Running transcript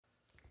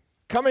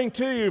Coming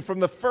to you from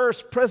the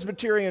First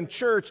Presbyterian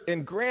Church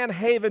in Grand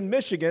Haven,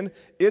 Michigan,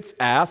 it's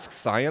Ask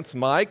Science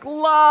Mike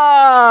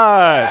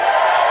Live!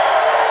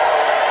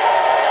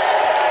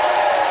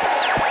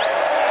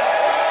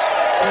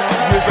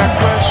 He's got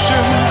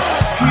questions,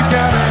 he's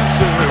got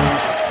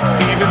answers.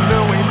 Even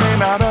though he may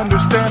not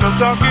understand, he'll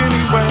talk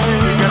anyway.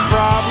 He got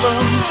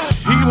problems,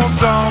 he won't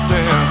solve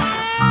them,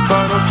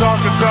 but he'll talk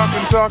and talk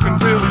and talk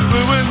until he's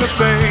blue in the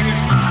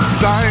face.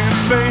 Science,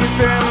 faith,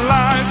 and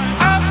life.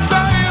 Ask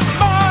Science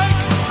Mike!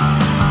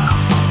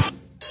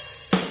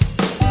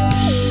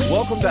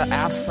 Welcome to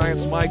Ask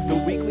Science Mike, the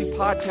weekly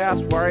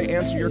podcast where I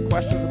answer your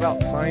questions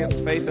about science,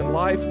 faith, and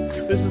life.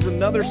 This is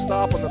another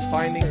stop on the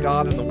Finding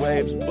God in the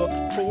Waves book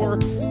tour,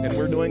 and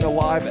we're doing a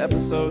live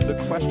episode. The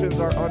questions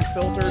are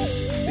unfiltered,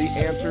 the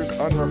answers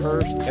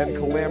unrehearsed, and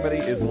calamity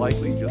is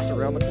likely just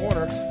around the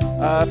corner.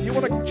 If you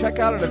want to check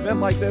out an event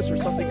like this or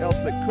something else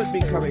that could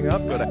be coming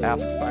up, go to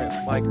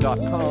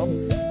AskScienceMike.com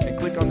and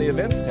click on the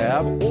events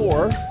tab,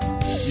 or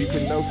you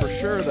can know for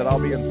sure that I'll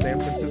be in San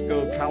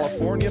Francisco,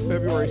 California,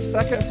 February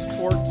 2nd,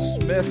 Fort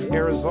Smith,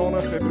 Arizona,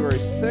 February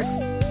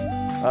 6th.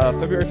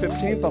 February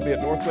 15th, I'll be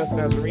at Northwest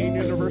Nazarene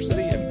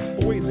University in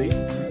Boise.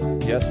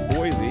 Yes,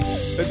 Boise.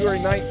 February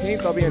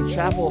 19th, I'll be in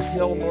Chapel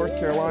Hill, North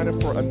Carolina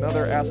for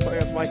another Ask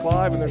Science Mike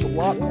Live, and there's a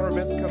lot more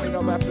events coming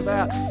up after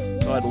that,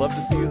 so I'd love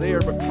to see you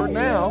there. But for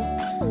now,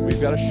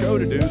 we've got a show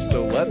to do,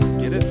 so let's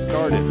get it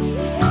started.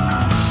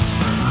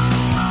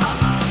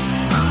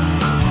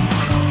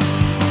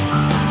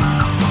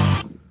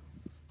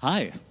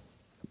 Hi.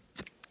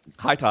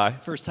 Hi, Ty.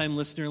 First time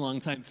listener, long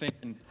time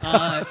fan.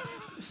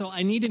 So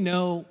I need to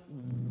know,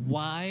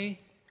 why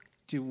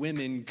do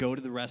women go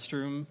to the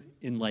restroom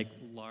in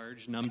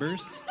large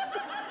numbers?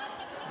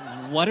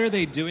 What are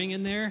they doing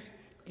in there?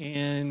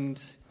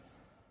 And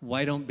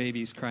why don't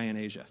babies cry in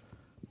Asia?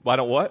 Why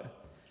don't what?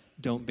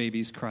 Don't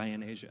babies cry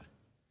in Asia?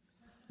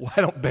 Why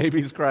don't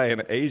babies cry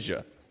in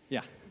Asia?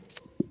 Yeah.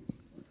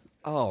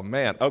 Oh,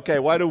 man. Okay,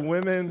 why do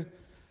women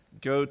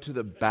go to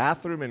the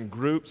bathroom in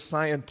groups?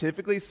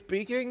 Scientifically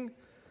speaking,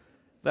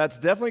 that's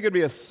definitely going to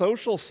be a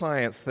social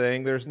science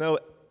thing. There's no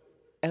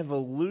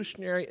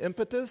evolutionary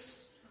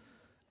impetus.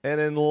 And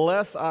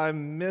unless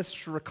I'm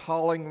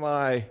misrecalling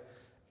my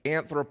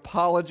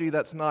anthropology,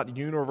 that's not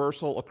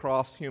universal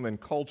across human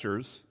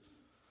cultures.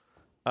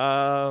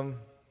 What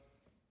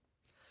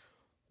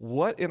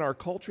in our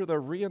culture that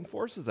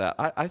reinforces that?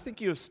 I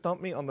think you have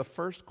stumped me on the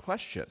first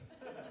question.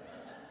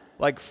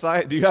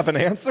 Do you have an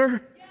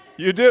answer?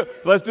 You do?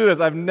 Let's do this.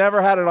 I've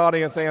never had an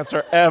audience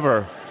answer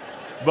ever.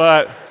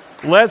 But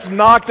let's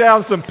knock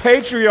down some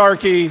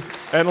patriarchy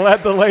and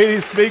let the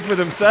ladies speak for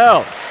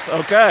themselves.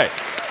 Okay.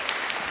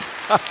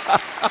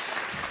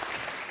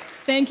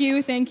 Thank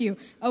you.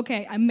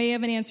 Okay, I may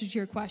have an answer to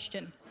your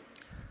question.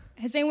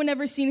 Has anyone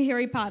ever seen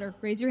Harry Potter?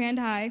 Raise your hand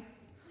high.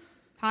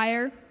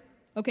 Higher.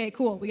 Okay,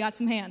 cool. We got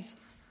some hands.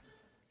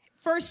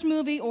 First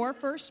movie or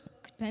first,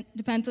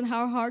 depends on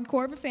how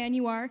hardcore of a fan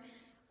you are.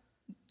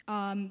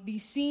 The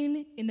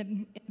scene in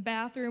the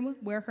bathroom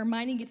where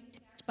Hermione gets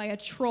attacked by a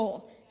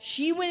troll.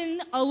 She went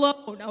in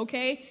alone,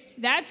 okay?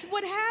 That's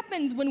what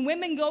happens when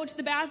women go to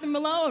the bathroom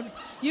alone.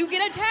 You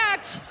get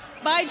attacked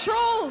by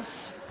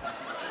trolls.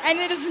 And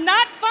it is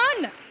not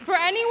fun for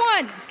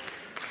anyone.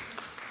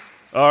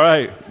 All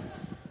right.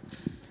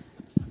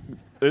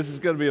 This is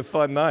going to be a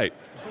fun night.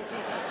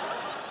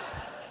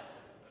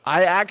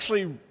 I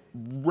actually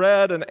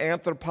read an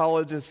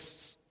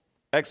anthropologist's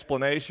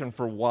explanation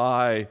for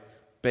why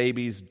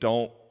babies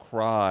don't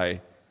cry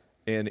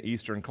in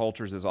Eastern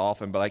cultures as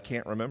often, but I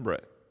can't remember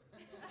it.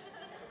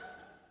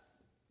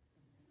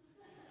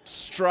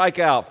 Strike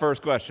out,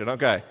 first question.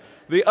 Okay.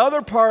 The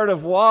other part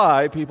of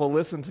why people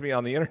listen to me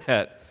on the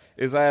internet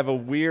is I have a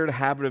weird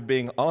habit of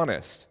being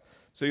honest.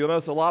 So you'll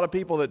notice a lot of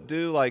people that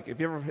do, if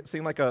you ever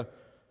seen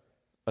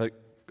a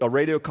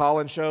radio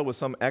call-in show with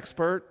some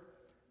expert,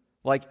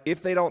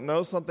 if they don't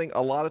know something,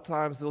 a lot of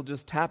times they'll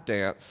just tap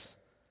dance.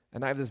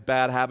 And I have this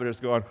bad habit of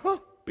just going,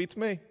 beats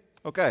me.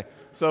 Okay,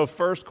 so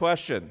first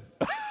question.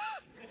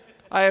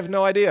 I have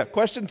no idea.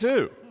 Question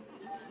 2.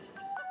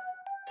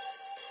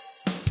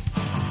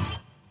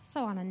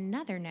 So on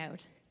another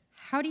note,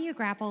 how do you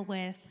grapple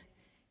with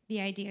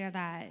the idea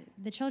that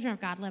the children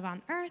of God live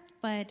on earth,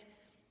 but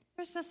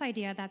there's this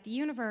idea that the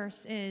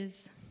universe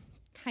is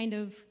kind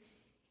of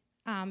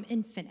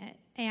infinite,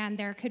 and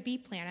there could be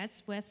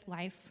planets with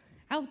life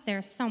out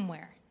there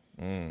somewhere.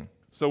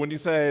 So when you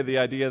say the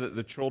idea that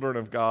the children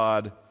of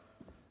God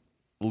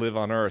live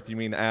on earth, you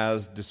mean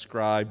as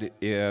described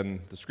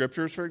in the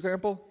scriptures, for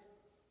example?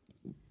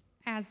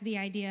 As the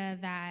idea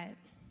that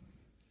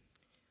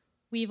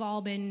we've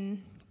all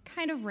been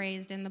kind of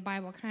raised, and the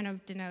Bible kind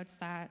of denotes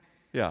that.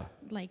 Yeah.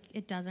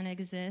 It doesn't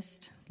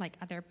exist like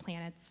other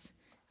planets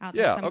out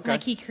Yeah, there. okay.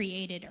 He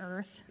created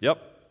Earth.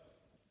 Yep.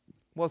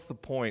 What's the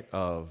point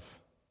of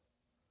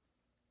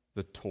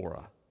the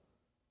Torah?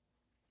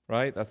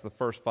 Right? That's the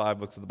first 5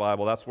 books of the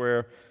Bible. That's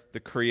where the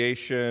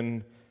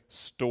creation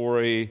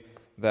story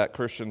that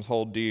Christians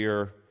hold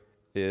dear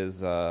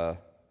is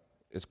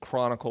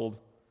chronicled,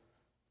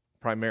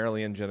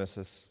 primarily in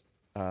Genesis.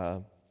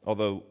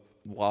 although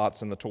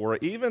lots in the Torah,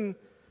 even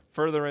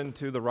further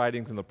into the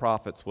writings and the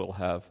prophets, will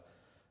have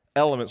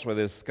elements where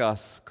they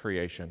discuss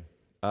creation.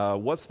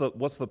 What's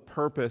the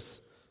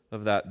purpose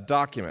of that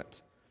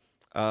document?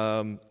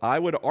 I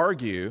would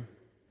argue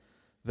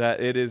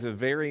that it is a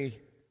very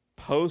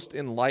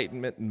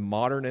post-Enlightenment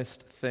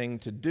modernist thing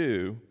to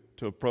do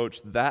to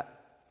approach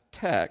that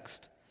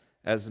text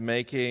as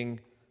making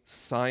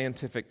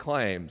scientific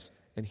claims.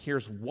 And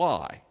here's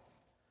why.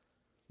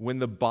 When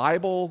the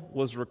Bible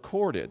was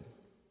recorded,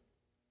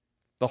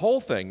 the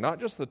whole thing, not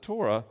just the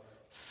Torah,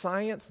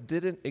 science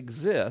didn't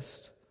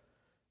exist,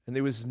 and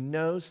there was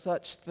no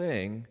such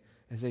thing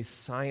as a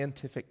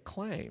scientific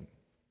claim,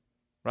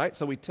 right?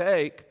 So we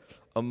take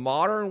a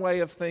modern way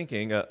of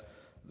thinking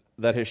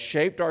that has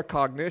shaped our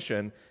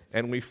cognition,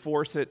 and we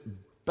force it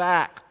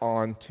back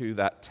onto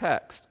that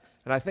text.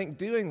 And I think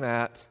doing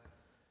that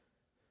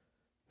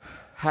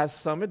has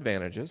some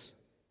advantages.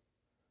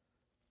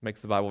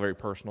 Makes the Bible very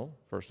personal,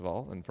 first of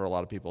all, and for a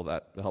lot of people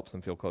that helps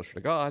them feel closer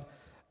to God.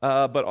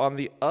 But on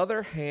the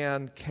other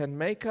hand, can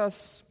make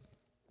us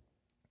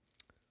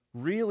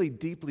really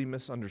deeply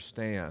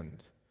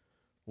misunderstand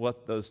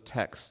what those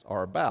texts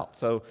are about.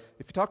 So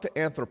if you talk to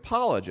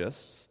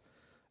anthropologists,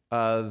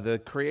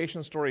 the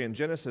creation story in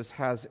Genesis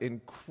has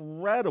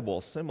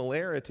incredible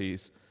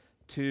similarities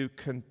to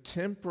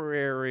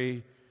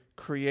contemporary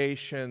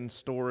creation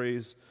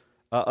stories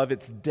of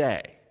its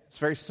day. It's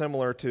very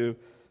similar to,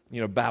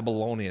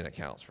 Babylonian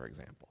accounts, for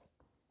example.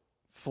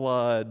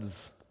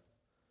 Floods,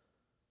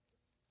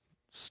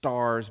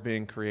 stars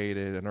being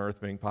created, and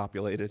earth being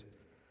populated.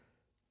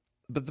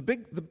 But the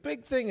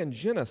big thing in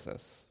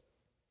Genesis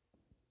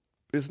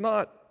is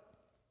not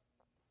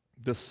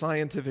the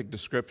scientific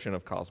description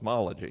of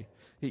cosmology.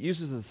 It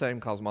uses the same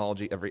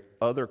cosmology every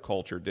other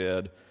culture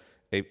did,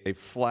 a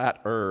flat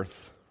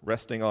earth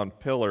resting on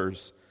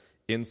pillars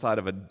inside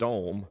of a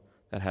dome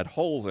that had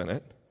holes in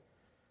it.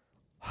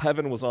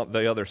 Heaven was on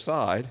the other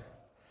side.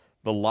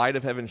 The light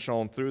of heaven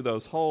shone through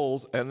those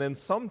holes, and then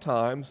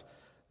sometimes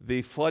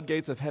the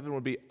floodgates of heaven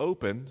would be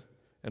opened,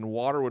 and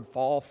water would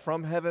fall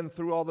from heaven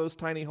through all those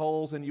tiny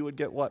holes, and you would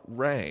get what?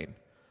 Rain.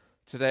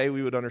 Today,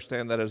 we would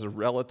understand that as a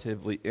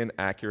relatively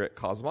inaccurate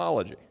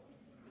cosmology.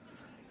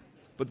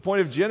 But the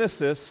point of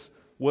Genesis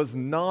was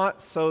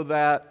not so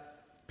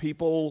that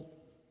people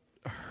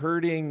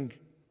herding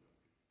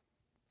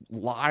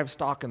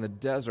livestock in the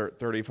desert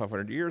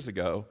 3,500 years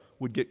ago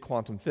would get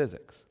quantum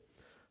physics.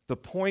 The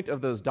point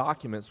of those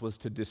documents was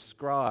to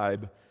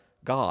describe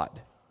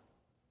God.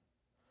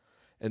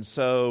 And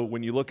so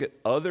when you look at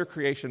other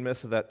creation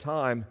myths of that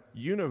time,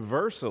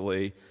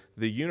 universally,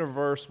 the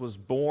universe was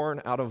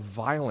born out of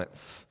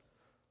violence.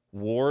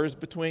 Wars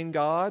between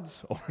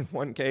gods, or in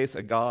one case,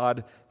 a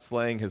god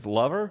slaying his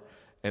lover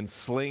and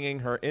slinging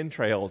her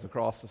entrails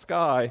across the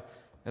sky,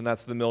 and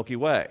that's the Milky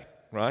Way,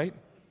 right?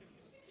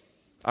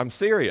 I'm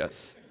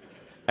serious.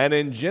 And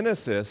in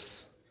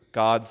Genesis,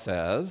 God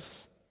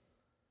says,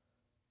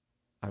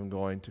 I'm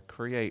going to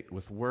create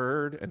with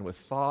word and with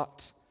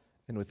thought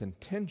and with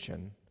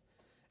intention,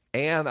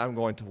 and I'm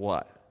going to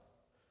what?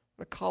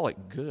 I'm going to call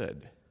it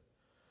good.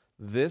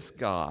 This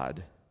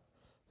God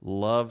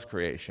loved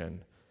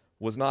creation,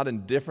 was not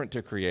indifferent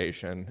to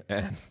creation,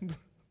 and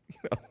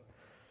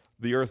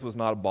the earth was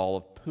not a ball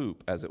of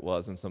poop as it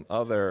was in some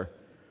other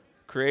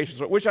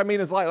creations, which I mean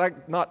is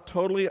like not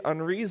totally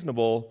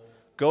unreasonable.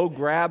 Go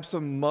grab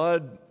some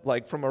mud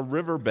from a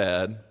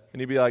riverbed, and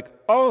you'd be like,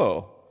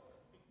 oh,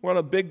 we're on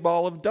a big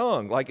ball of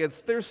dung.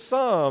 There's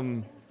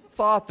some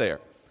thought there.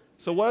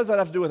 So what does that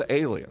have to do with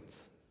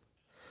aliens?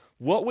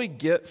 What we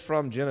get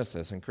from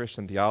Genesis and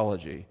Christian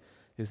theology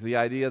is the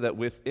idea that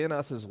within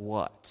us is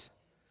what?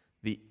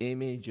 The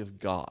image of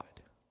God.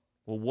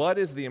 Well, what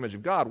is the image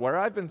of God? Where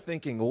I've been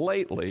thinking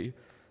lately,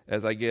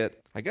 as I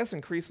get,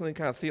 increasingly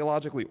kind of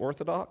theologically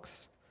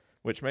orthodox,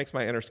 which makes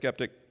my inner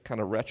skeptic kind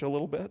of retch a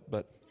little bit,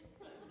 but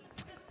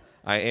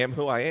I am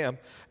who I am.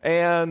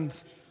 And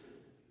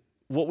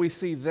what we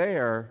see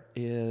there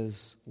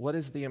is, what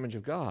is the image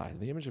of God?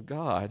 The image of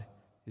God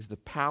is the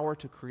power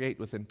to create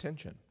with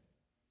intention.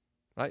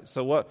 Right?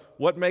 So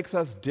what makes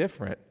us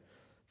different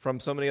from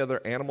so many other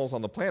animals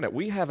on the planet?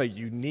 We have a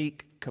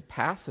unique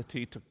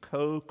capacity to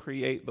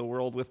co-create the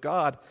world with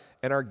God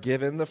and are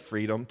given the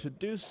freedom to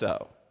do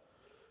so.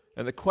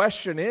 And the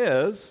question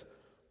is,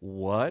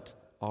 what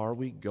are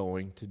we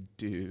going to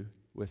do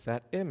with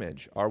that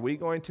image? Are we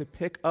going to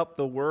pick up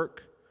the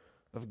work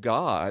of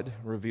God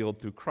revealed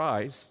through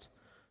Christ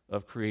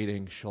of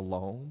creating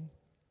shalom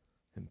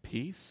and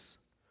peace?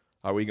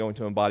 Are we going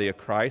to embody a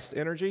Christ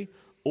energy?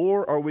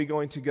 Or are we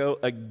going to go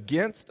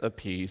against a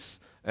peace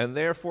and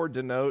therefore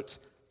denote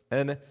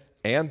an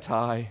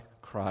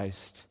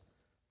anti-Christ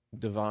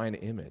divine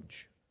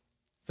image?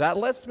 That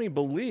lets me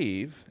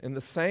believe, in the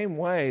same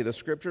way the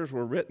scriptures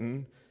were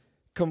written,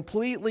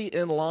 completely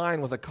in line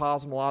with a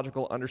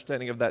cosmological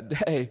understanding of that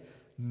day,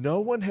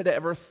 no one had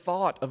ever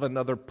thought of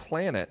another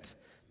planet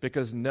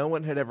because no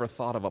one had ever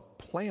thought of a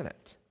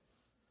planet.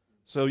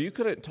 So you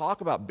couldn't talk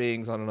about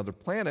beings on another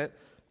planet.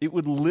 It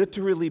would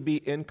literally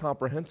be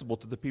incomprehensible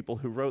to the people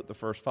who wrote the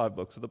first 5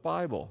 books of the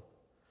Bible.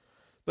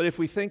 But if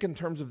we think in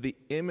terms of the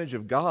image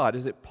of God,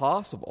 is it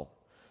possible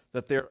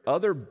that there are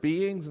other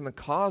beings in the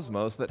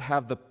cosmos that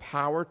have the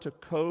power to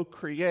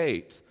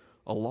co-create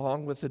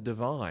along with the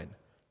divine?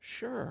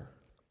 Sure.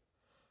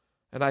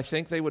 And I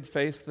think they would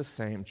face the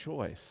same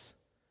choice.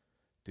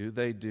 Do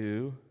they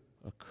do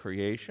a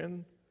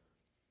creation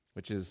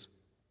which is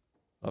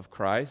of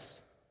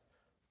Christ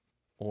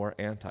or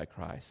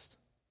Antichrist?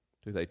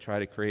 Do they try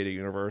to create a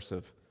universe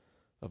of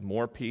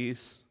more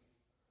peace,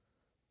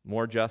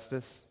 more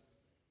justice,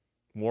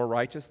 more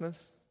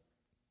righteousness?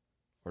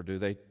 Or do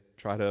they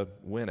try to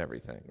win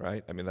everything,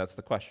 right? I mean, that's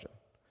the question.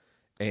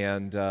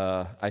 And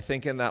I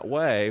think in that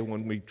way,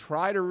 when we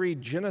try to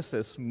read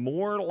Genesis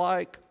more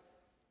like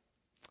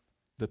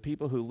the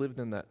people who lived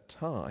in that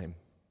time,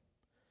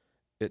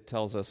 it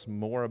tells us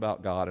more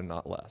about God and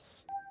not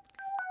less.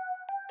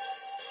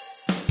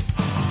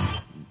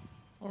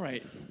 All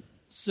right.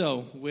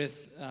 So,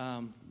 with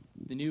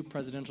the new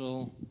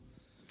presidential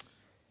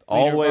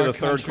All the way to leader the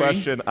of our third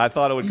country- question. I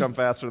thought it would come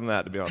faster than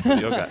that, to be honest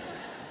with you. Okay.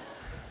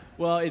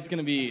 Well, it's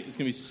gonna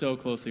be so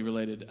closely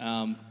related.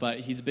 But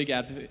he's a big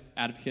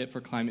advocate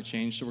for climate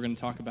change, so we're gonna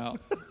talk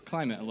about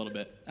climate a little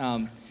bit.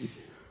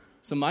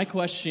 So my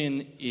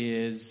question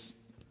is,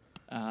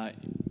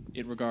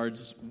 it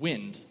regards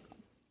wind,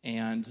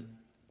 and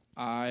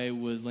I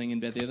was laying in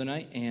bed the other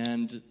night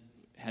and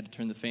had to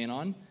turn the fan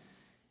on,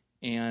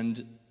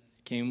 and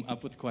came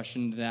up with the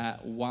question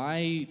that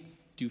why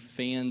do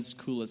fans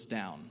cool us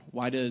down?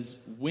 Why does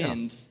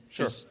wind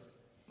sure. just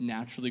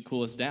naturally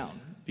cool us down?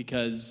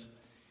 Because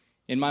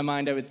in my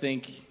mind, I would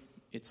think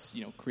it's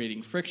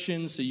creating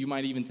friction, so you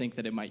might even think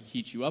that it might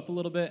heat you up a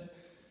little bit.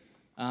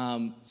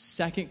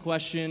 Second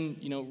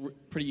question,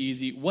 pretty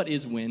easy. What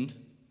is wind?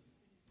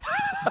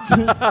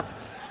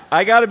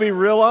 I got to be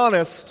real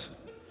honest.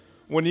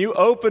 When you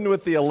opened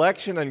with the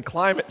election and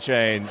climate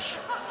change,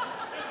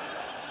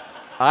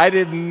 I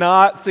did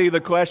not see the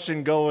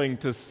question going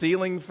to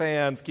ceiling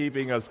fans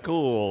keeping us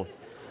cool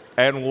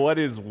and what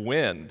is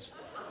wind.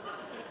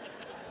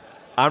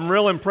 I'm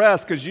real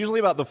impressed because usually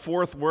about the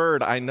fourth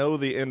word, I know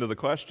the end of the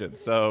question.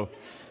 So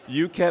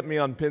you kept me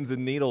on pins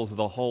and needles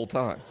the whole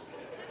time.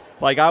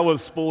 Like I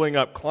was spooling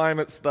up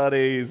climate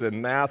studies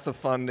and NASA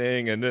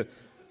funding and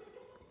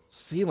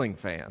ceiling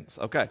fans.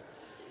 Okay.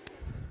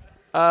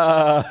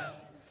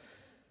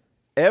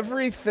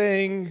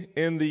 Everything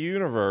in the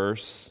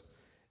universe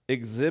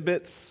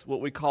exhibits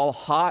what we call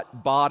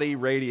hot body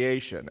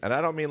radiation. And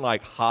I don't mean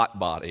like hot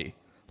body,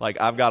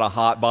 like I've got a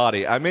hot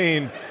body. I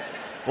mean,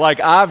 like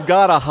I've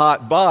got a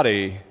hot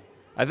body.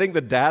 I think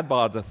the dad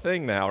bod's a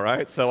thing now,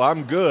 right? So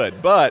I'm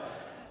good. But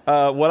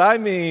what I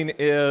mean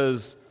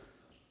is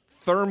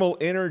thermal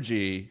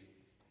energy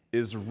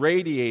is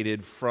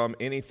radiated from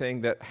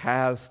anything that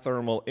has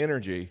thermal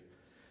energy.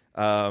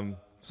 So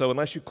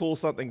unless you cool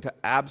something to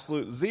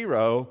absolute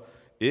zero,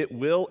 it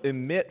will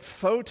emit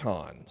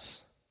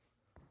photons.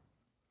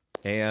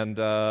 And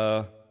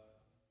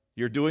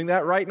you're doing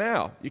that right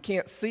now. You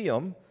can't see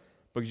them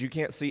because you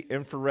can't see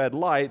infrared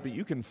light, but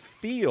you can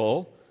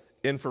feel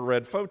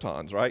infrared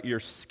photons, right? Your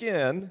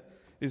skin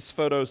is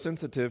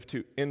photosensitive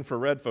to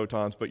infrared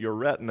photons, but your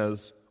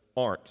retinas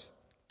aren't.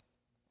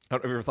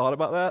 Have you ever thought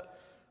about that?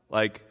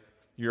 Like,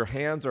 your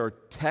hands are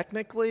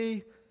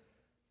technically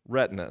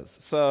retinas.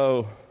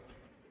 So,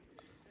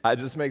 it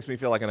just makes me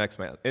feel like an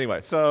X-Man.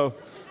 Anyway, so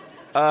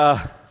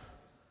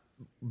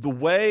the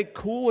way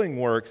cooling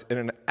works in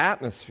an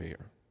atmosphere,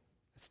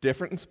 it's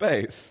different in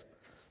space,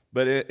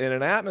 but in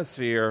an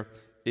atmosphere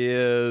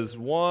is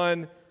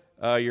one,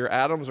 your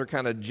atoms are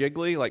kind of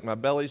jiggly, like my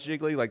belly's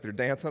jiggly, like they're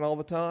dancing all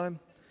the time,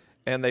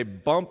 and they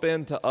bump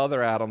into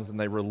other atoms and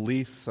they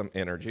release some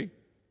energy,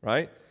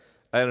 right?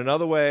 And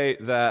another way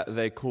that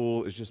they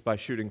cool is just by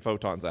shooting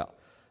photons out.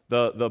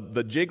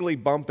 The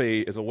jiggly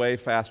bumpy is a way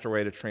faster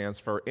way to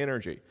transfer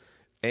energy.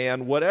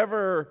 And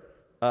whatever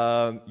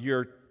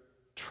you're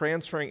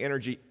transferring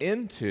energy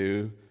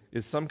into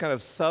is some kind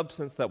of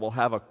substance that will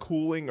have a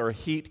cooling or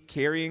heat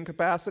carrying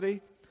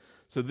capacity.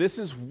 So this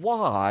is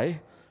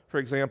why, for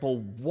example,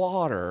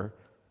 water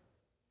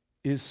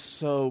is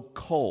so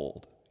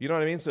cold. You know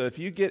what I mean? So if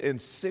you get in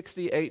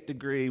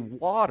 68-degree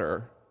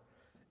water,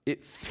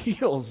 it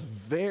feels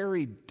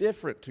very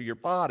different to your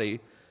body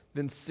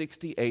than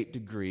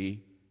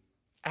 68-degree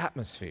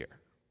atmosphere,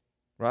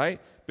 right?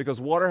 Because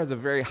water has a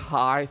very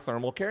high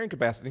thermal carrying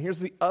capacity. And here's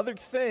the other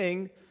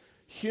thing.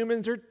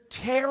 Humans are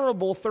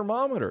terrible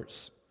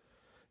thermometers.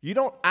 You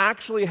don't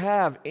actually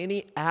have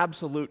any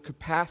absolute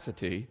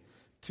capacity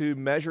to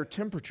measure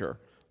temperature.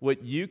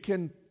 What you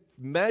can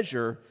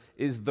measure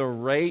is the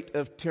rate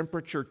of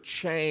temperature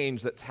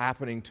change that's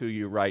happening to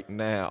you right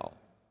now.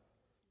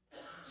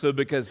 So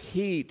because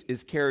heat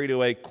is carried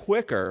away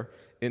quicker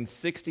in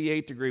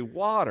 68-degree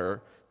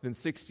water than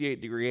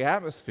 68-degree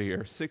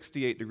atmosphere,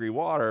 68-degree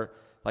water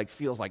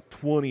feels like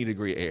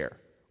 20-degree air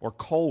or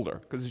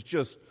colder because it's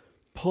just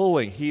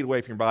pulling heat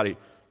away from your body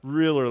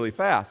really, really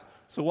fast.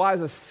 So why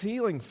does a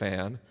ceiling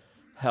fan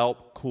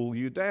help cool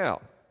you down?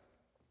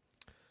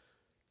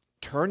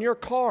 Turn your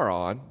car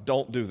on.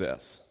 Don't do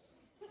this.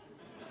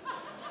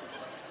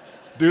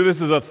 do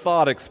this as a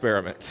thought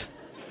experiment.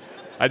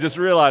 I just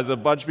realized a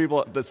bunch of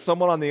people, that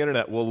someone on the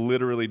internet will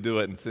literally do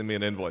it and send me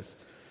an invoice.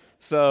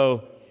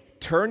 So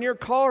turn your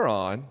car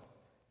on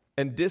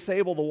and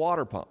disable the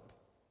water pump,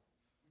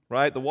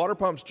 right? The water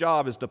pump's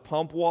job is to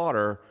pump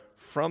water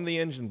from the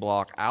engine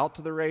block out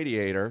to the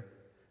radiator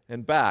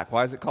and back.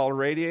 Why is it called a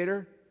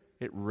radiator?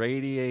 It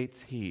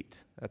radiates heat.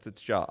 That's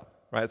its job,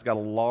 right? It's got a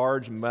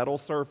large metal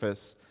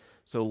surface,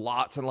 so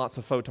lots and lots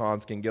of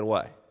photons can get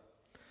away.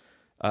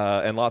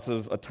 And lots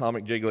of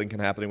atomic jiggling can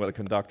happen with a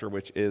conductor,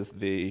 which is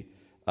the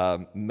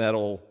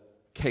metal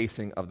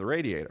casing of the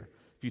radiator.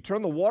 If you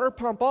turn the water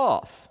pump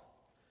off,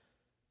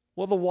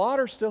 well, the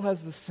water still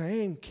has the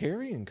same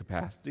carrying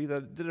capacity that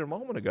it did a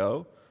moment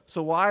ago,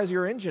 so why does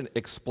your engine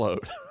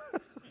explode?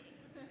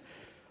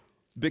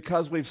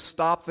 Because we've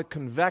stopped the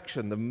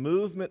convection, the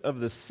movement of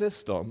the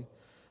system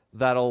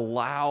that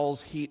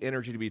allows heat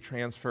energy to be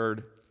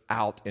transferred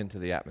out into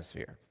the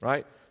atmosphere,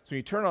 right? So when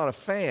you turn on a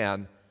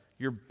fan,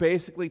 you're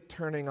basically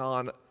turning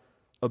on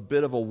a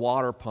bit of a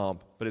water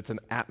pump, but it's an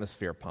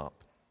atmosphere pump.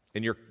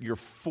 And you're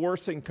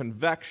forcing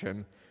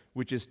convection,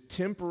 which is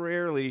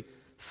temporarily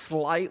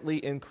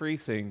slightly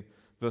increasing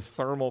the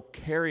thermal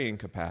carrying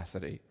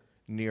capacity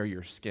near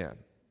your skin.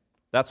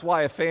 That's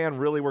why a fan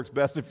really works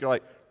best if you're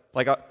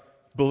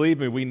believe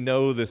me, we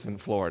know this in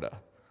Florida.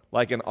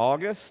 Like in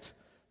August,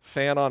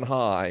 fan on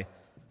high,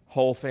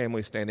 whole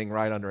family standing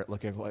right under it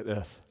looking like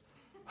this.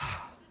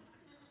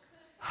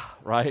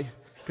 Right?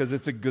 Because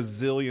it's a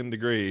gazillion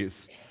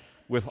degrees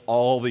with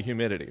all the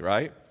humidity,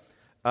 right?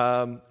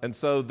 And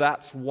so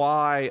that's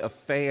why a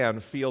fan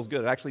feels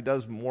good. It actually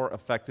does more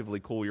effectively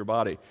cool your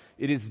body.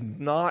 It is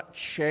not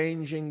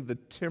changing the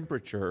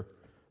temperature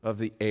of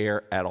the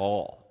air at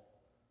all.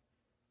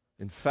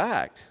 In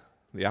fact,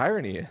 the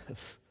irony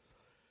is,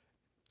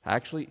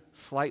 actually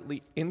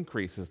slightly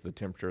increases the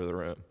temperature of the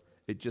room.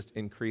 It just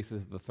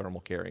increases the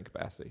thermal carrying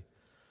capacity.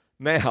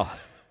 Now,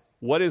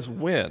 what is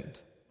wind?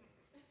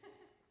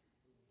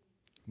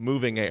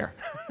 Moving air.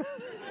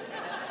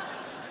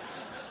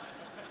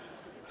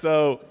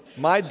 So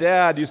my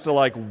dad used to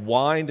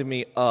wind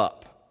me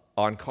up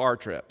on car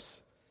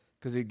trips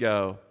because he'd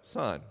go,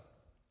 son,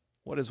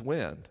 what is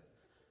wind?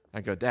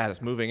 I'd go, Dad,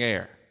 it's moving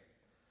air.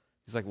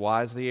 He's like,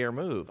 why does the air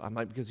move? I'm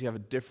like, because you have a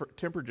different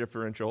temperature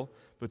differential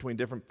between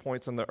different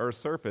points on the Earth's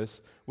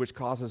surface, which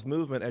causes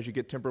movement as you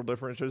get temporal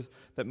differences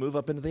that move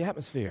up into the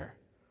atmosphere.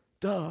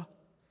 Duh.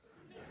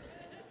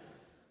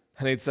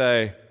 And he'd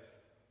say,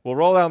 well,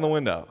 roll down the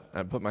window. And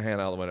I'd put my hand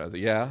out the window. I'd say,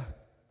 yeah.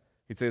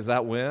 He'd say, is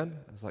that wind?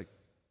 I was like,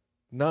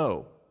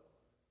 no.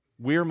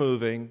 We're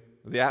moving.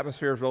 The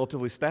atmosphere is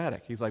relatively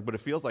static. He's like, but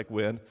it feels like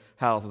wind.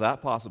 How's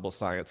that possible,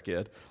 science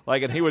kid?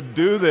 And he would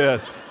do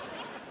this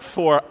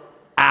for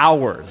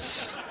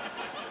hours.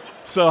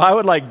 So I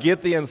would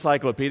get the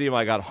encyclopedia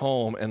when I got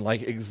home and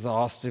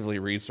exhaustively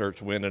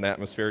research wind and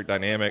atmospheric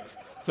dynamics.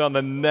 So on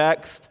the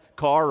next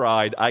car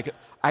ride,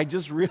 I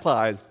just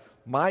realized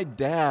my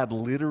dad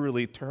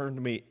literally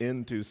turned me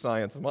into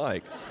Science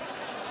Mike.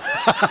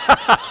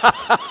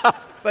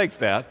 Thanks,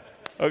 Dad.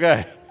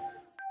 Okay.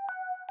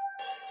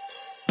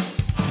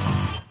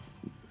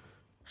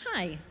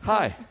 Hi.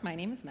 Hi. My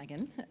name is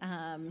Megan.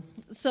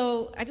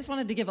 So I just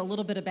wanted to give a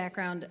little bit of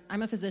background.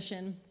 I'm a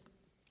physician.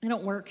 I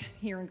don't work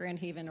here in Grand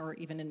Haven or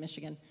even in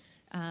Michigan,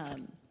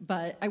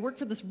 but I work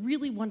for this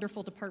really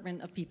wonderful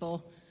department of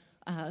people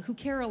who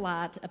care a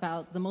lot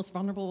about the most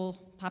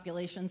vulnerable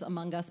populations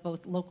among us,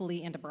 both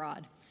locally and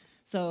abroad.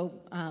 So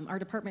our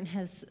department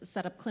has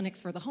set up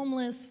clinics for the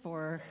homeless,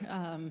 for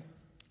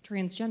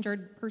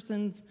transgendered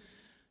persons,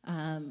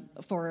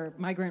 for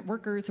migrant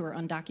workers who are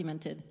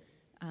undocumented.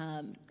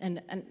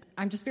 And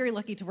I'm just very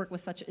lucky to work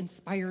with such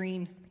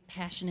inspiring,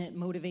 passionate,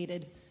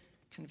 motivated,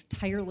 kind of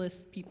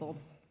tireless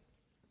people.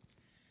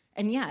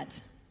 And yet,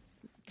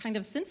 kind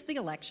of since the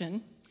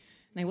election,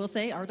 and I will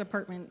say our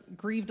department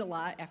grieved a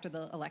lot after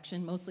the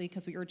election, mostly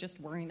because we were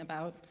just worrying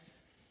about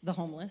the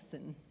homeless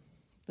and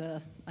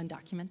the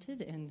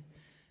undocumented and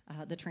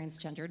the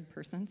transgendered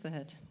persons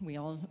that we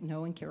all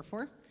know and care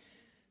for.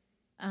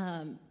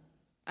 I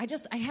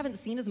haven't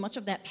seen as much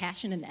of that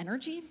passion and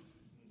energy,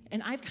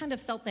 and I've kind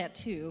of felt that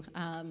too.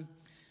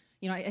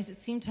 I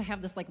seem to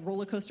have this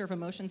roller coaster of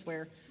emotions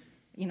where,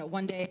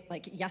 one day,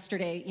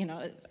 yesterday,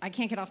 I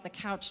can't get off the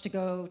couch to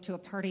go to a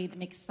party to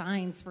make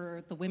signs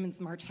for the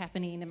Women's March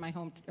happening in my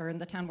home or in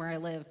the town where I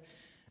live,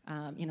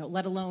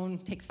 let alone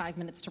take 5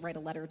 minutes to write a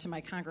letter to my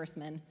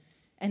congressman.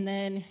 And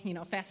then,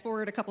 fast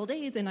forward a couple of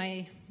days and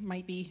I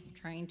might be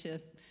trying to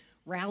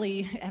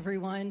rally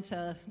everyone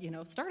to,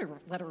 start a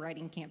letter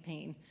writing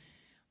campaign.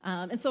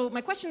 And so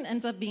my question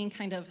ends up being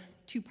kind of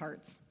two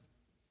parts.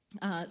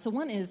 So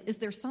one is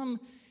there some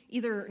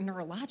either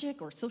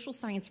neurologic or social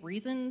science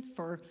reason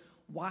for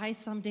why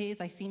some days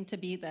I seem to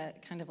be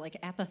that kind of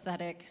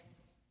apathetic,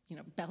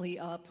 belly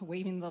up,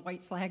 waving the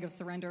white flag of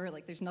surrender,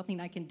 there's nothing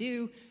I can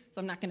do,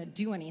 so I'm not going to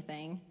do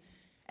anything.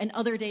 And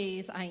other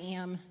days I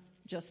am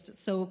just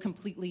so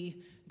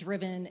completely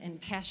driven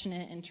and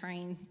passionate and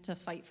trying to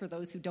fight for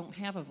those who don't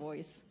have a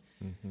voice.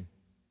 Mm-hmm.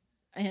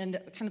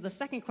 And kind of the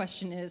second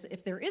question is,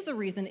 if there is a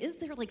reason, is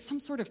there like some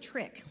sort of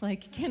trick?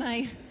 Like, can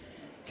I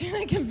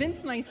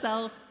convince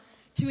myself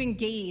to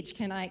engage?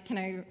 Can I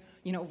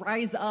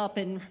rise up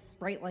and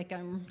write like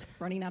I'm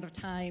running out of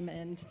time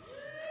and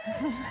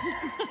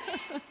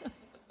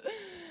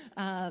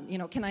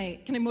can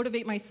I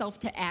motivate myself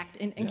to act,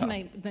 and can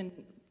I then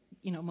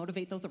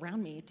motivate those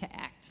around me to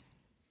act?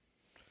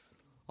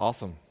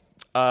 Awesome.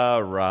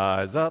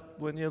 Rise up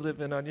when you're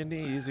living on your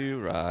knees. You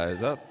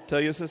rise up.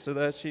 Tell your sister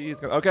that she's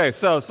gonna. Okay,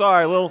 so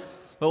sorry,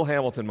 little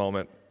Hamilton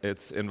moment.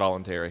 It's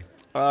involuntary.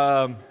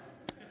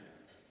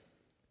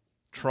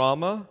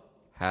 Trauma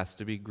has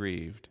to be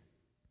grieved.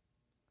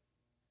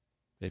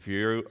 If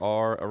you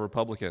are a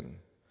Republican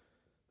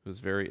who's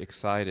very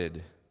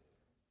excited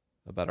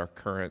about our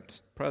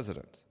current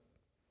president,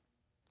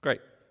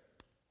 great.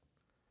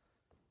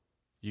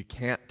 You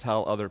can't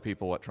tell other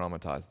people what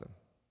traumatized them.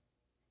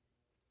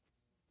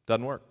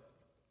 Doesn't work.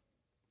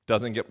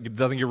 Doesn't get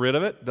rid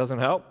of it. Doesn't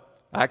help.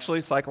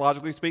 Actually,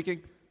 psychologically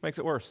speaking, makes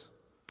it worse.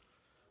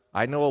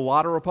 I know a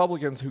lot of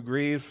Republicans who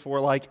grieved for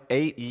like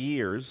 8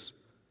 years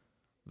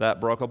that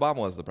Barack Obama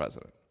was the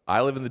president.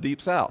 I live in the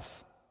Deep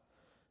South.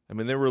 I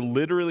mean, there were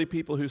literally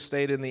people who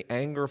stayed in the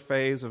anger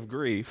phase of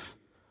grief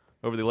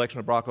over the election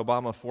of Barack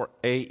Obama for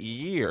 8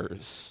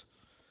 years.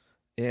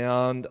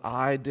 And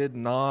I did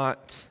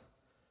not,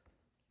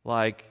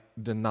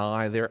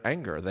 deny their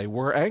anger. They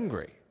were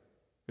angry.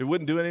 It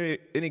wouldn't do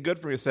any good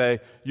for me to say,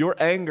 your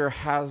anger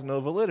has no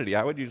validity.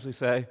 I would usually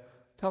say,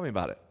 tell me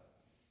about it.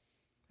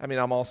 I mean,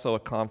 I'm also a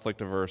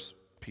conflict-averse,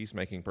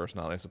 peacemaking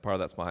personality, so part of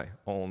that's my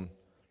own,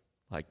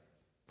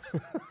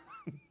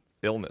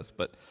 illness.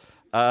 But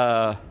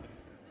I'd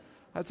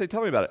say,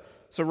 tell me about it.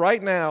 So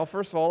right now,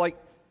 first of all,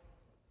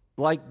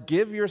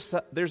 give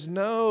yourself,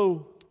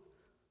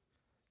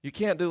 you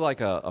can't do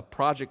a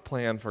project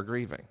plan for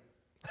grieving.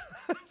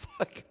 It's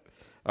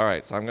all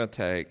right, so I'm going to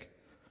take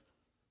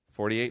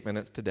 48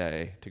 minutes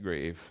today to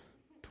grieve,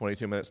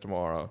 22 minutes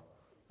tomorrow,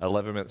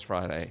 11 minutes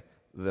Friday,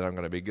 then I'm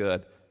going to be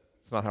good.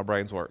 It's not how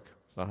brains work.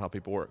 It's not how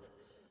people work.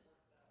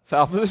 It's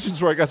how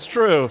physicians work. That's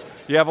true.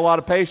 You have a lot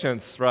of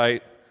patience,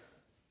 right?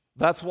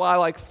 That's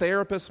why,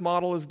 therapist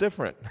model is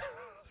different.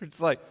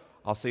 It's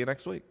I'll see you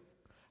next week.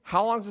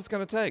 How long is this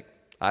going to take?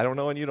 I don't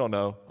know and you don't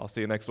know. I'll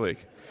see you next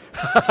week.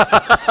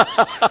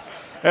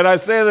 And I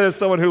say that as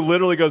someone who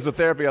literally goes to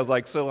therapy. I was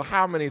like, so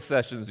how many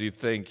sessions do you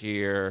think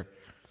here?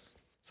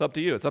 It's up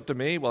to you. It's up to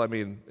me. Well, I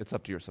mean, it's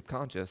up to your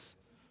subconscious.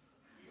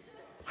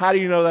 How do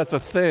you know that's a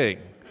thing?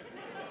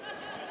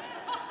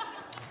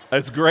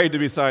 It's great to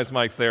be Science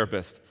Mike's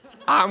therapist.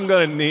 I'm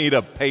going to need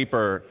a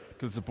paper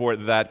to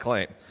support that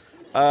claim.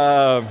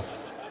 Oh,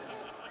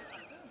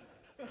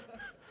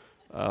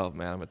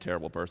 man, I'm a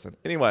terrible person.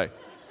 Anyway,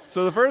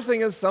 so the first thing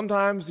is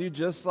sometimes you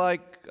just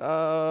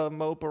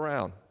mope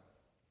around.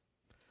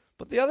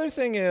 But the other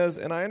thing is,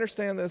 and I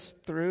understand this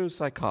through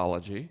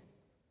psychology,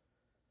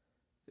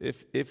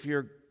 if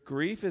your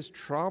grief is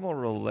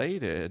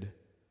trauma-related,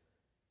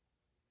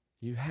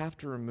 you have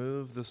to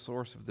remove the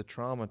source of the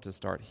trauma to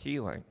start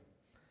healing.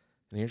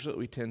 And here's what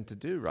we tend to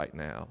do right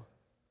now.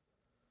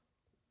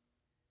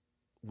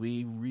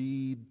 We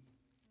read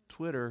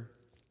Twitter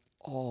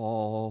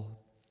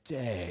all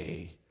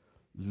day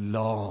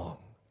long.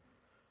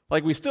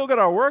 We still got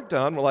our work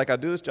done. We're I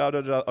do this job.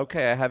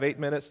 Okay, I have 8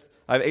 minutes.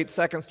 I have 8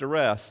 seconds to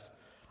rest.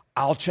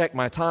 I'll check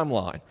my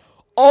timeline.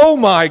 Oh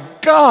my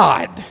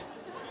God!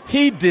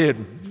 He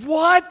did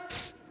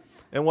what?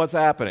 And what's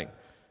happening?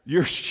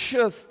 You're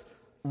just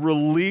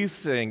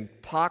releasing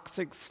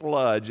toxic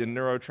sludge and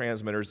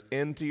neurotransmitters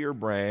into your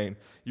brain.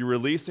 You're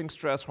releasing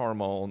stress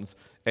hormones,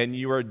 and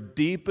you are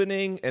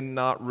deepening and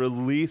not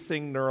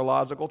releasing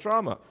neurological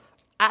trauma.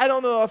 I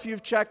don't know if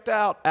you've checked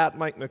out at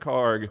Mike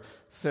McHargue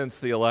since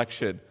the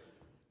election.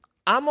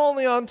 I'm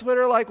only on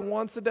Twitter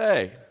once a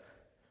day.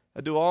 I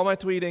do all my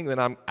tweeting, then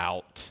I'm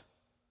out.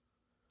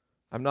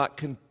 I'm not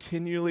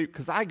continually,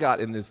 because I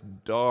got in this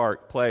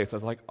dark place. I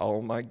was like,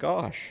 oh my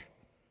gosh.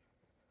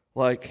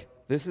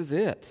 This is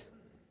it.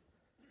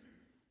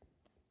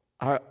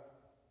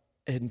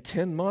 In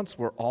 10 months,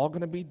 we're all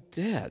going to be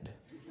dead.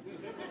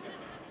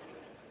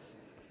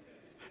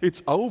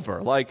 It's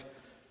over.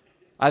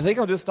 I think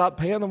I'll just stop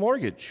paying the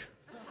mortgage.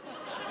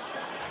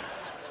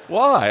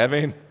 Why? I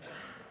mean,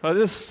 we'll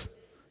just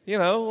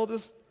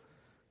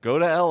go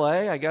to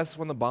L.A. I guess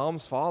when the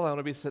bombs fall, I want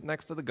to be sitting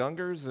next to the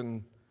Gungers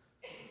and,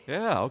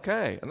 yeah,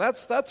 okay. And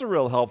that's a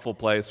real helpful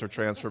place for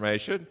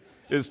transformation,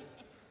 is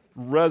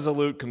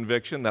resolute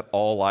conviction that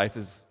all life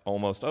is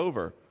almost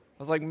over. I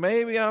was like,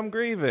 maybe I'm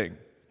grieving.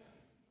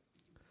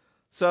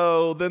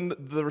 So then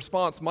the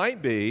response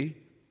might be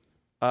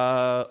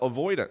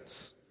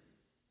avoidance.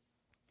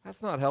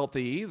 That's not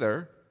healthy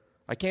either.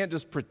 I can't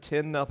just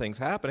pretend nothing's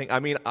happening. I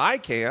mean, I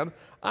can.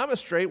 I'm a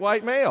straight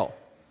white male.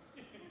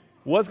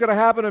 What's going to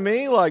happen to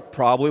me?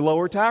 Probably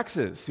lower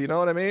taxes. You know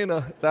what I mean?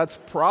 That's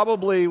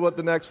probably what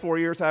the next 4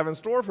 years have in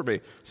store for me.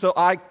 So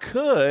I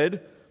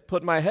could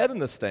put my head in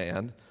the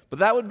sand, but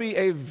that would be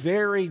a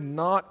very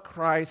not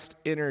Christ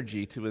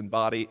energy to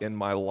embody in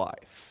my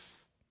life.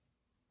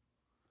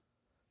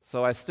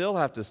 So I still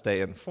have to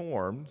stay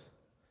informed,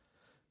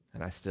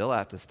 and I still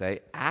have to stay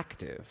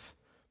active,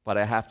 but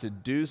I have to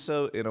do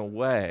so in a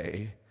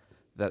way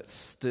that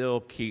still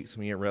keeps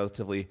me a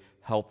relatively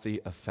healthy,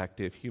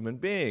 effective human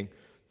being.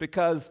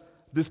 Because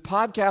this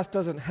podcast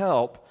doesn't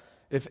help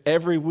if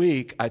every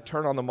week I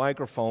turn on the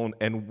microphone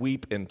and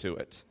weep into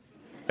it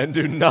and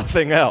do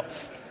nothing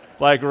else.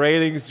 Like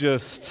ratings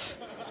just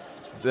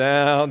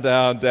down,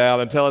 down,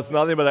 down until it's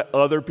nothing but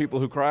other people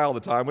who cry all the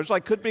time, which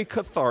like could be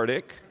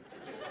cathartic.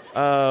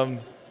 But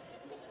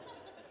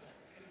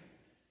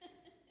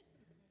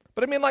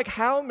I mean, like,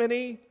 how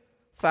many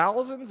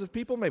thousands of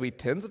people, maybe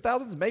tens of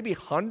thousands, maybe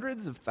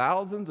hundreds of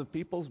thousands of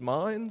people's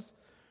minds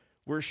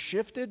were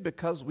shifted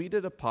because we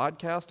did a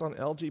podcast on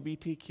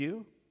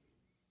LGBTQ?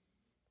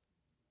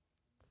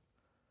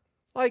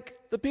 Like,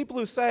 the people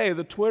who say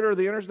the Twitter,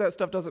 the internet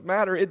stuff doesn't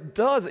matter, it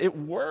does. It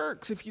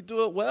works. If you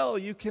do it well,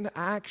 you can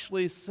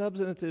actually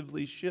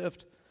substantively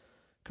shift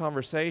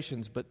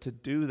conversations. But to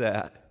do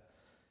that,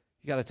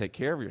 you got to take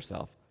care of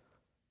yourself.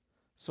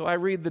 So I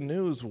read the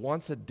news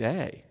once a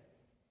day,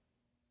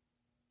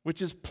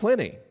 which is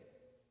plenty.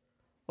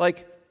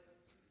 Like,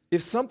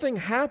 if something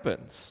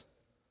happens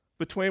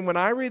between when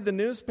I read the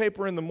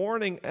newspaper in the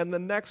morning and the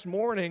next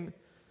morning,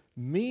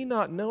 me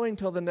not knowing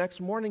till the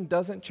next morning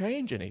doesn't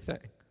change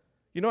anything.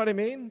 You know what I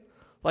mean?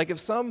 Like, if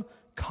some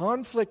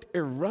conflict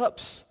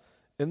erupts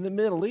in the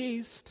Middle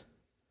East,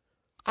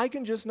 I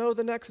can just know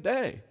the next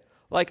day.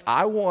 Like,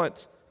 I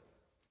want,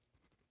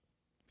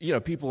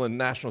 people in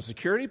national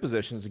security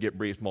positions to get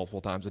briefed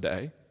multiple times a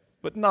day,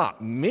 but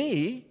not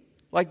me.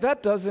 Like,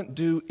 that doesn't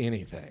do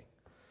anything.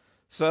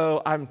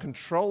 So I'm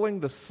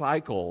controlling the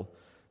cycle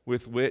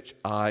with which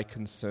I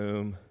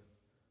consume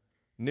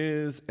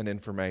news and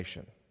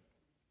information.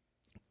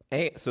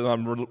 So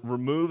I'm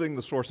removing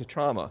the source of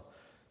trauma.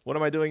 What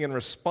am I doing in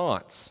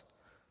response?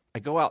 I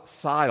go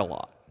outside a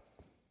lot.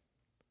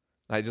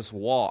 I just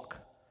walk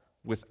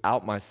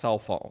without my cell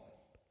phone.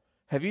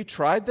 Have you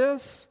tried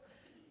this?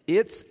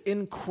 It's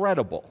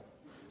incredible.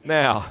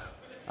 Now,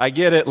 I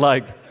get it,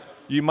 like,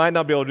 you might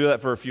not be able to do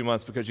that for a few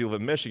months because you live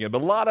in Michigan,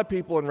 but a lot of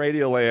people in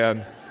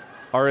Radioland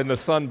are in the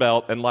Sun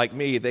Belt, and like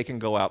me, they can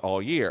go out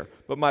all year.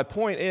 But my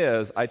point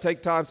is, I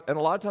take times, and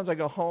a lot of times I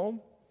go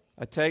home,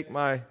 I take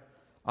my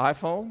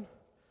iPhone,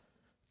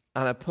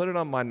 and I put it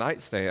on my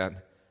nightstand,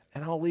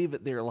 and I'll leave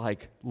it there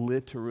like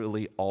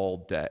literally all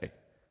day.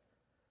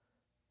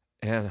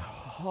 And,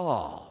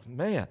 oh,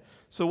 man.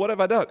 So what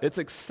have I done? It's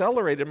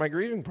accelerated my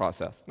grieving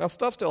process. Now,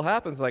 stuff still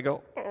happens, and I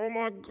go, oh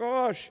my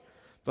gosh.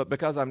 But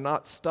because I'm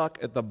not stuck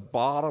at the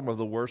bottom of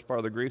the worst part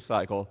of the grief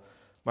cycle,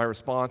 my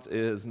response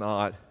is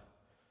not,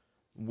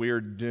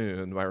 we're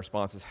doomed. My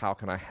response is, how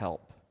can I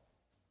help?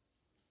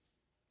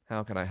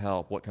 How can I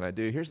help? What can I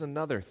do? Here's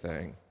another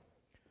thing.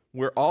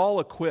 We're all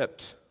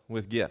equipped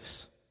with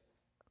gifts.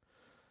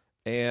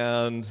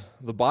 And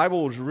the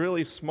Bible was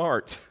really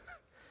smart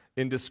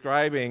in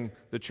describing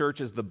the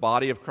church as the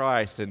body of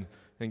Christ and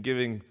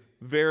giving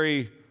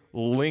very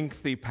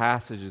lengthy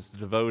passages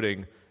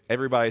devoting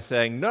everybody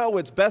saying, no,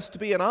 it's best to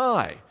be an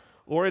eye,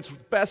 or it's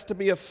best to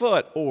be a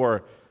foot,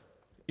 or,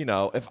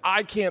 if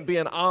I can't be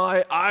an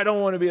eye, I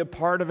don't want to be a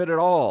part of it at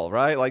all,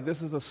 right? Like,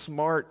 this is a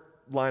smart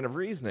line of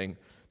reasoning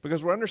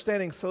because we're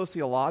understanding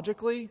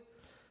sociologically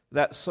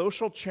that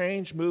social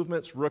change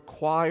movements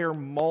require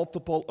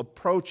multiple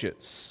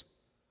approaches.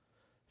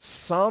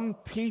 Some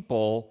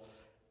people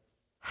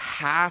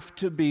have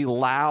to be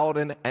loud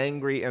and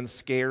angry and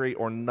scary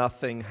or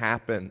nothing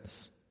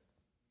happens,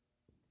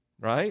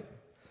 right?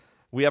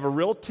 We have a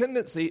real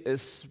tendency,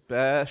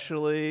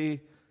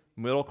 especially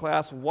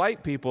middle-class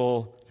white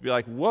people, to be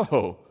like,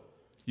 whoa,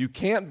 you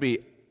can't be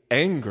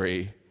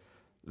angry.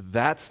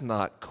 That's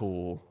not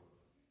cool.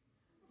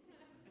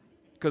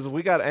 Because if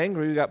we got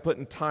angry, we got put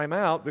in time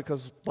out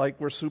because,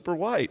 we're super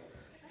white.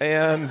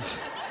 And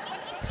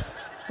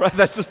right,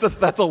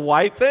 that's a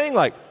white thing.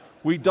 Like,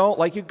 we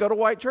don't, you go to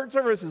white church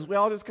services, we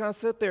all just kind of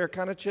sit there,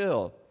 kind of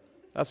chill.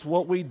 That's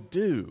what we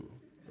do,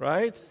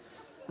 right?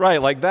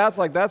 Right,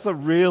 that's a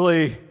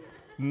really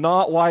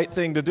not white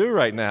thing to do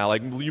right now.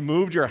 Like, you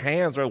moved your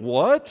hands, right?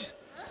 What?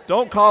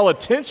 Don't call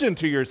attention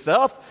to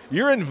yourself.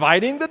 You're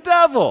inviting the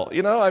devil,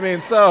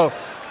 so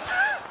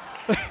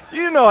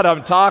you know what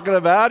I'm talking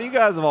about. You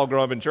guys have all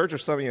grown up in church, or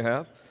some of you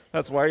have.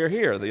 That's why you're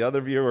here. The other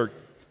of you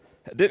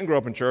didn't grow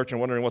up in church and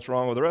wondering what's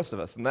wrong with the rest of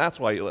us, and that's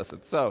why you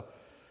listen. So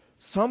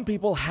some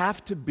people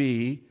have to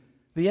be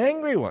the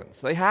angry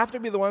ones. They have to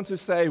be the ones who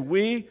say,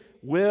 we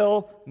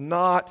will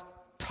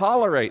not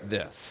tolerate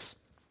this.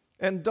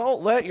 And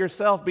don't let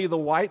yourself be the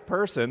white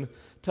person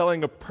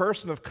telling a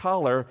person of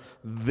color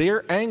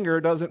their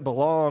anger doesn't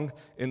belong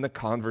in the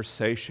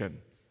conversation.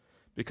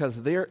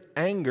 Because their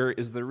anger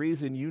is the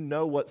reason you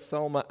know what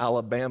Selma,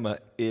 Alabama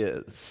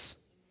is.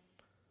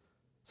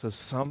 So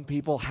some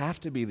people have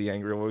to be the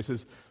angry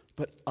voices,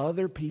 but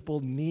other people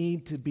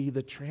need to be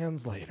the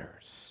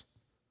translators.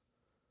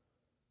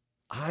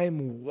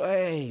 I'm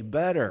way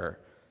better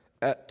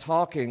at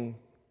talking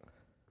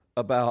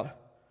about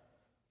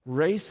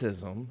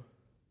racism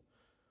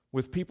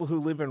with people who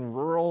live in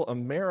rural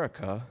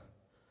America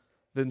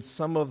than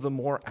some of the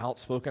more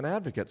outspoken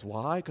advocates.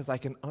 Why? Because I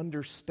can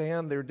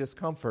understand their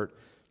discomfort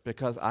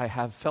because I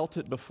have felt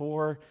it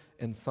before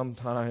and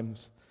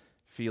sometimes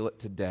feel it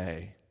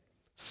today.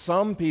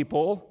 Some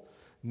people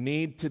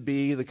need to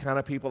be the kind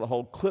of people that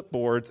hold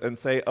clipboards and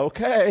say,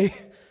 okay,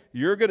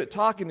 you're good at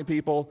talking to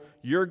people,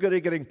 you're good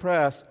at getting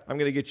press, I'm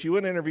going to get you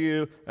an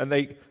interview, and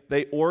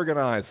they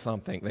organize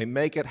something. They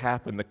make it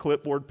happen. The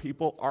clipboard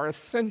people are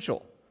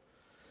essential.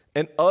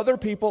 And other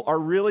people are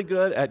really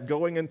good at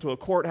going into a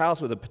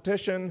courthouse with a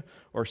petition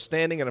or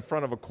standing in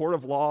front of a court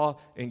of law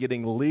and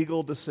getting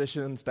legal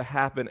decisions to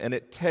happen, and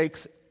it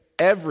takes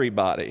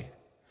everybody.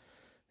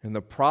 And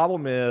the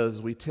problem is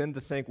we tend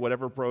to think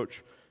whatever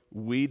approach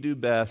we do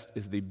best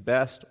is the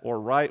best or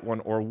right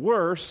one, or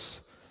worse,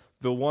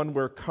 the one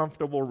we're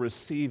comfortable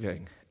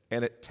receiving,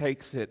 and it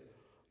takes it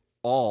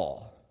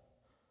all.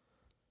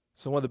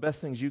 So one of the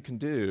best things you can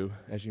do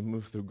as you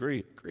move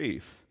through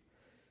grief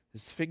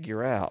is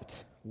figure out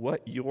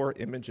what your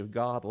image of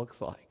God looks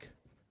like.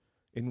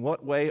 In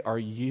what way are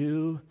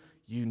you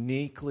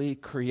uniquely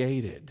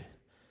created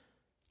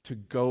to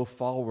go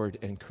forward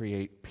and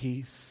create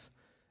peace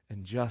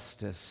and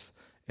justice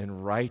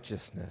and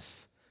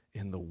righteousness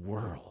in the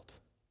world?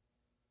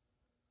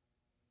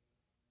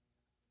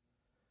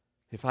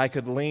 If I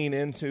could lean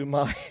into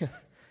my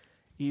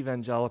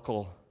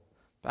evangelical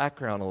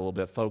background a little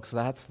bit, folks,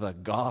 that's the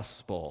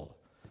gospel.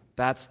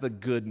 That's the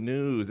good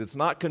news. It's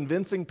not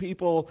convincing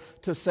people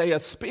to say a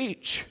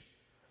speech.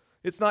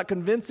 It's not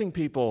convincing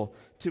people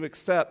to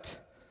accept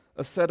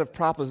a set of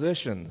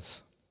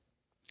propositions.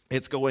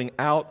 It's going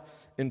out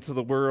into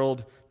the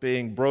world,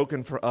 being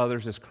broken for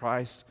others as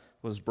Christ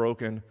was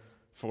broken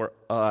for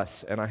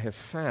us. And I have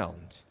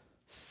found,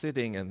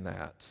 sitting in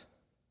that,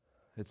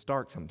 it's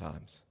dark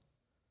sometimes,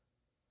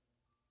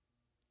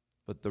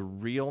 but the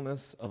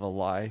realness of a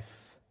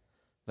life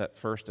that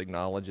first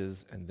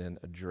acknowledges and then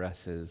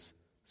addresses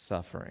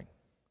suffering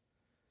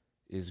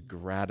is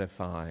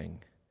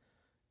gratifying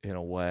in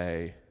a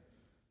way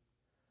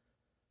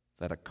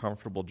that a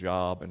comfortable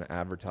job in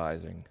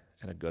advertising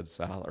and a good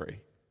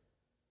salary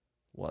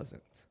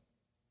wasn't.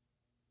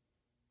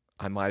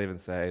 I might even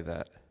say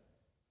that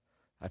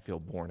I feel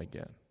born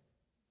again.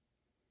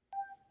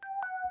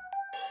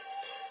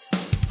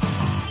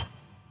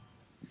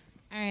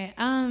 All right,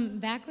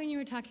 back when you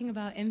were talking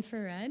about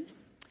infrared,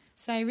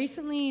 so I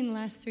recently, in the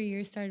last 3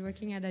 years, started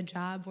working at a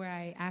job where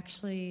I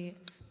actually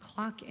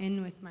clock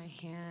in with my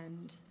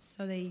hand.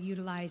 So they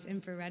utilize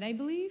infrared, I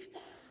believe,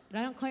 but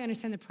I don't quite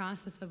understand the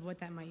process of what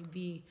that might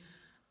be.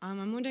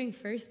 I'm wondering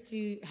first, do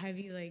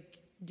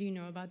you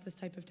know about this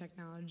type of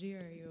technology, or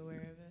are you aware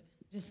of it?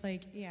 Just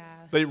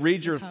But it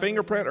reads your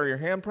fingerprint or your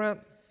handprint?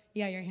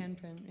 Yeah, your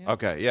handprint. Yeah.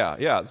 Okay,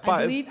 yeah.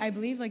 I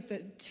believe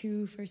the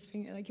two first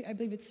finger, I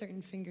believe it's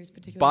certain fingers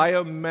particularly.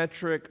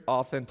 Biometric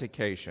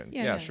authentication.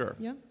 Yeah, sure.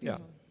 Yeah,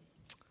 beautiful.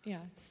 Yeah,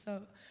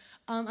 so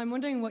I'm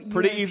wondering what you...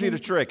 Pretty easy to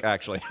trick,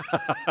 actually.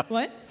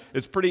 What?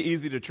 It's pretty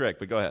easy to trick,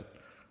 but go ahead.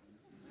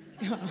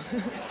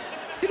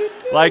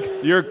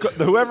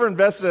 Whoever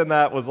invested in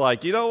that was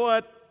like, you know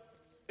what?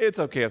 It's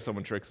okay if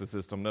someone tricks the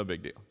system, no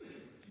big deal.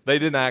 They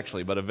didn't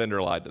actually, but a vendor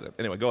lied to them.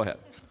 Anyway, go ahead.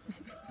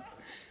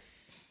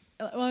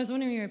 Well, I was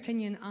wondering your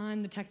opinion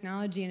on the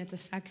technology and its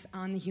effects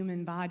on the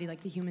human body,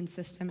 like the human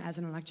system as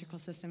an electrical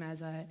system,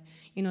 as a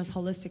this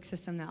holistic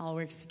system that all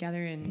works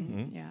together.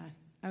 And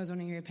I was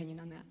wondering your opinion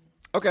on that.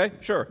 Okay,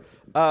 sure.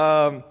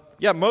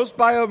 Most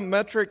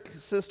biometric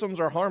systems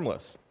are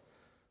harmless.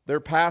 They're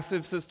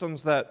passive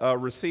systems that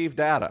receive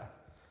data.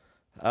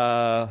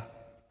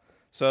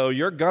 So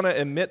you're going to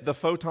emit the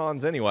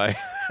photons anyway.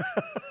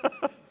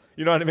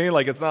 You know what I mean?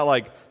 It's not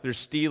like they're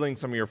stealing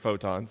some of your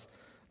photons.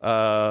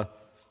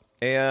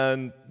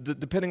 And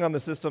depending on the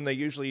system, they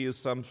usually use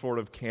some sort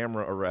of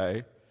camera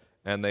array,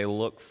 and they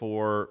look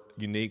for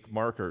unique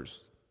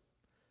markers.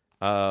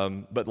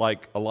 But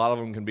a lot of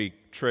them can be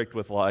tricked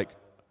with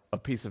a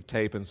piece of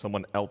tape in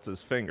someone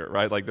else's finger,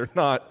 right? They're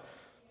not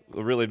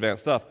really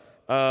advanced stuff.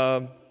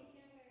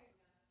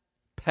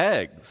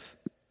 Pegs.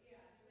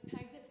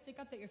 Pegs that stick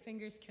up that your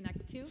fingers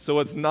connect to? So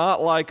it's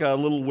not like a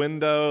little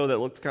window that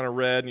looks kind of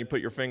red and you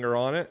put your finger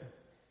on it?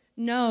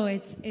 No,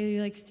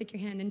 you stick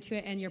your hand into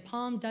it, and your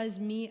palm does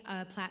meet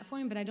a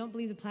platform, but I don't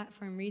believe the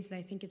platform reads it.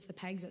 I think it's the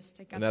pegs that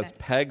stick up. And that's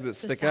pegs that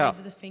stick out.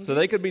 So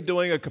they could be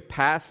doing a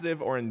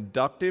capacitive or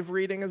inductive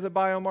reading as a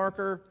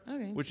biomarker,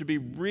 which would be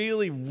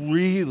really,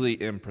 really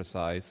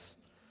imprecise.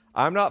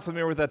 I'm not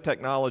familiar with that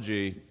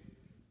technology.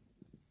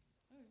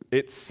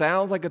 It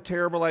sounds like a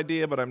terrible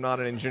idea, but I'm not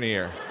an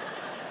engineer.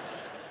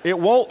 It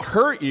won't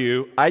hurt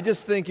you. I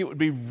just think it would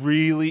be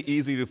really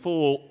easy to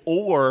fool,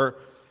 or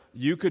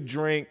you could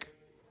drink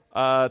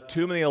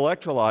too many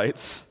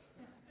electrolytes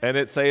and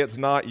it say it's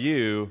not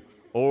you,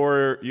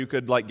 or you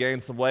could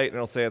gain some weight and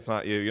it'll say it's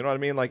not you. You know what I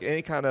mean?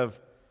 Any kind of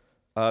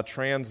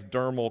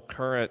transdermal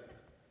current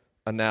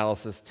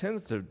analysis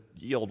tends to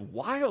yield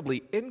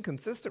wildly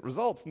inconsistent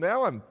results.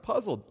 Now I'm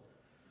puzzled.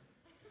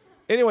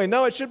 Anyway,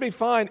 no, it should be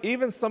fine.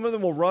 Even some of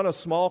them will run a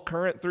small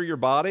current through your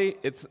body.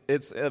 It's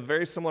a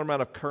very similar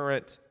amount of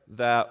current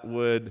that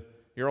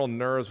your own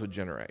nerves would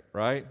generate,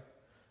 right?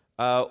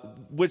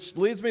 Which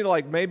leads me to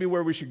like maybe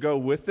where we should go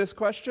with this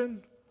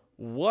question.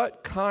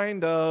 What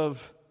kind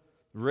of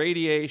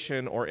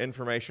radiation or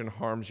information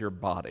harms your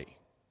body?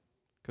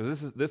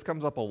 Because this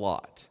comes up a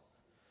lot.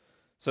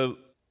 So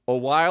a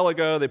while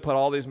ago, they put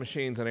all these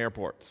machines in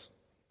airports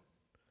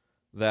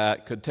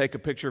that could take a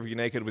picture of you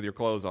naked with your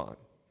clothes on.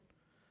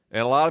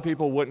 And a lot of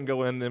people wouldn't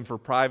go in them for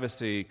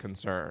privacy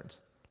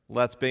concerns.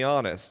 Let's be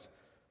honest.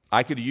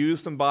 I could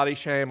use some body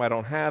shame. I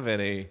don't have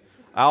any.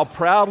 I'll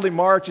proudly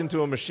march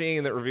into a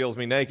machine that reveals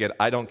me naked.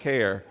 I don't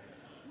care.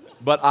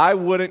 But I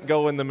wouldn't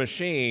go in the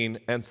machine,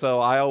 and so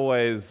I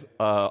always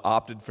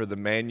opted for the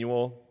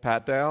manual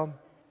pat-down.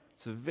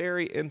 It's a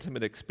very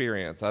intimate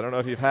experience. I don't know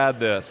if you've had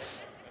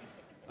this.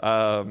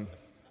 I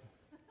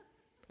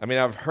mean,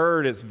 I've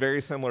heard it's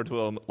very similar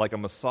to like a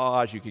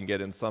massage you can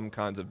get in some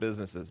kinds of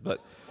businesses, but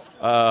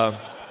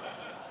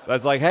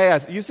that's like, hey,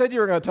 you said you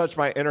were going to touch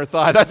my inner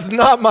thigh. That's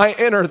not my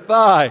inner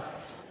thigh.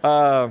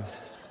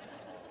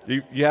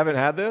 You haven't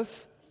had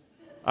this?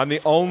 I'm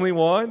the only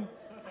one?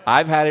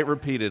 I've had it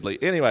repeatedly.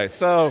 Anyway,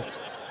 so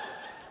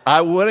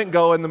I wouldn't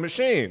go in the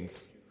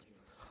machines.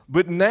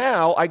 But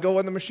now I go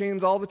in the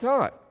machines all the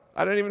time.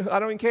 I don't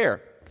even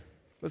care.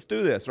 Let's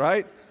do this,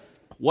 right?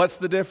 What's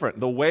the difference?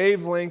 The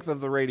wavelength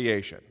of the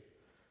radiation.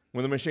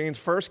 When the machines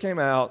first came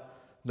out,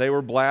 they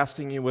were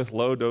blasting you with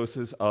low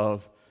doses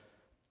of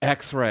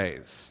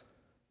X-rays.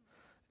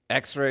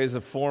 X-rays,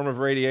 a form of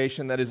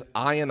radiation that is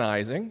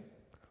ionizing.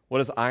 What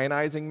does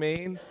ionizing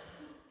mean?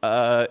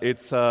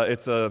 It's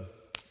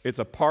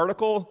a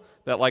particle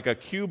that, like a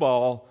cue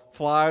ball,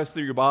 flies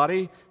through your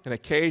body and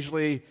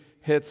occasionally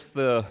hits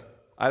the.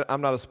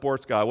 I'm not a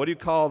sports guy. What do you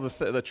call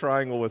the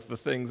triangle with the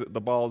things that the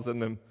balls in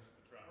them?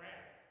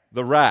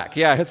 The rack.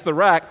 Yeah, it hits the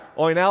rack.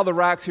 Only now the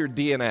rack's your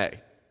DNA,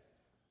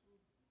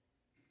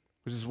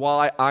 which is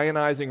why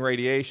ionizing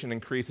radiation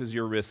increases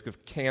your risk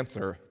of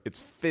cancer.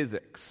 It's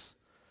physics.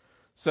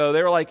 So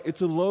they were like,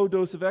 it's a low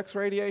dose of X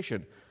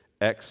radiation.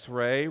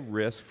 X-ray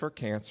risk for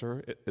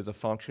cancer is a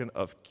function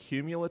of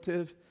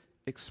cumulative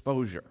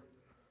exposure.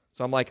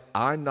 So I'm like,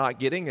 I'm not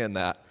getting in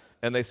that.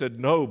 And they said,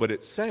 no, but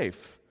it's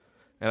safe.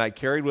 And I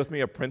carried with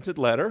me a printed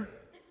letter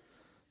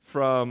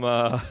from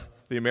the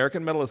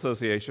American Metal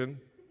Association.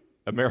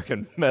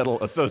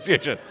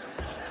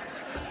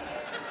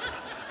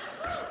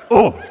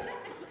 Oh!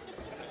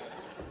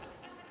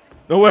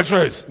 No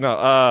X-rays.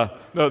 No,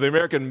 the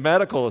American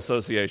Medical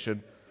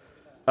Association.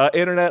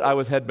 Internet, I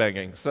was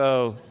headbanging.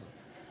 So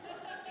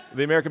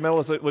the American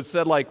Medical Association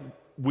said, like,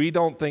 we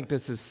don't think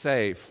this is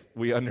safe.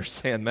 We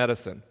understand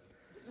medicine.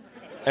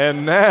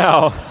 And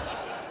now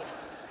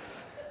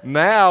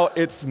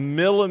it's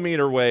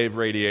millimeter wave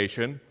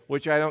radiation,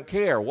 which I don't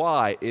care.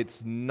 Why?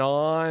 It's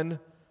non-ionizing.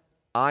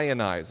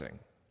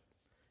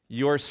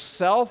 Your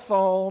cell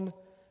phone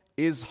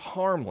is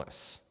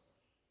harmless.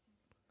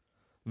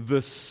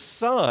 The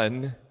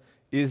sun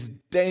is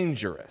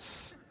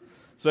dangerous.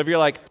 So if you're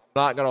like, I'm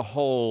not going to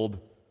hold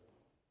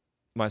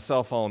my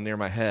cell phone near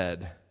my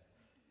head,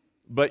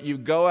 but you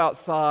go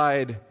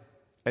outside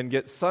and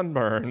get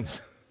sunburned,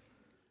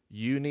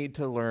 you need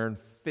to learn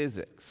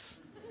physics.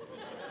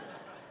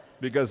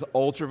 Because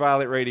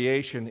ultraviolet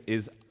radiation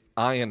is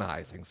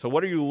ionizing. So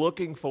what are you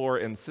looking for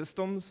in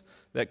systems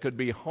that could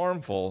be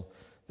harmful?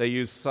 They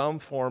use some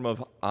form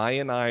of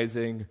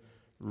ionizing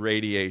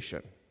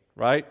radiation,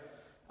 right?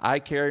 I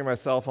carry my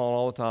cell phone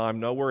all the time,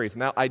 no worries.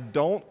 Now, I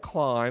don't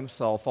climb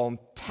cell phone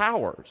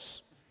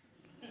towers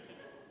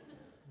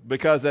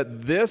because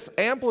at this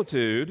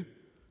amplitude,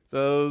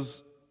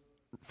 those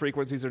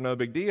frequencies are no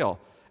big deal.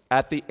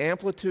 At the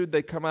amplitude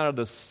they come out of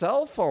the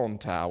cell phone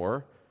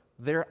tower,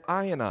 they're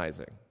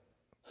ionizing,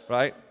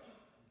 right?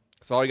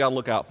 That's all you got to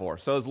look out for.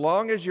 So as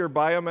long as your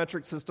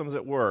biometric systems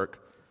at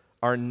work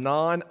are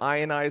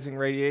non-ionizing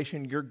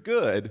radiation, you're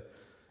good.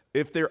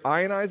 If they're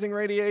ionizing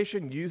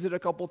radiation, use it a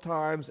couple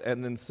times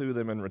and then sue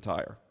them and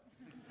retire.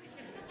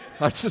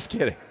 I'm just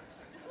kidding.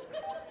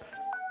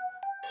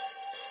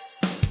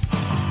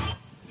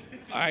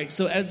 All right,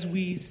 so as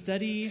we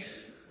study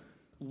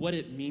what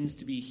it means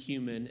to be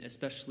human,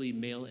 especially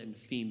male and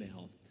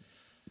female,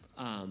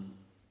 I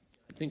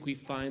think we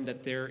find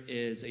that there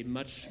is a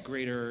much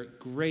greater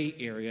gray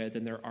area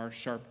than there are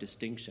sharp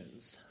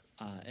distinctions.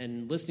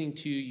 And listening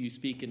to you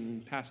speak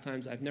in past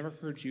times, I've never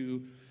heard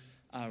you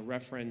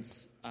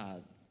reference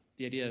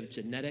the idea of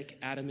genetic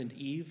Adam and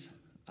Eve,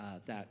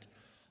 that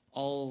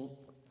all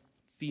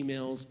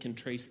females can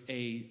trace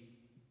a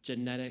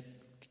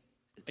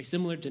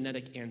similar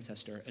genetic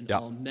ancestor, and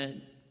all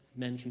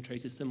men can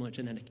trace a similar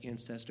genetic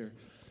ancestor,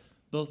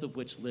 both of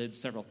which lived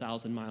several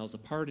thousand miles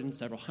apart and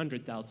several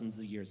hundred thousands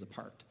of years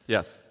apart.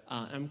 Yes.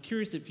 I'm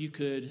curious if you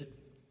could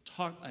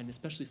talk, and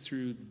especially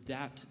through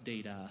that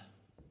data,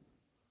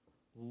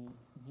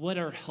 what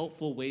are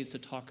helpful ways to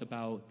talk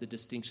about the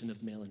distinction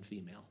of male and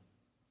female?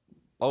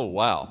 Oh,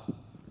 wow.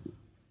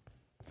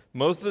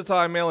 Most of the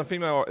time, male and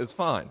female is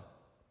fine.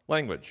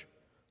 Language.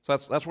 So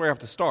that's where you have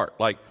to start.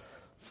 Like,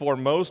 for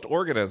most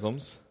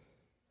organisms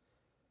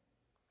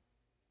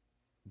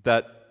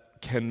that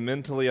can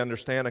mentally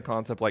understand a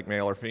concept like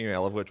male or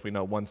female, of which we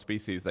know one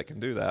species that can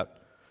do that,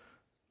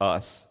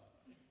 us.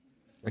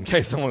 In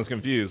case someone's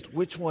confused,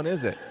 which one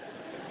is it?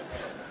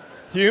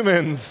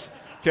 Humans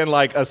can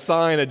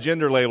assign a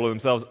gender label to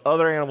themselves.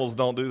 Other animals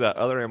don't do that.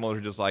 Other animals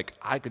are just like,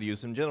 I could use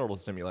some genital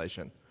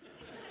stimulation.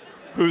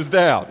 Who's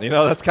down?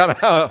 That's kind of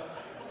how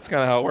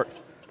it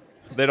works.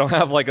 They don't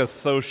have a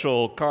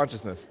social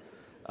consciousness.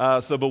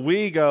 But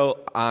we go,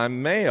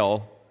 I'm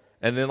male,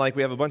 and then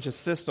we have a bunch of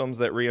systems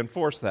that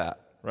reinforce that,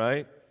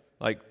 right?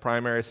 Like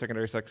primary,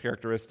 secondary sex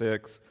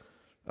characteristics,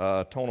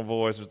 tone of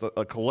voice. There's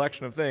a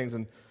collection of things,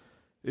 and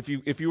if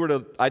you were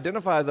to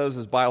identify those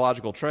as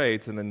biological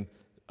traits and then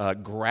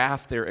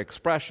graph their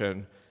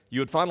expression,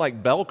 you would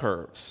find bell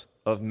curves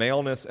of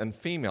maleness and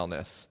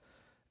femaleness.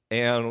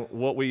 And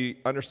what we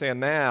understand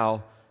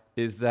now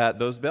is that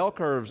those bell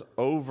curves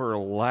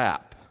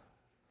overlap.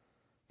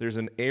 There's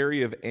an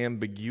area of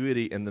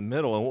ambiguity in the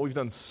middle. And what we've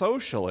done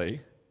socially,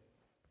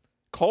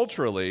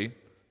 culturally,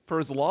 for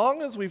as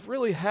long as we've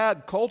really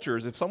had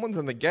cultures, if someone's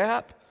in the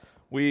gap,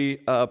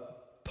 we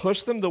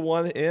push them to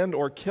one end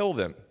or kill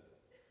them.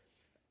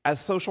 As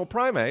social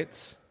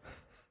primates,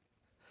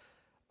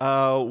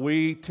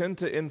 we tend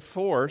to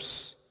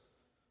enforce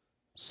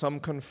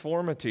some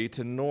conformity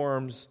to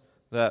norms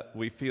that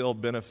we feel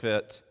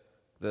benefit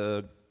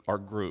our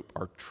group,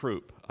 our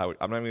troop. I'm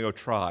not even going to go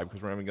tribe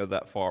because we're not going to go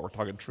that far. We're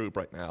talking troop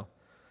right now.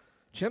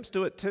 Chimps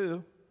do it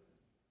too.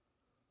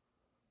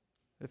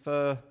 If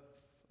a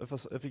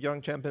young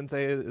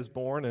chimpanzee is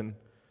born and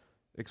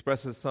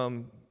expresses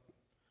some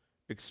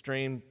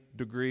extreme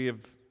degree of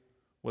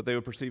what they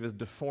would perceive as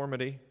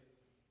deformity,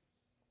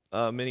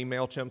 many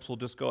male chimps will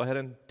just go ahead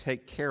and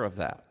take care of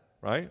that,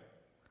 right?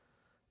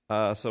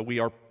 So we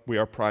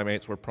are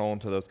primates. We're prone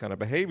to those kind of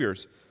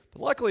behaviors.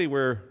 But luckily,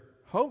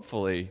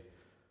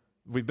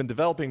 we've been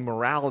developing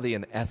morality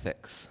and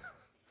ethics,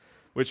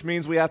 which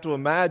means we have to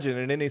imagine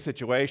in any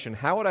situation,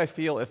 how would I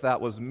feel if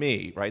that was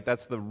me, right?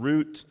 That's the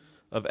root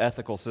of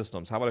ethical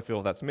systems. How would I feel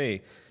if that's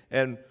me?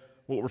 And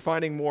what we're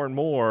finding more and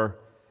more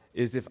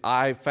is if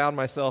I found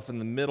myself in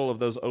the middle of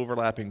those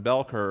overlapping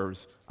bell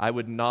curves, I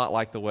would not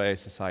like the way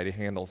society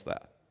handles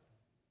that.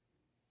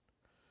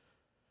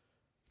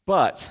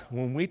 But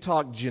when we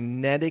talk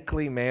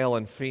genetically male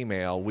and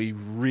female, we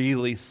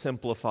really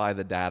simplify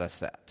the data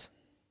set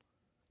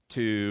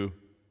to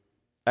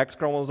X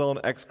chromosome.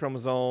 X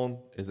chromosome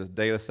is a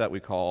data set we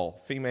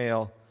call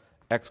female.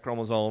 X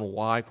chromosome,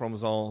 Y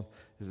chromosome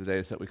is a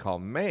data set we call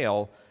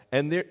male.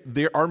 And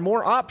there are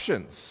more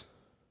options,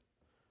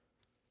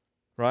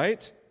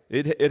 right?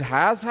 It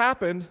has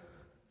happened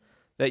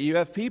that you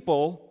have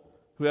people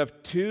who have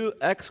two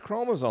X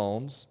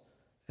chromosomes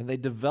and they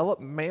develop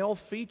male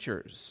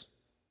features.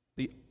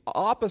 The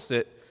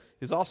opposite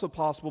is also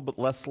possible but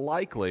less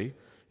likely.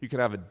 You can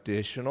have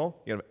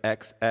additional, you can have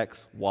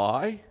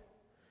XXY, you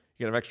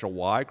can have extra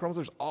Y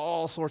chromosomes. There's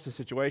all sorts of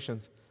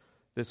situations.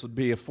 This would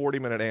be a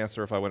 40-minute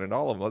answer if I went into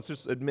all of them. Let's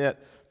just admit,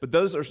 but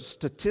those are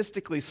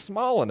statistically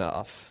small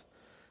enough.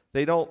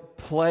 They don't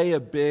play a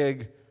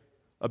big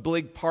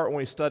part when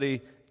we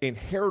study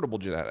inheritable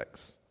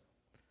genetics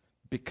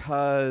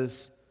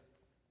because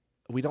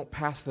we don't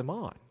pass them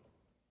on.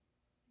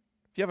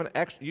 If you have an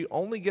extra, you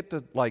only get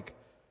to,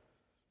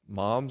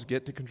 moms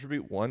get to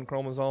contribute one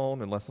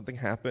chromosome unless something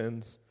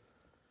happens.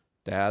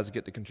 Dads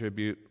get to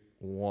contribute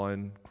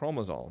one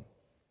chromosome.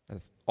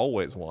 And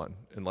always one,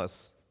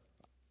 unless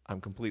I'm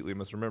completely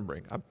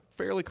misremembering. I'm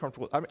fairly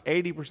comfortable. I'm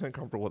 80%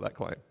 comfortable with that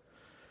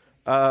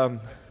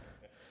claim.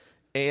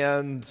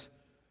 And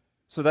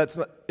so that's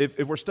not, if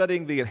we're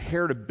studying the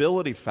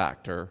inheritability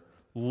factor,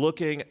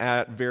 looking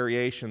at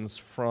variations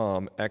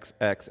from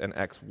XX and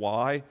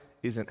XY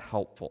isn't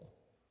helpful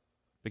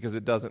because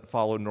it doesn't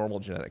follow normal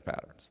genetic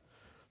patterns.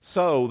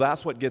 So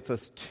that's what gets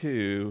us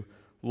to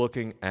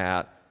looking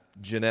at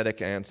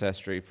genetic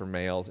ancestry for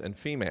males and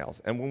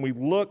females. And when we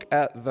look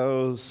at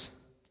those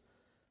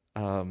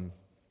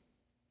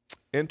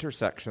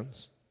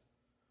intersections,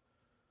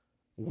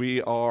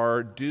 we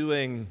are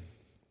doing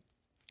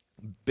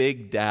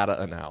big data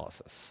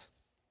analysis.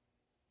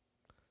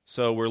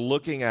 So we're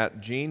looking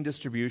at gene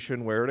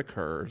distribution where it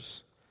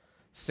occurs,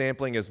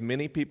 sampling as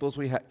many people as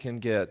we can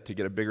get to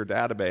get a bigger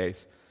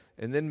database,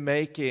 and then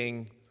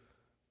making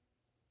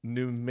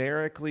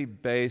numerically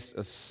based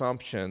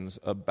assumptions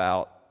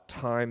about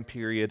time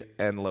period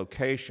and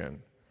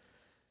location.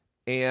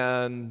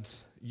 And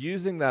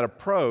using that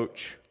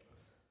approach,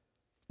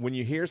 when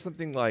you hear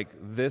something like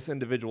this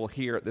individual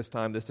here at this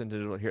time, this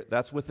individual here,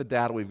 that's with the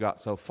data we've got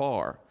so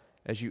far.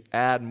 As you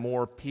add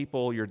more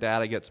people, your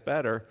data gets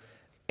better.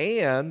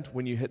 And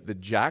when you hit the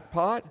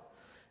jackpot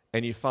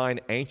and you find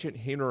ancient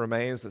human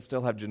remains that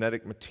still have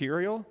genetic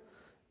material,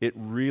 it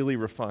really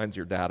refines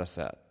your data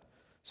set.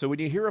 So when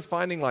you hear a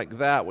finding like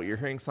that, what you're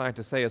hearing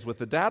scientists say is with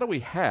the data we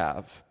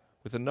have,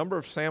 with the number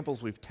of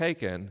samples we've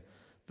taken,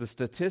 the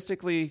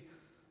statistically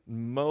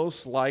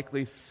most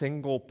likely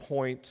single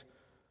point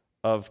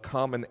of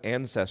common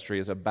ancestry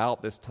is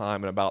about this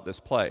time and about this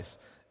place.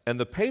 And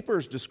the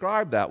papers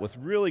describe that with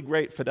really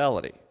great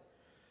fidelity.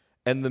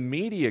 And the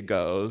media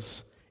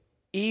goes,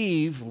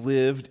 Eve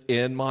lived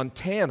in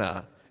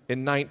Montana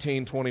in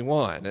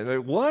 1921.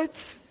 And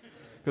what?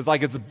 because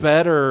like it's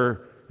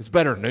better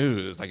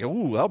news. Like,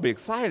 ooh, that'll be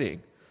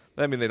exciting.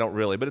 I mean, they don't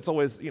really, but it's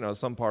always,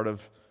 some part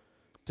of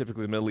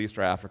typically the Middle East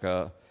or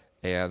Africa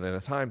and in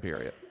a time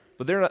period.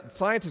 But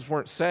scientists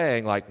weren't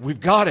saying like, we've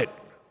got it.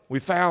 We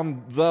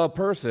found the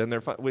person.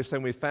 We're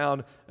saying we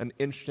found an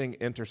interesting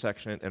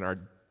intersection in our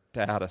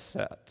data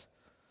set.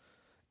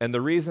 And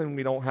the reason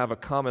we don't have a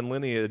common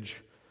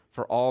lineage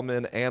for all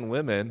men and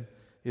women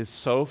is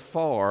so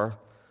far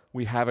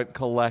we haven't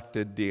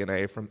collected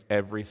DNA from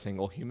every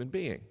single human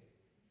being.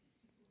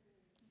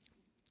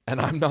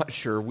 And I'm not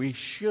sure we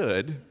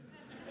should.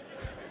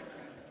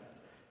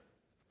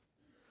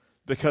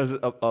 Because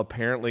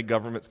apparently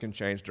governments can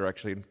change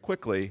direction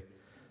quickly.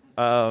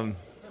 And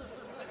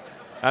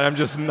I'm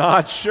just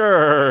not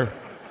sure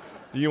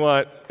you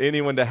want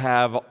anyone to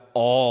have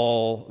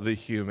all the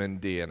human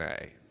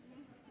DNA.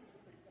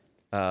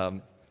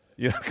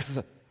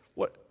 Because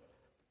what?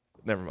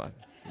 Never mind.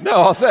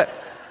 No, I'll say it.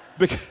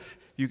 Because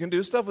you can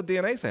do stuff with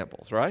DNA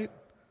samples, right?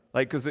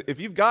 Like, because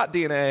if you've got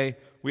DNA,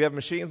 we have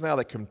machines now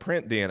that can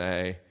print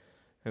DNA.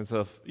 And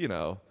so,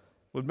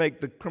 would make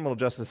the criminal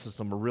justice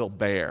system a real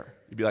bear.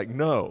 You'd be like,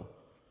 no,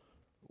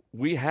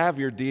 we have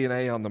your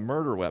DNA on the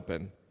murder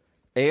weapon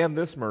and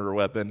this murder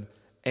weapon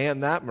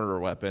and that murder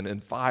weapon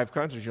in 5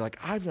 countries. You're like,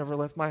 I've never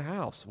left my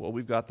house. Well,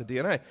 we've got the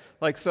DNA.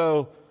 Like,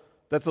 so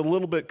that's a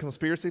little bit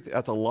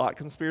that's a lot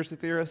conspiracy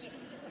theorist.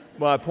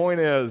 My point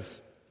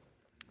is,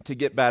 to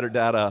get better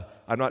data,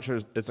 I'm not sure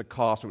it's a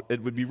cost.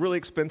 It would be really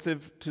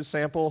expensive to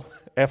sample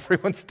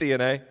everyone's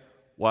DNA.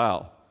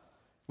 Wow.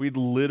 We'd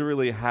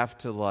literally have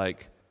to,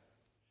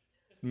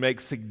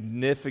 make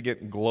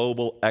significant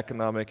global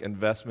economic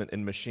investment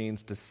in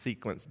machines to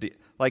sequence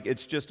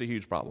it's just a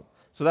huge problem.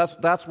 So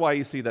that's why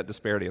you see that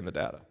disparity in the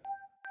data.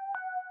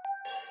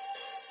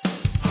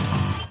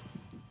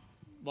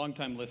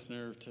 Longtime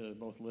listener to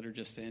both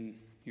Liturgist and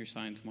Your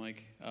Science,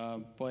 Mike.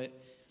 But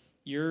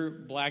your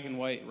Black and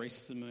White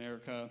Racism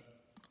America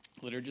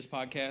Liturgist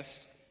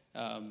podcast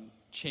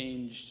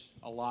changed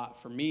a lot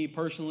for me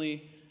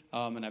personally,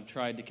 and I've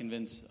tried to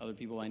convince other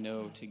people I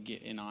know to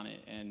get in on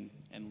it and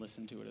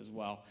listen to it as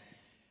well.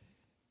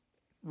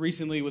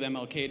 Recently with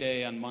MLK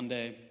Day on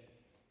Monday,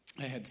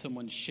 I had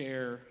someone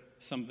share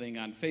something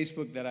on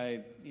Facebook that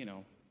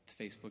it's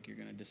Facebook, you're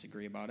going to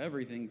disagree about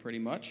everything pretty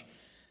much.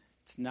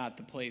 It's not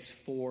the place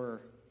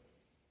for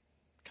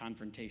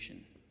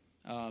confrontation.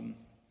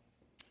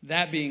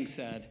 That being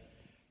said,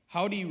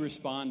 how do you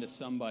respond to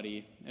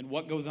somebody, and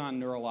what goes on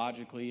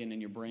neurologically and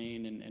in your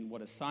brain, and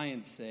what does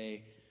science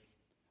say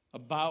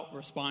about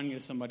responding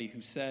to somebody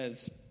who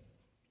says,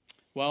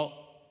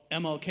 well,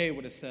 MLK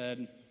would have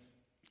said,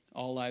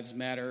 all lives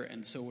matter,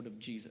 and so would have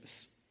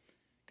Jesus.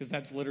 Because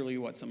that's literally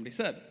what somebody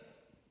said.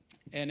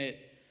 And it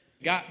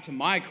got to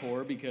my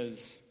core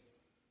because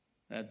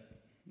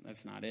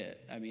that's not it.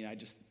 I mean,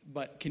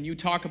 but can you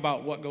talk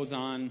about what goes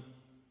on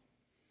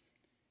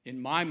in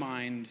my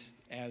mind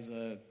as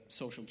a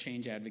social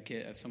change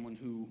advocate, as someone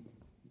who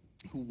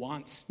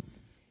wants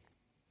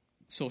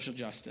social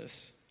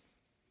justice,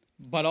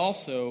 but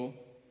also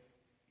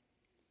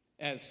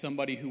as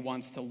somebody who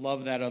wants to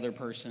love that other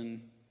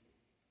person,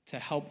 to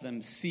help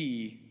them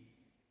see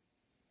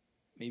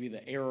maybe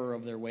the error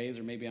of their ways,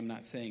 or maybe I'm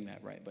not saying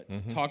that right,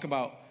 but talk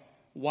about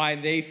why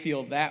they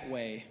feel that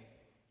way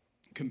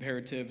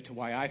comparative to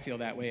why I feel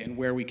that way, and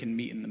where we can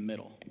meet in the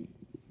middle.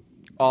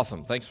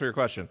 Awesome. Thanks for your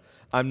question.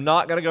 I'm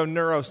not going to go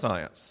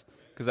neuroscience,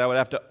 because I would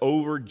have to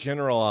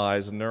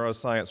overgeneralize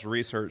neuroscience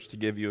research to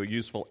give you a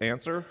useful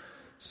answer.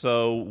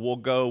 So we'll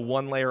go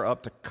one layer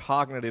up to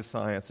cognitive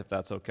science, if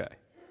that's okay.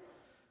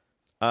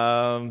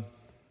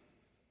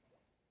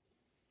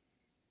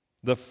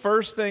 The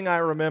first thing I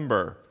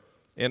remember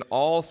in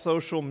all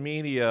social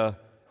media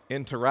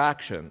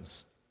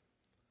interactions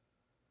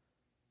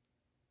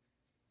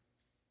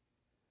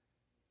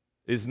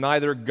is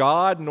neither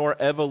God nor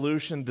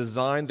evolution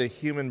designed the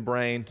human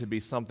brain to be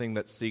something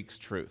that seeks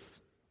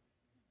truth.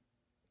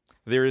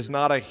 There is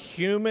not a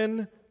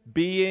human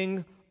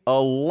being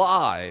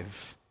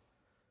alive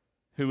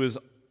who is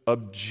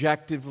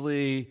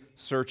objectively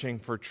searching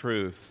for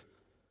truth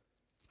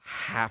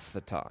half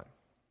the time.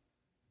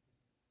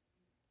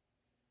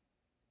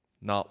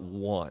 Not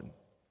one.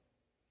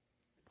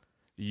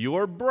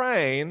 Your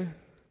brain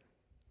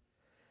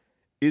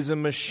is a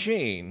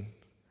machine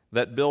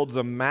that builds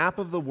a map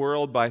of the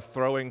world by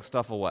throwing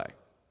stuff away.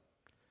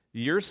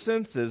 Your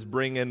senses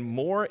bring in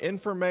more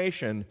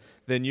information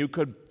than you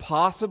could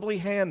possibly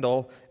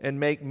handle and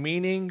make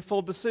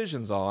meaningful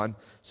decisions on.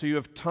 So you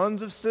have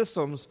tons of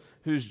systems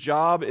whose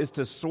job is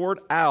to sort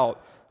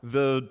out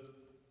the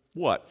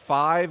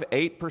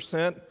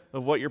 5-8%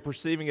 of what you're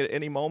perceiving at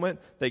any moment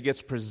that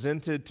gets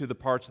presented to the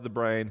parts of the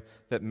brain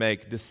that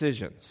make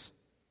decisions.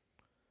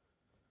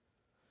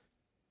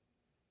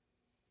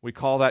 We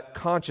call that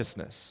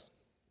consciousness.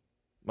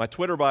 My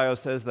Twitter bio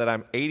says that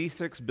I'm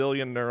 86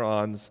 billion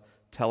neurons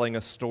telling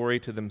a story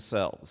to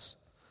themselves.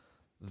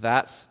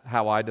 That's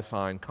how I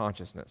define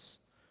consciousness.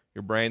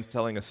 Your brain's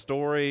telling a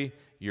story,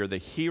 you're the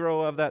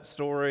hero of that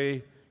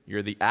story,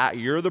 you're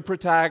the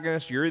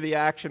protagonist, you're the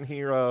action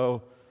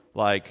hero.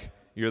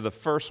 you're the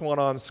first one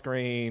on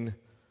screen,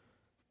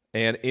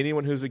 and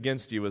anyone who's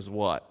against you is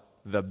what?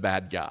 The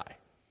bad guy.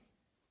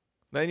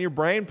 Then your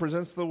brain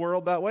presents the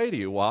world that way to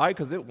you. Why?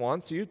 Because it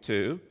wants you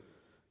to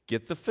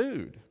get the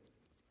food.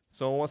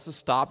 Someone wants to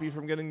stop you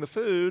from getting the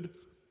food.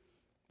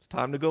 It's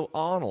time to go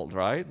Arnold,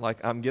 right?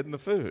 Like, I'm getting the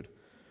food.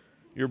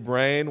 Your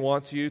brain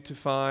wants you to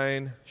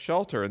find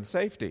shelter and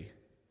safety,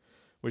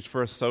 which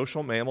for a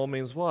social mammal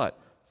means what?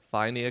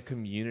 Finding a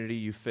community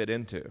you fit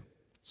into.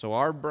 So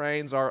our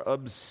brains are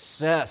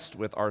obsessed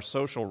with our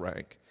social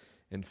rank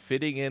and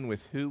fitting in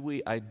with who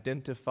we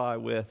identify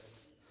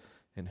with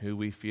and who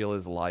we feel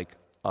is like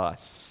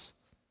us.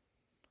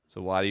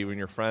 So why do you and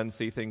your friends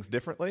see things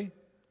differently?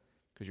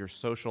 Because you're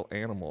social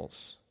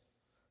animals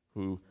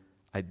who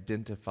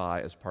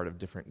identify as part of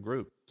different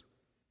groups.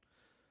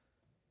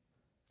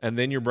 And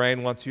then your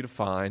brain wants you to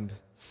find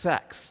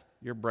sex.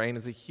 Your brain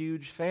is a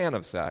huge fan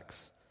of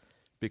sex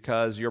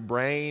because your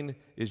brain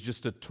is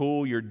just a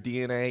tool your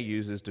DNA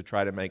uses to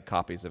try to make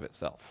copies of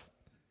itself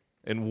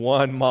in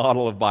one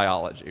model of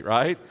biology,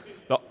 right?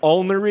 The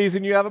only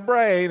reason you have a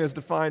brain is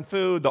to find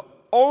food. The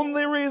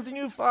only reason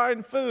you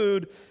find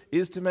food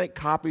is to make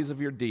copies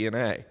of your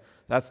DNA.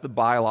 That's the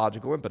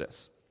biological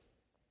impetus.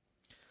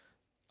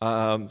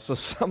 So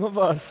some of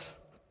us,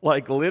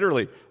 like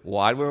literally,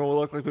 why do we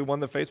look like we won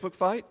the Facebook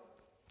fight?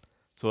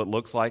 So it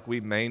looks like we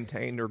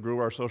maintained or grew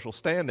our social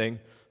standing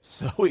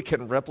so we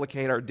can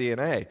replicate our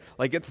DNA.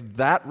 Like, it's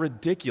that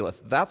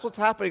ridiculous. That's what's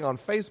happening on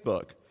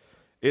Facebook.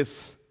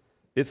 It's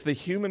the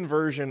human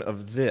version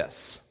of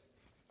this.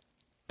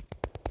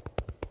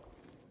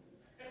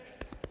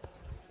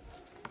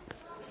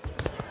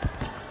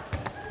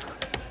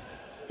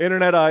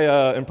 Internet,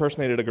 I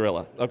impersonated a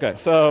gorilla. Okay,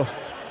 so,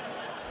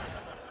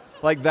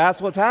 like,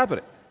 that's what's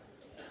happening.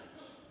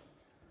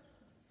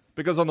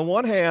 Because on the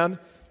one hand,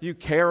 you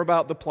care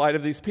about the plight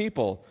of these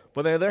people.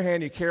 But on the other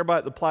hand, you care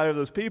about the plight of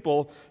those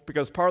people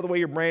because part of the way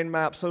your brain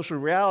maps social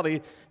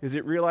reality is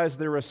it realizes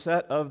there are a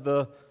set of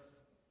the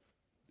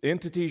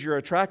entities you're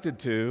attracted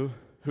to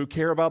who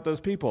care about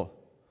those people.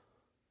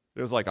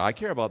 It was like, I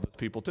care about those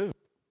people too.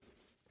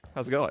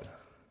 How's it going?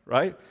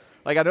 Right?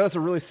 Like, I know it's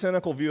a really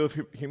cynical view of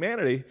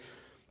humanity,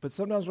 but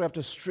sometimes we have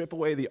to strip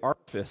away the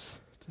artifice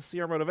to see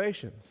our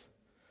motivations.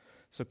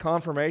 So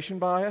confirmation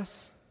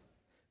bias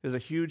is a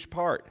huge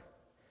part.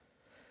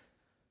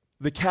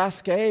 The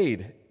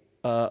cascade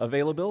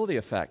availability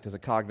effect is a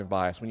cognitive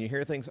bias. When you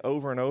hear things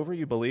over and over,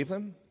 you believe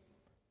them.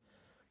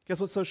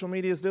 Guess what social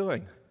media is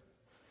doing?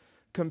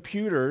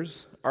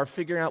 Computers are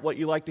figuring out what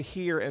you like to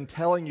hear and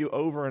telling you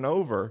over and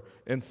over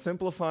and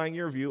simplifying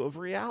your view of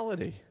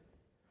reality.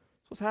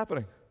 That's what's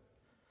happening.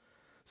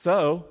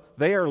 So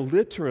they are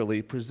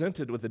literally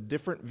presented with a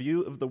different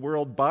view of the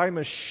world by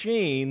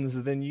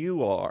machines than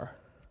you are.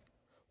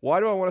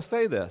 Why do I want to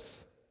say this?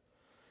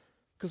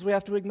 Because we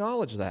have to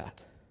acknowledge that.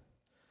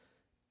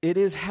 It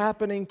is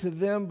happening to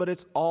them, but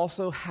it's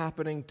also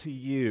happening to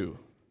you.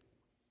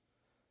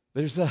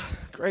 There's a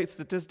great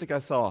statistic I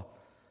saw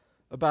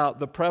about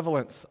the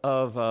prevalence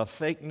of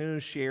fake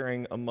news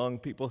sharing among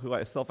people who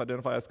I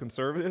self-identify as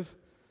conservative.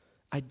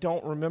 I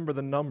don't remember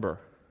the number.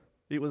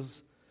 It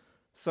was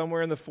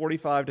somewhere in the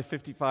 45 to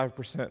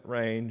 55%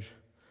 range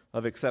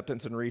of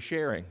acceptance and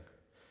resharing. In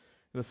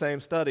the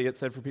same study, it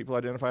said for people who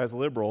identify as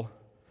liberal,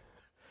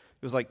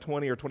 it was like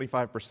 20 or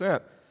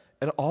 25%.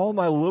 And all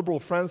my liberal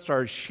friends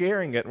started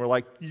sharing it and were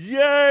like,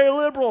 yay,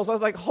 liberals. I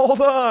was like, hold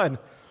on.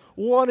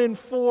 1 in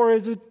 4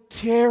 is a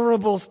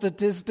terrible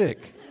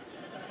statistic.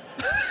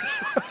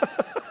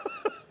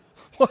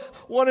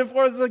 1 in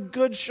 4 is a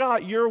good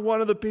shot. You're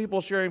one of the people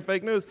sharing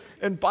fake news.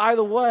 And by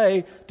the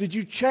way, did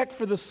you check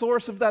for the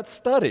source of that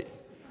study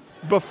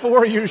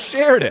before you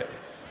shared it?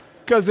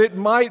 Because it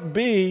might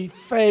be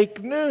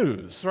fake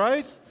news,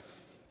 right?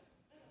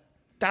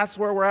 That's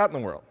where we're at in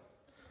the world.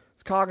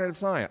 It's cognitive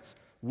science.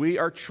 We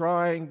are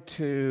trying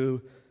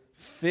to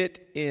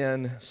fit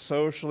in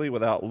socially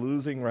without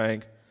losing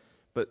rank.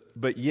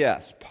 But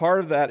yes, part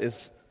of that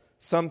is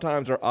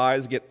sometimes our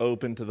eyes get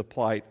open to the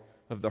plight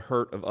of the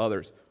hurt of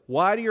others.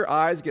 Why do your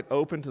eyes get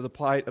open to the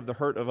plight of the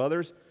hurt of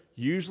others?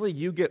 Usually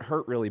you get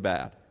hurt really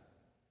bad.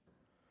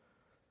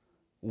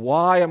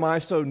 Why am I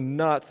so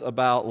nuts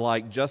about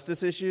like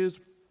justice issues?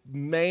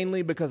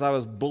 Mainly because I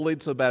was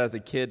bullied so bad as a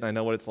kid and I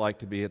know what it's like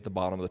to be at the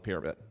bottom of the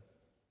pyramid.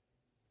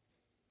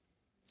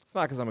 It's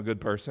not because I'm a good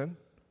person.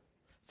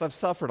 It's I've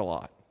suffered a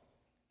lot.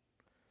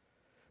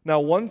 Now,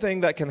 one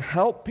thing that can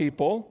help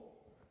people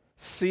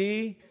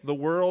see the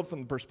world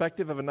from the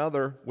perspective of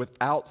another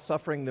without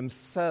suffering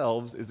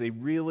themselves is a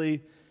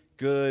really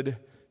good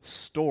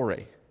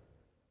story.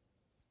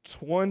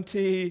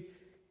 20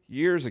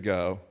 years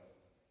ago,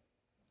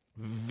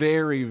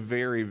 very,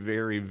 very,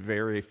 very,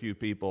 very few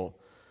people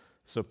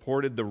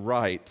supported the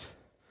right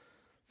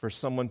for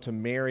someone to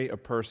marry a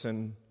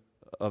person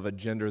of a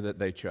gender that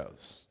they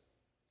chose.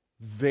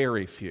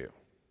 Very few.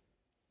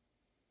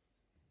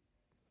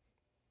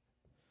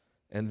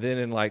 And then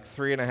in like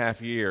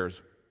 3.5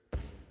 years,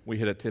 we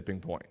hit a tipping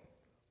point.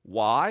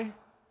 Why?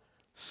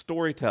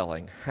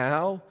 Storytelling.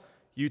 How?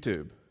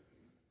 YouTube.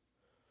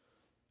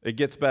 It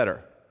gets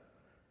better.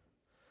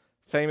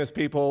 famous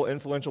people,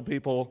 influential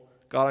people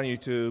got on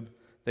YouTube.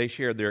 They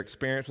shared their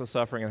experience with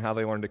suffering and how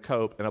they learned to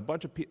cope, and a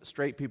bunch of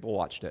straight people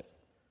watched it.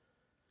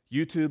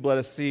 YouTube let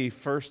us see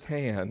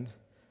firsthand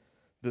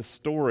the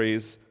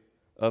stories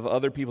of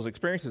other people's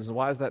experiences. And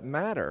why does that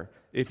matter?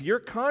 If your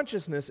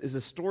consciousness is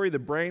a story the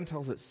brain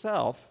tells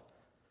itself,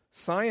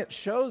 science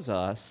shows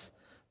us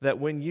that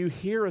when you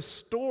hear a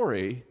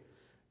story,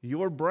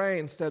 your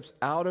brain steps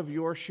out of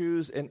your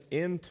shoes and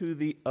into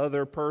the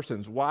other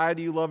person's. Why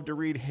do you love to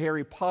read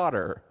Harry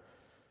Potter?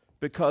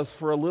 Because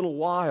for a little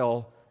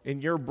while in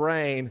your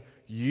brain,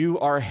 you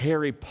are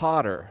Harry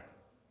Potter,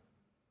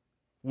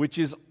 which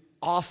is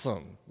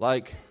awesome.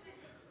 Like,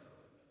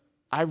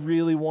 I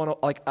really want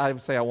to, like, I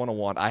say I want a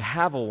wand. I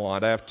have a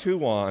wand. I have 2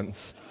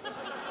 wands.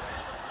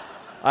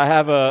 I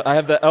have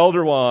the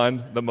elder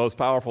wand, the most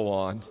powerful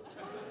wand.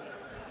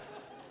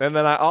 And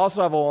then I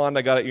also have a wand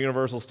I got at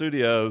Universal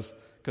Studios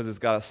because it's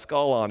got a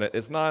skull on it.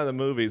 It's not in the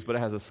movies, but it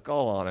has a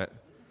skull on it.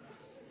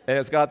 And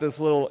it's got this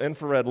little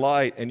infrared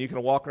light, and you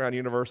can walk around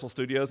Universal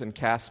Studios and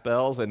cast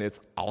spells, and it's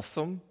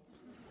awesome.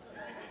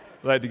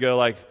 I like to go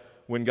like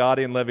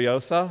Wingardium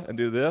Leviosa and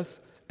do this,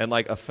 and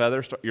like a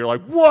feather, you're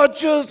like, what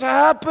just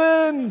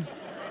happened?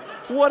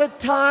 What a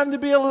time to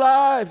be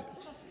alive.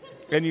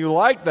 And you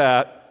like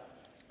that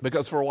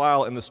because for a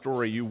while in the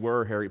story you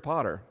were Harry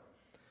Potter.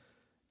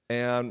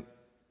 And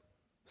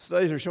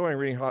studies are showing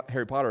reading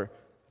Harry Potter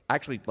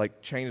actually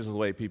like changes the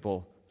way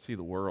people see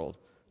the world.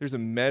 There's a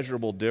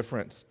measurable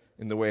difference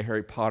in the way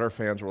Harry Potter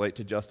fans relate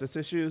to justice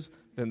issues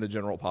than the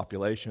general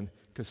population,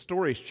 because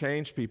stories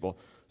change people.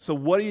 So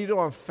what do you do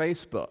on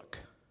Facebook?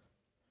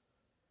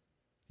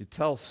 You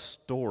tell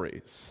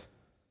stories.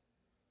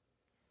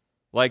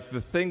 Like, the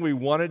thing we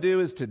want to do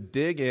is to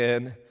dig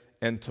in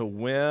and to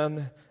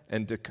win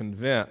and to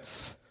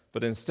convince.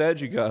 But instead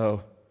you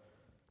go,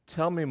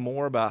 tell me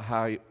more about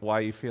why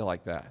you feel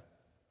like that.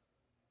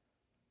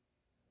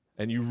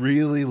 And you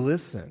really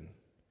listen.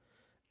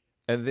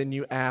 And then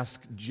you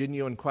ask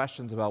genuine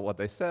questions about what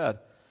they said.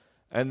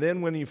 And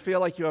then when you feel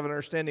like you have an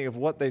understanding of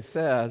what they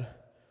said,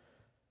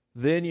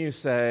 then you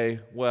say,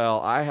 well,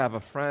 I have a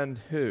friend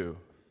who,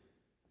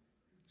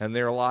 and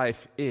their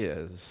life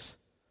is,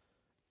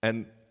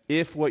 and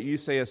if what you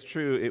say is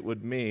true, it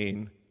would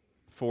mean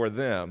for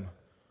them,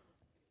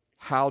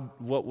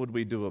 what would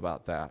we do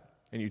about that?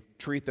 And you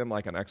treat them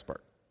like an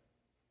expert.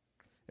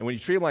 And when you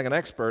treat them like an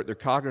expert, their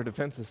cognitive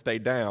defenses stay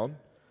down,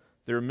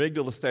 their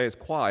amygdala stays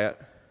quiet,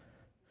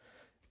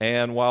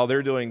 and while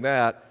they're doing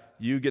that,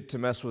 you get to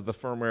mess with the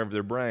firmware of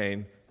their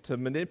brain to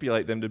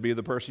manipulate them to be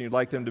the person you'd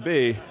like them to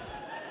be.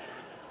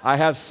 I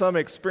have some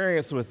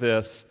experience with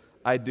this.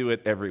 I do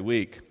it every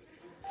week.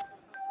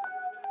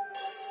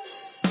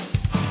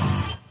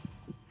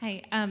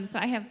 Hi, so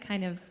I have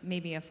kind of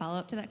maybe a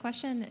follow-up to that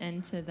question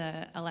and to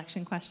the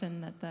election question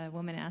that the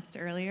woman asked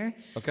earlier.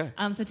 Okay.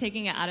 So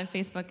taking it out of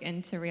Facebook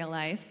into real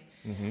life.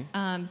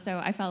 Mm-hmm. So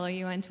I follow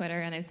you on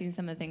Twitter, and I've seen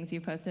some of the things you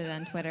posted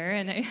on Twitter,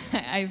 and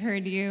I've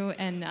heard you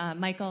and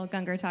Michael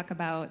Gungor talk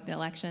about the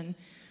election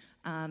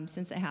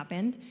since it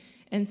happened.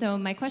 And so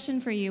my question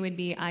for you would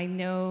be, I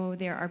know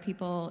there are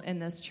people in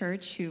this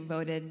church who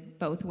voted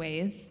both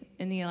ways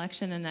in the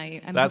election, and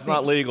I'm That's hoping...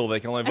 not legal.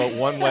 They can only vote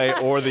one way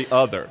or the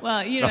other.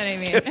 Well, you know what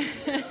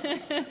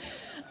I mean.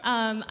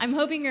 I'm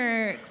hoping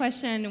your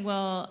question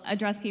will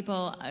address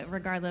people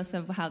regardless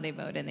of how they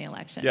vote in the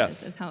election,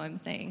 yes. is how I'm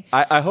saying.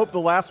 I hope the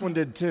last one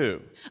did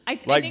too. I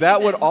think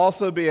that would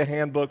also be a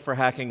handbook for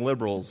hacking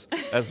liberals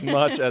as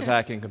much as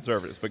hacking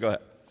conservatives, but go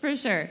ahead. For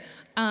sure.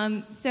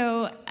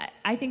 So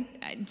I think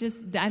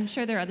I'm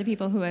sure there are other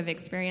people who have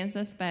experienced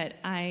this, but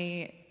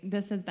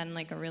this has been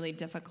like a really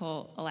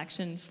difficult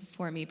election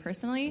for me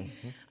personally.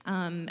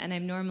 Mm-hmm. And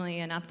I'm normally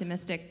an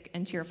optimistic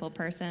and cheerful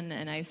person,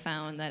 and I've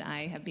found that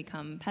I have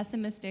become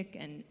pessimistic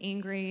and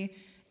angry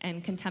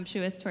and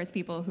contemptuous towards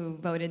people who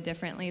voted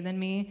differently than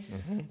me.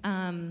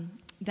 Mm-hmm.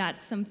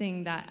 That's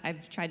something that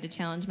I've tried to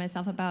challenge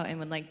myself about and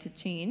would like to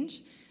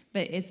change,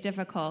 but it's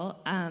difficult.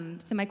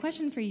 So my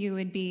question for you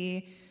would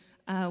be,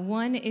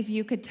 one, if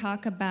you could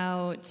talk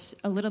a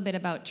little bit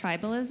about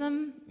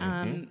tribalism,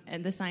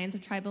 and the science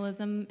of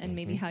tribalism, and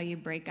maybe how you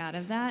break out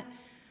of that.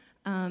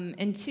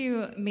 And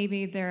two,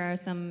 maybe there are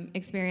some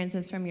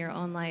experiences from your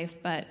own life,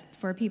 but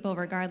for people,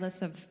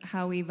 regardless of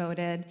how we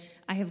voted,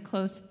 I have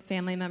close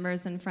family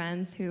members and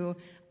friends who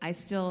I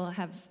still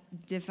have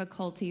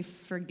difficulty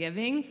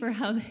forgiving for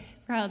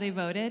how they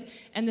voted,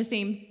 and the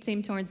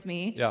same towards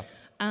me. Yeah.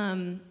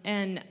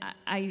 And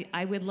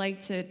I would like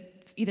to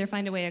either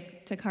find a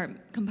way to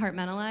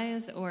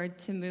compartmentalize or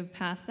to move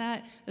past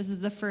that. This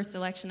is the first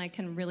election I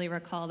can really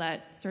recall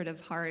that sort of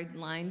hard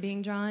line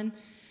being drawn.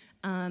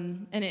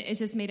 And it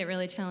just made it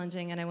really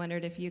challenging, and I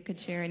wondered if you could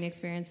share any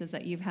experiences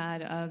that you've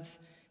had of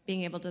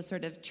being able to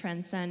sort of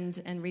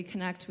transcend and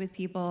reconnect with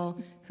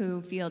people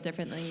who feel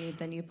differently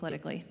than you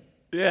politically.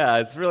 Yeah,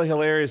 it's really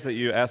hilarious that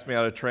you asked me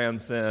how to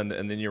transcend,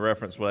 and then you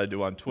referenced what I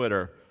do on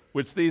Twitter,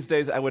 which these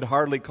days I would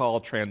hardly call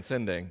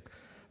transcending.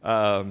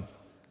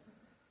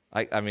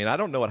 I mean, I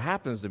don't know what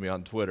happens to me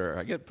on Twitter.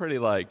 I get pretty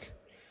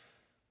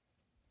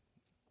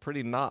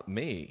not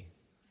me.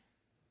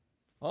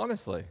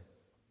 Honestly.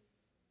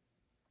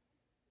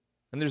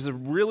 And there's a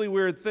really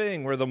weird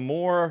thing where the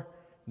more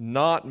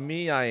not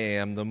me I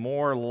am, the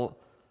more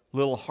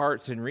little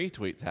hearts and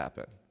retweets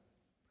happen.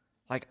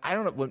 Like, I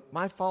don't know, when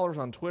my followers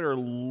on Twitter, I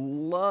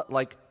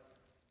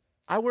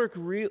work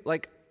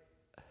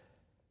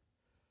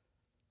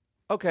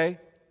okay,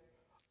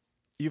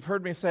 you've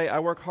heard me say I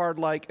work hard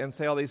and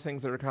say all these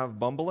things that are kind of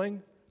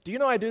bumbling. Do you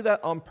know I do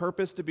that on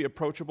purpose to be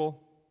approachable?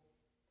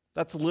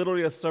 That's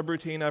literally a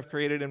subroutine I've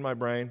created in my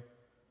brain.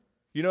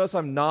 You notice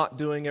I'm not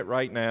doing it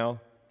right now.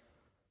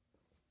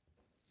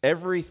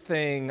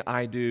 Everything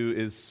I do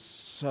is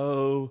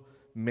so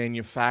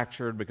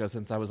manufactured because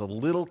since I was a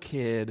little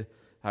kid,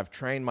 I've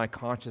trained my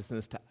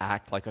consciousness to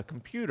act like a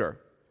computer.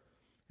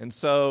 And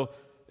so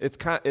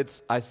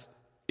I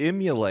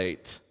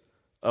emulate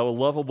a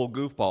lovable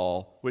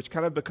goofball, which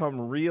kind of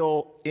become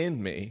real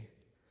in me,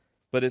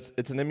 but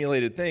it's an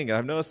emulated thing. And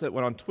I've noticed that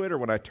on Twitter,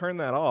 when I turn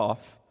that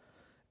off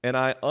and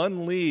I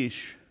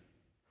unleash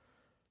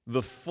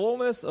the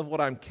fullness of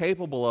what I'm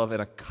capable of in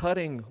a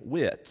cutting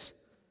wit,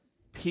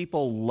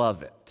 people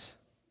love it.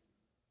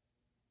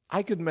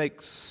 I could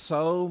make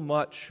so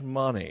much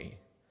money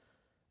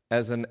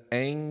as an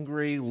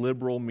angry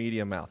liberal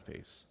media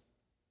mouthpiece.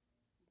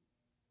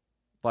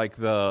 Like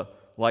the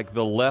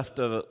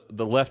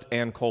left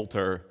Ann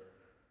Coulter,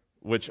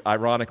 which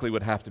ironically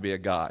would have to be a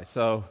guy.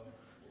 So,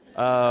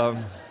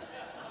 right?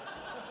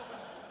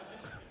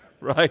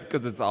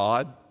 Because it's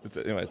odd.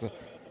 Anyway, it's the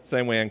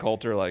same way Ann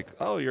Coulter,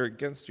 you're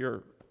against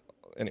your...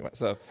 Anyway,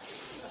 so...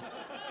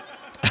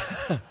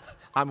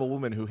 I'm a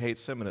woman who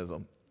hates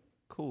feminism.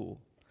 Cool.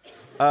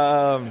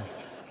 So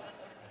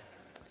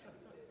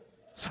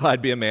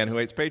I'd be a man who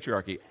hates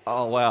patriarchy.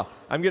 Oh, wow.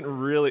 I'm getting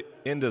really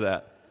into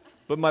that.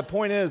 But my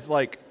point is,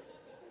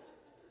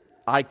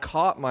 I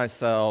caught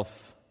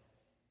myself,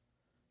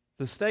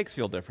 the stakes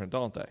feel different,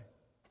 don't they?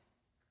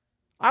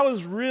 I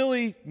was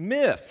really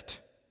miffed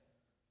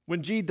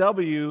when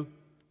GW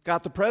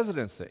got the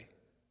presidency.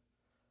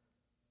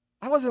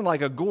 I wasn't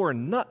like a Gore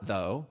nut,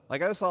 though. I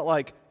just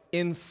thought,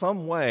 in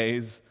some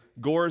ways,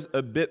 Gore's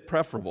a bit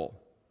preferable.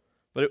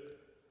 But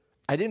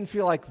I didn't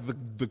feel like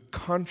the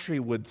country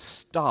would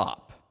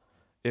stop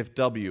if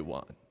W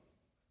won.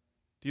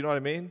 Do you know what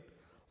I mean?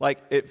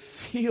 It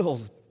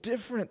feels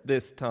different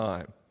this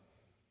time.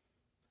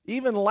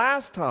 Even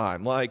last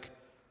time,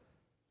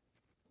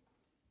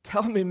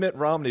 telling me Mitt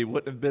Romney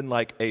wouldn't have been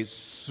a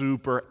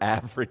super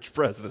average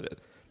president.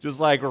 Just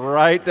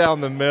right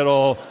down the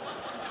middle.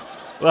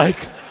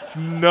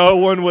 No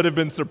one would have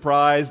been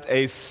surprised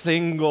a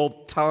single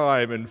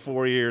time in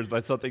 4 years by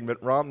something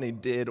Mitt Romney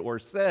did or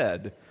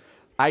said.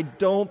 I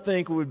don't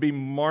think we would be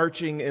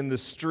marching in the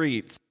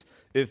streets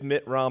if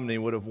Mitt Romney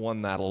would have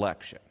won that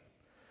election.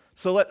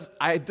 So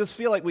I just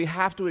feel like we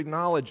have to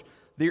acknowledge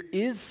there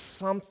is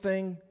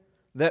something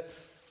that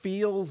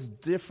feels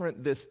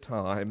different this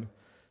time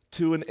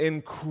to an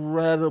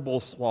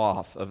incredible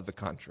swath of the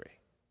country.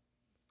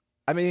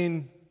 I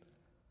mean,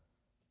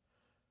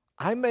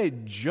 I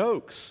made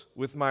jokes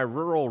with my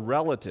rural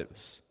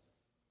relatives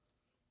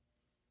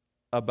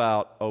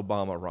about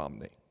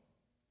Obama-Romney.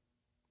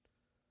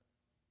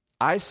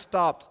 I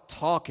stopped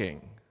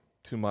talking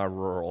to my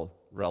rural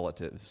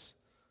relatives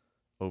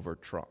over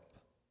Trump.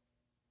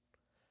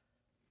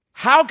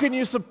 How can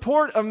you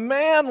support a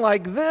man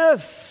like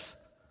this?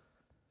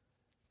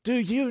 Do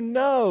you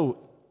know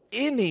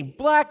any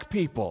black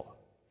people?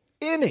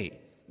 Any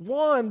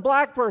one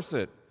black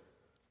person?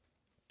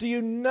 Do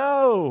you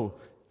know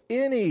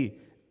any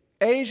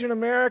Asian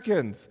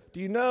Americans?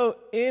 Do you know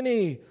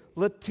any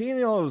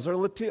Latinos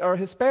or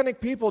Hispanic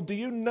people? Do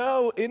you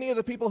know any of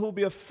the people who will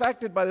be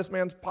affected by this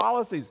man's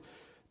policies?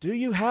 Do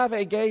you have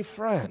a gay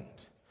friend?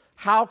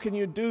 How can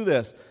you do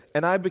this?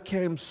 And I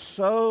became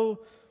so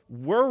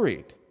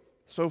worried,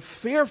 so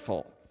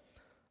fearful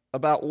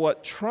about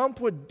what Trump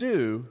would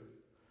do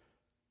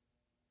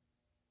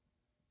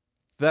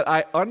that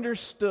I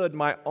understood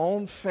my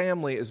own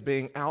family as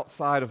being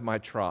outside of my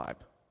tribe.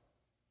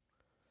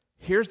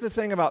 Here's the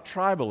thing about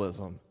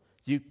tribalism.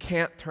 You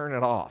can't turn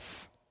it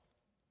off.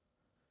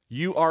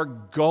 You are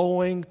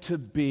going to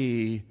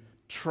be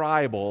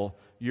tribal.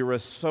 You're a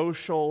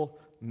social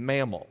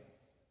mammal.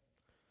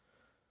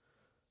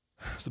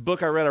 It's a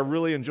book I read I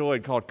really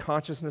enjoyed called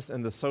Consciousness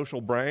and the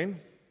Social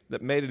Brain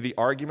that made the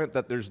argument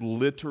that there's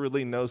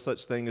literally no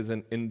such thing as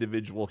an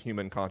individual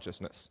human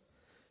consciousness.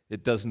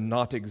 It does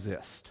not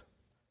exist.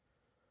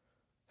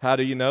 How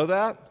do you know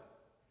that?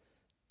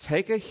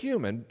 Take a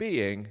human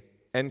being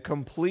and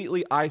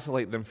completely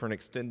isolate them for an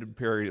extended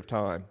period of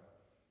time.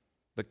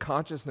 The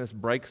consciousness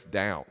breaks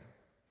down.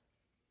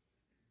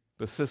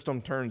 The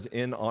system turns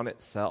in on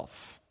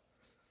itself.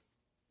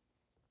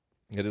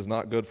 It is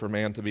not good for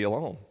man to be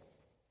alone,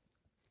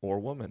 or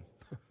woman.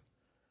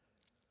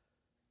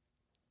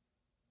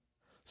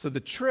 So the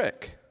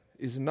trick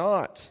is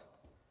not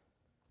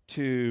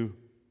to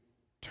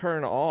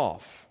turn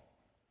off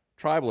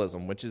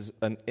tribalism, which is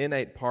an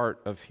innate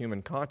part of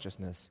human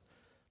consciousness,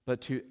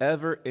 but to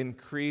ever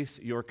increase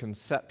your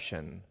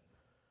conception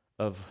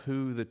of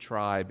who the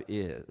tribe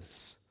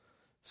is.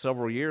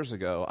 Several years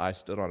ago, I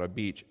stood on a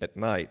beach at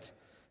night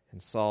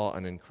and saw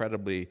an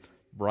incredibly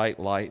bright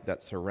light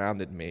that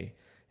surrounded me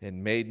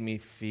and made me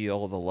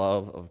feel the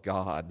love of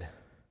God,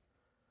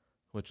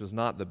 which was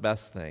not the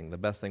best thing. The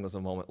best thing was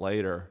a moment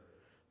later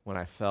when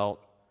I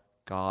felt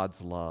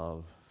God's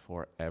love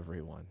for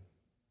everyone.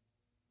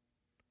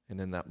 And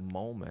in that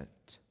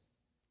moment,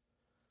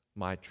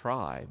 my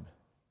tribe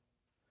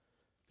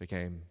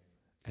became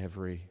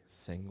every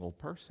single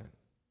person.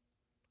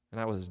 And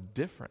I was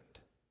different.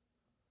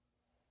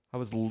 I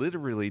was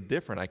literally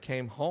different. I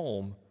came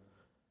home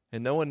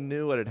and no one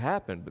knew what had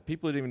happened, but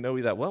people who didn't even know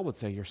me that well would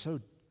say,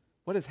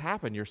 what has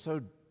happened? You're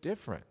so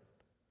different.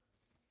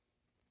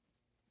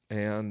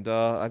 And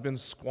I've been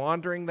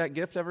squandering that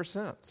gift ever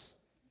since,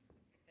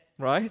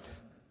 right?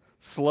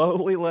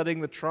 Slowly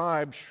letting the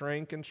tribe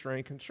shrink and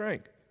shrink and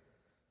shrink.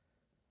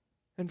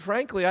 And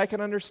frankly, I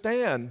can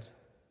understand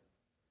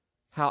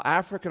how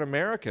African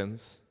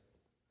Americans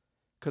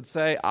could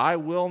say, I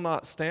will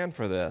not stand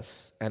for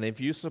this, and if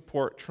you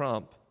support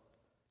Trump,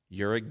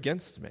 you're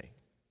against me.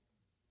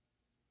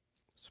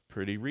 It's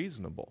pretty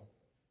reasonable.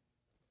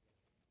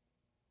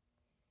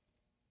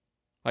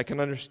 I can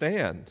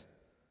understand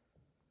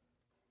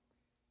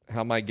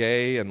how my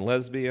gay and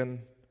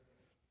lesbian,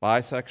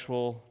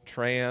 bisexual,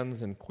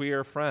 trans, and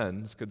queer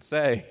friends could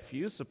say, if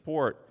you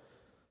support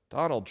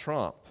Donald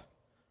Trump,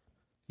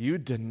 you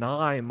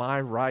deny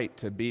my right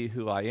to be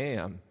who I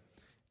am,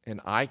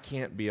 and I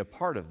can't be a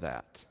part of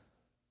that.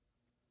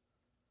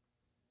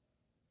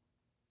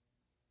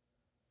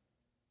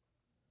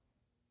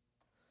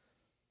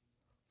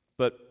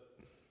 But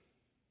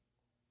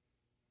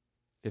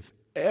if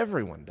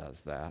everyone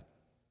does that,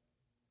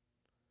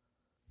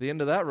 the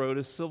end of that road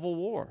is civil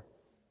war.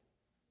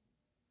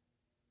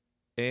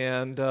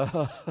 And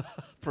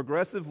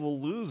progressive will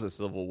lose a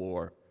civil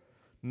war.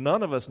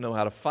 None of us know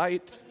how to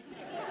fight.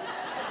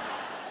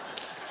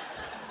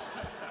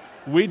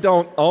 We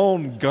don't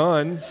own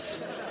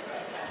guns.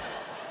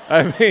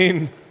 I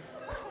mean,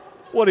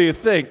 what do you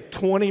think,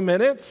 20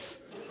 minutes?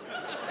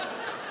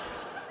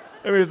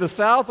 I mean, if the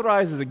South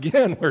rises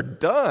again, we're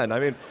done. I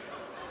mean,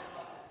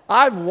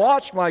 I've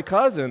watched my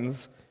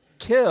cousins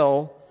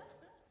kill,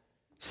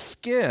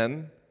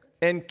 skin,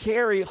 and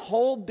carry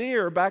whole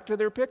deer back to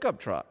their pickup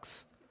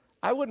trucks.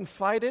 I wouldn't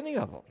fight any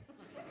of them.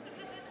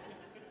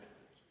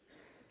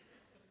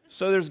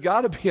 So there's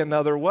got to be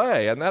another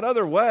way, and that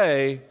other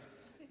way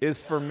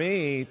is for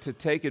me to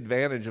take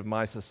advantage of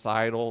my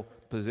societal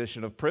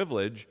position of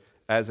privilege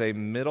as a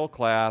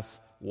middle-class,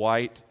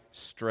 white,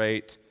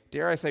 straight,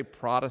 dare I say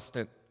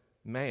Protestant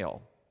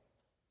male.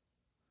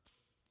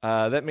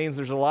 That means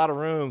there's a lot of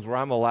rooms where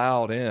I'm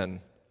allowed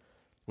in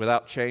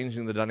without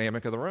changing the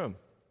dynamic of the room.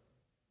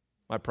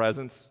 My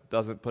presence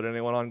doesn't put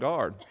anyone on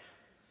guard.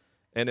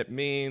 And it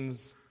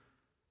means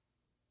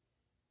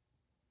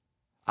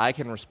I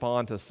can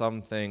respond to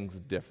some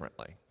things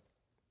differently.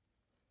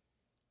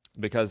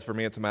 Because for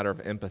me, it's a matter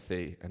of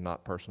empathy and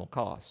not personal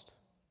cost.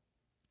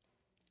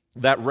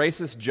 That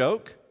racist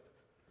joke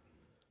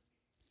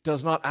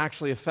does not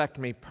actually affect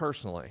me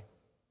personally.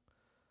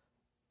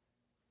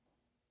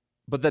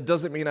 But that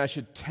doesn't mean I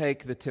should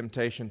take the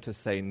temptation to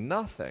say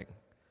nothing.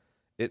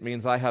 It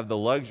means I have the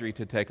luxury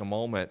to take a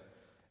moment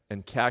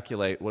and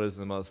calculate what is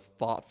the most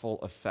thoughtful,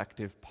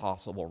 effective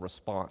possible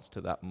response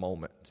to that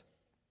moment.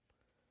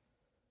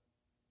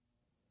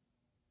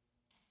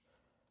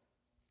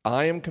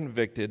 I am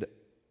convicted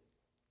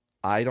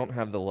I don't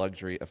have the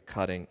luxury of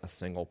cutting a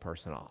single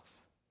person off.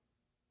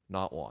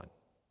 Not one.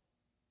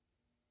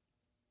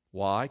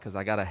 Why? Because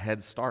I got a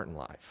head start in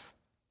life.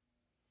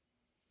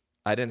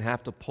 I didn't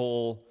have to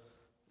pull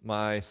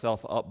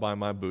myself up by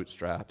my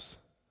bootstraps.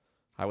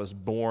 I was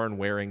born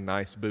wearing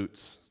nice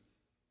boots.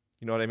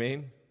 You know what I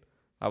mean?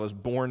 I was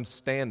born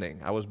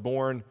standing. I was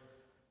born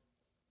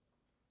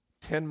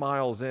 10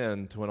 miles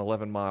into an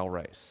 11-mile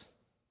race.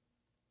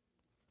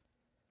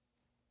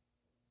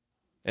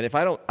 And if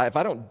I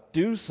don't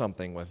do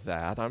something with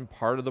that, I'm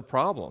part of the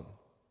problem.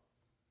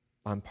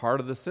 I'm part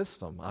of the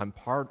system. I'm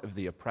part of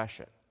the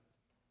oppression.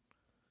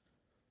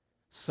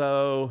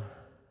 So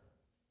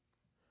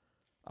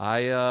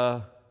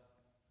I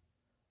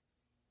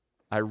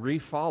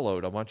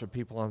refollowed a bunch of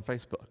people on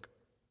Facebook.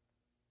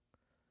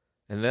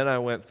 And then I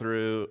went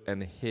through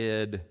and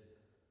hid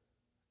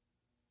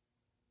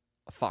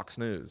Fox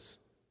News.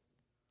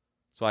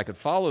 So I could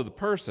follow the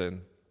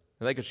person,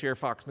 and they could share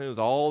Fox News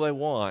all they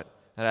want,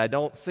 and I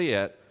don't see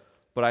it,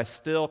 but I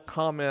still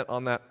comment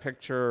on that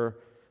picture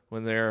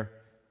when they're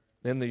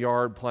in the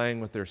yard playing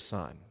with their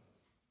son.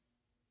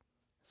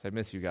 Say, I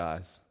miss you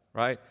guys,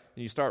 right?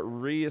 And you start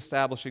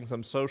reestablishing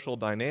some social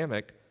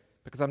dynamic,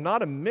 because I'm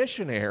not a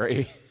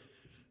missionary,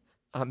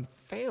 I'm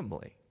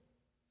family.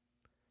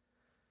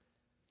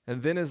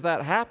 And then as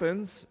that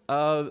happens,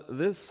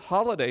 this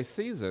holiday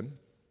season,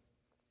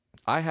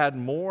 I had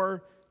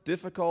more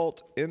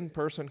difficult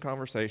in-person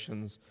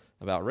conversations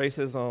about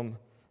racism,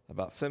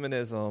 about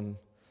feminism,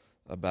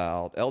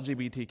 about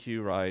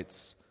LGBTQ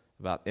rights,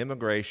 about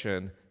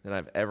immigration than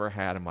I've ever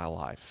had in my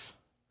life.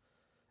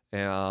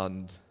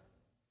 And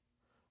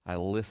I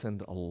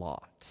listened a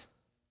lot.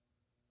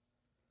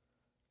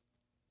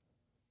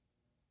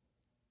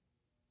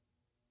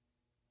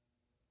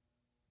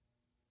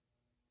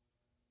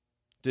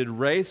 Did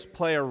race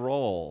play a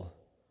role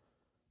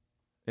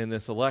in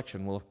this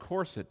election? Well, of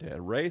course it did.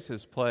 Race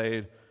has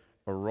played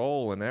a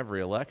role in every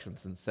election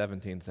since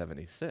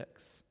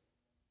 1776.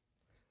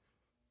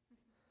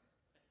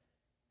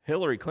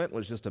 Hillary Clinton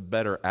was just a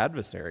better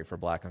adversary for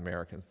black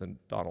Americans than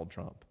Donald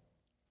Trump.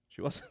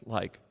 She wasn't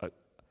like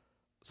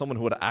someone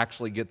who would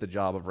actually get the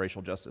job of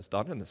racial justice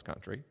done in this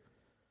country.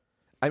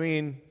 I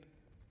mean,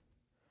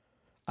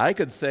 I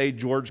could say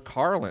George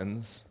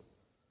Carlin's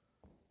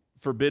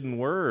forbidden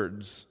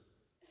words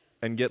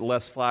and get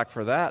less flack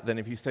for that than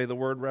if you say the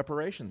word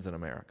reparations in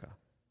America.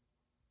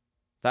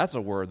 That's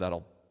a word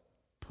that'll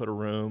put a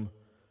room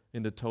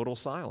into total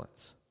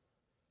silence.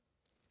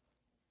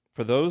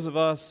 For those of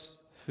us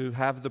who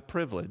have the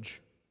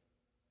privilege,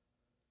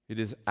 it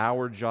is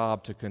our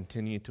job to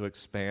continue to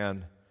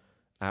expand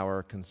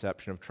our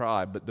conception of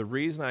tribe. But the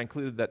reason I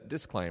included that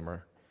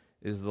disclaimer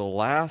is the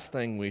last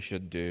thing we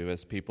should do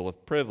as people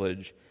of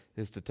privilege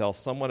is to tell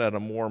someone at a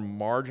more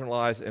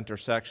marginalized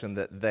intersection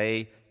that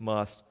they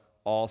must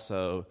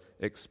also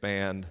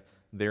expand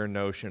their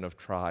notion of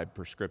tribe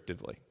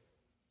prescriptively.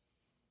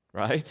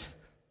 Right?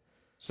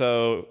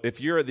 So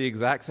if you're at the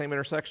exact same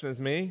intersection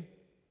as me,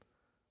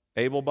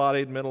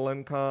 able-bodied, middle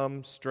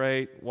income,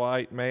 straight,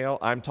 white, male,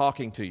 I'm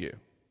talking to you.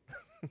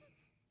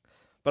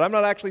 But I'm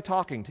not actually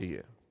talking to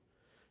you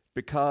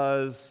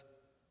because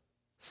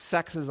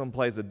sexism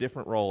plays a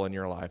different role in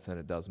your life than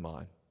it does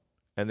mine.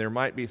 And there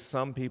might be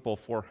some people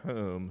for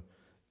whom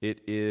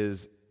it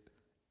is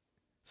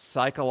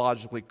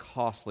psychologically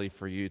costly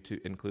for you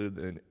to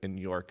include in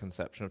your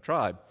conception of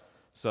tribe.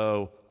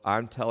 So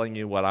I'm telling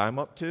you what I'm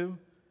up to,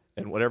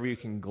 and whatever you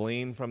can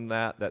glean from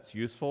that that's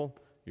useful,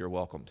 you're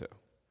welcome to.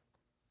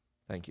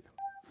 Thank you.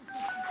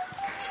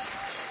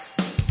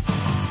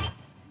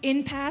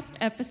 In past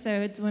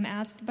episodes, when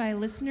asked by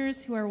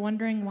listeners who are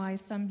wondering why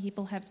some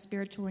people have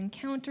spiritual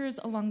encounters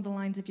along the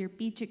lines of your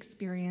beach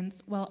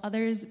experience, while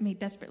others may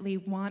desperately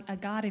want a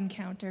God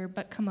encounter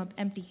but come up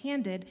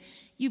empty-handed,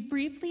 you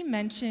briefly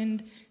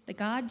mentioned the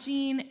God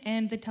gene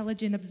and the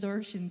telogen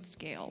absorption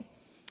scale.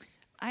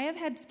 I have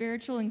had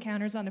spiritual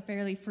encounters on a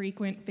fairly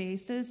frequent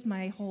basis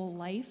my whole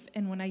life,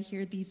 and when I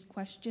hear these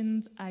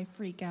questions, I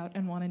freak out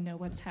and want to know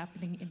what's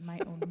happening in my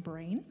own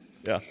brain.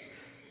 Yeah.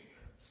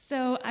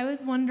 So I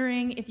was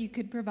wondering if you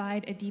could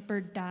provide a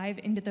deeper dive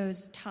into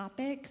those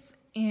topics,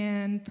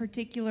 and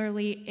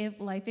particularly if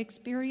life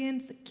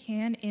experience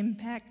can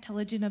impact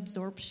telogen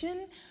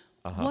absorption.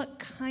 What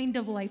kind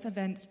of life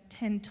events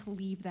tend to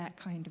leave that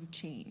kind of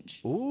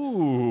change?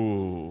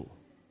 Ooh.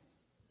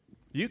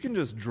 You can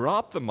just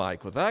drop the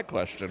mic with that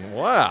question.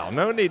 Wow,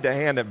 no need to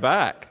hand it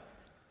back.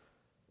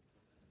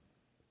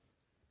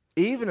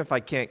 Even if I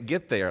can't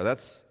get there,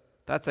 that's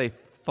a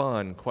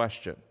fun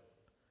question.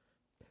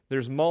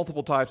 There's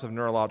multiple types of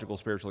neurological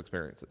spiritual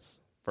experiences.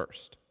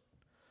 First,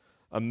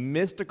 a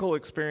mystical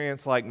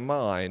experience like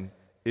mine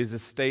is a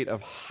state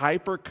of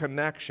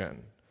hyperconnection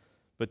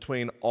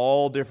between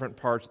all different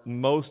parts,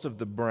 most of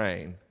the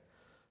brain,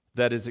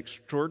 that is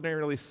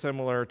extraordinarily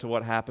similar to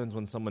what happens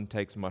when someone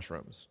takes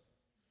mushrooms.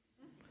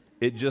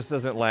 It just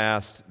doesn't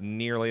last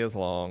nearly as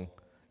long,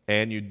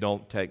 and you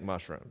don't take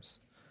mushrooms.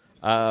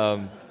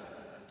 But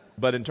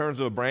in terms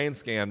of a brain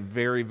scan,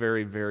 very,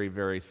 very, very,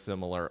 very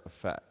similar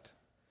effect.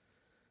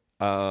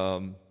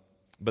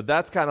 But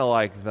that's kind of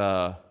like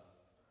the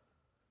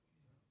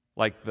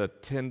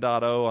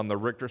 10.0 on the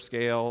Richter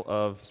scale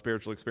of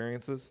spiritual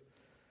experiences,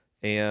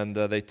 and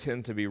they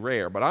tend to be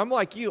rare. But I'm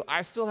like you,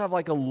 I still have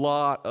like a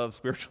lot of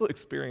spiritual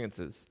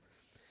experiences.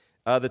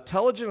 The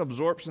telogen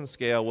absorption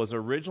scale was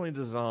originally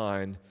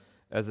designed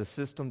as a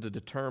system to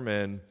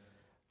determine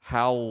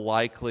how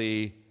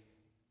likely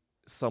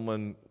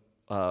someone,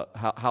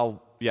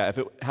 how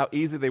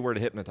easy they were to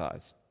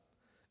hypnotize.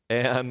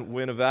 And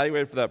when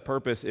evaluated for that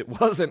purpose, it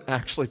wasn't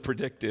actually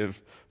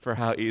predictive for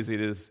how easy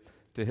it is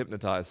to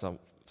hypnotize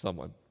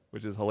someone,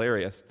 which is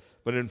hilarious.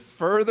 But in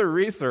further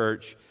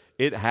research,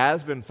 it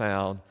has been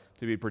found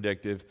to be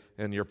predictive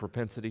in your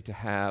propensity to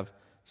have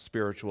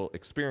spiritual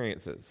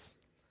experiences.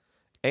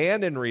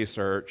 And in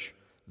research,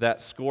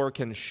 that score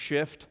can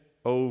shift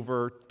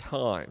over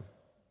time.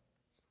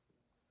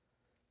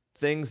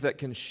 Things that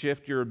can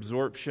shift your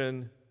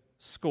absorption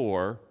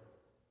score: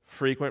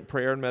 frequent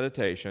prayer and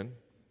meditation,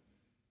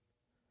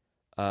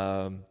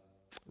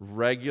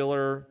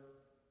 regular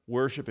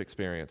worship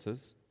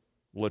experiences,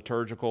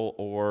 liturgical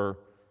or,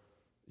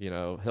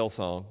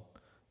 Hillsong.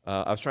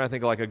 I was trying to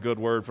think of like a good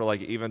word for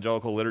like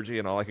evangelical liturgy,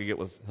 and all I could get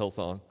was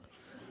Hillsong.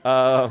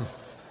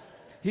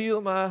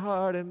 Heal my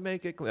heart and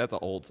make it clean. That's an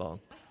old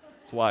song.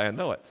 That's why I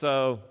know it.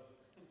 So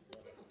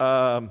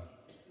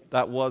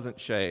that wasn't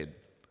shade.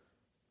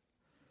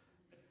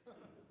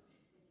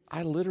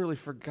 I literally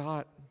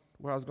forgot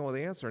where I was going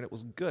with the answer, and it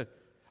was good.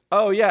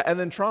 Oh, yeah, and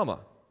then trauma.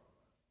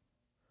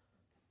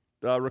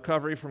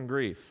 Recovery from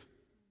grief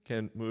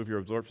can move your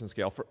absorption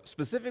scale.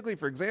 Specifically,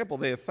 for example,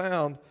 they have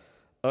found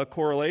a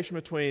correlation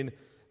between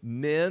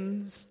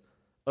men's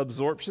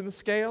absorption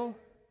scale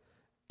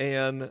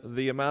and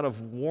the amount of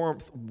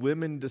warmth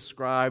women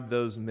describe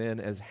those men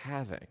as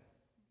having.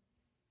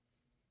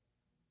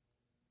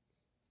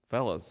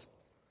 Fellas,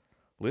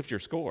 lift your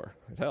score.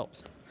 It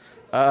helps.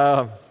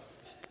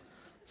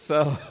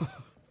 So,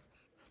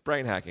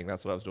 brain hacking,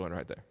 that's what I was doing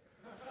right there.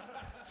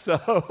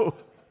 So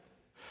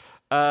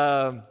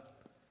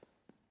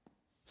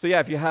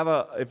yeah,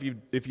 if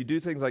you do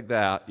things like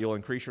that, you'll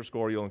increase your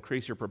score, you'll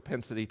increase your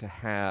propensity to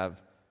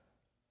have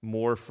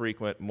more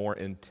frequent, more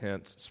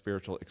intense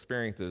spiritual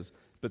experiences.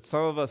 But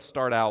some of us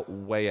start out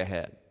way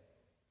ahead.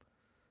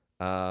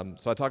 So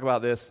I talk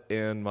about this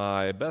in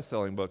my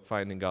best-selling book,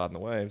 Finding God in the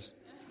Waves.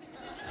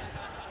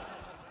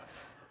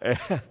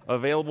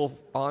 Available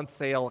on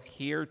sale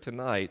here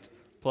tonight,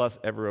 plus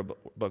everywhere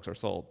books are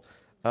sold.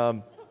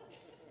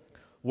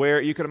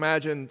 Where you can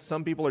imagine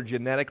some people are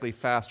genetically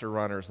faster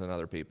runners than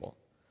other people.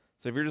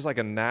 So if you're just like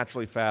a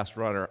naturally fast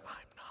runner,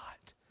 I'm not.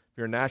 If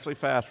you're a naturally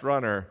fast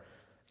runner,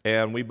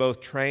 and we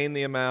both train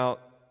the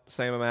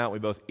same amount, we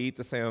both eat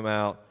the same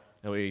amount,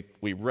 and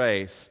we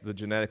race, the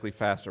genetically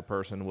faster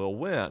person will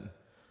win.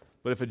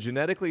 But if a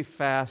genetically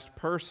fast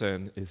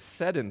person is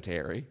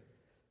sedentary,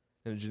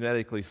 and a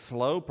genetically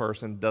slow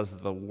person does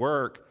the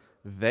work,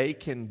 they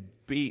can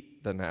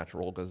beat the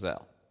natural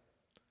gazelle.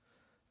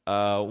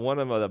 One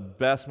of the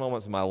best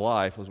moments of my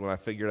life was when I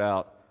figured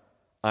out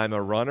I'm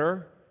a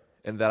runner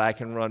and that I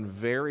can run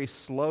very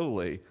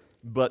slowly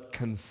but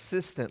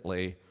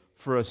consistently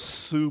for a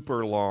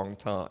super long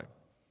time.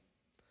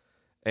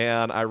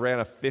 And I ran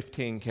a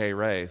 15K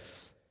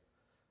race,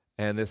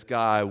 and this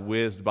guy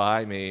whizzed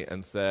by me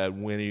and said,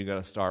 "When are you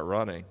going to start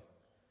running?"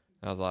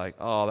 I was like,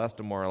 "Oh, that's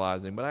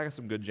demoralizing, but I got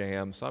some good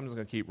jams, so I'm just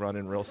going to keep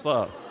running real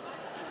slow."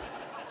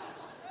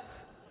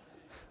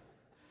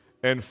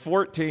 And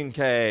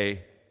 14K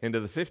into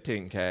the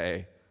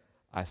 15K,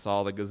 I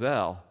saw the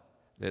gazelle.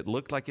 It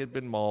looked like it had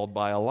been mauled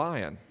by a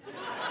lion.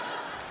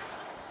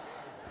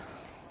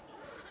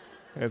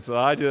 And so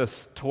I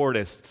just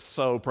tortoised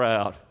so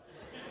proud.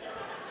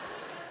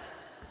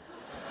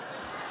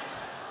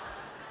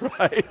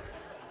 Right?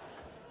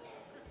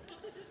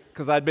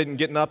 Because I'd been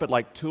getting up at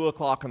like 2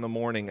 o'clock in the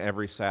morning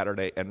every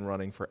Saturday and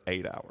running for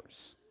 8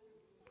 hours.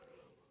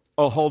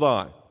 Oh, hold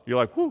on. You're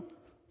like, whoo,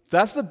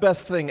 that's the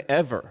best thing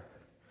ever.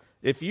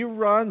 If you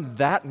run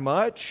that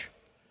much,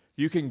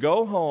 you can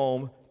go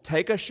home,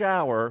 take a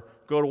shower,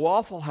 go to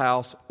Waffle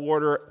House,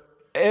 order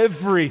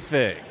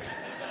everything,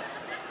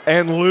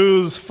 and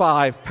lose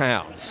 5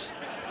 pounds.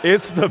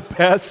 It's the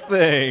best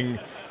thing.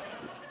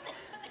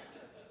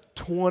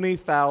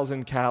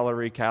 20,000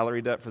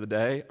 calorie debt for the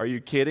day. Are you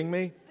kidding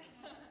me?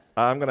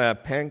 I'm going to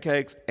have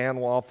pancakes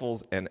and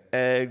waffles and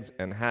eggs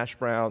and hash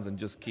browns and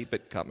just keep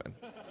it coming.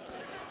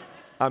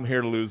 I'm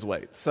here to lose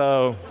weight.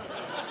 So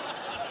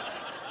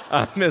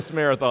I miss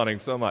marathoning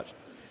so much.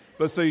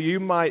 But so you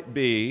might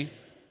be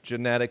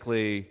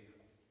genetically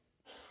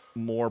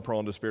more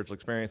prone to spiritual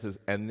experiences,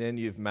 and then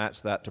you've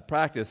matched that to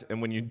practice.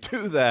 And when you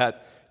do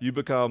that, you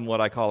become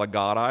what I call a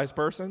God eyes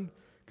person,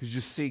 because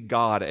you see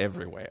God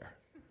everywhere.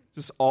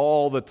 Just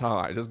all the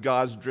time. Just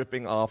God's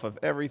dripping off of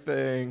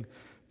everything.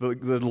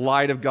 The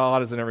light of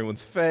God is in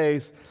everyone's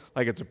face.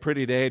 Like it's a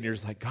pretty day, and you're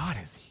just like, God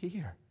is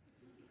here.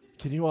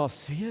 Can you all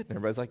see it? And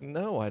everybody's like,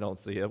 no, I don't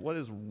see it. What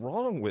is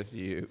wrong with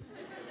you?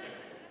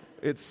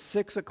 It's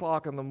 6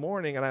 o'clock in the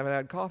morning, and I haven't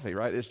had coffee,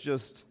 right? It's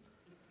just,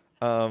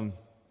 so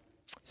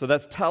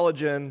that's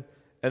telogen.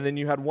 And then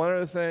you had one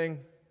other thing,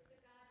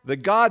 the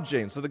God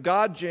gene. So the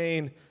God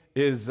gene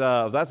is,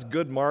 that's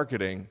good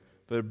marketing,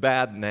 but a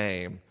bad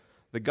name.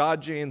 The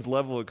God gene's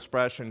level of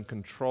expression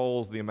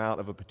controls the amount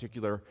of a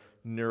particular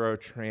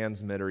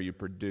neurotransmitter you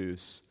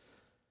produce,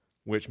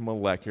 which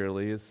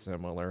molecularly is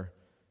similar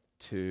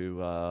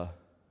to,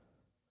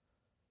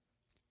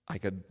 I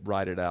could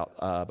write it out,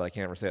 but I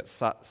can't ever say it,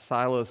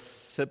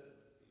 psilocybin.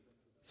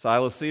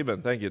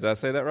 Thank you. Did I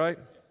say that right?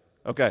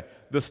 Okay.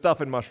 The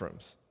stuff in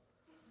mushrooms.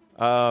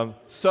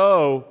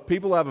 So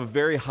people who have a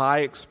very high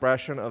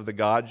expression of the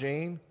God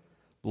gene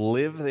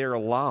live their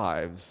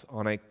lives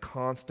on a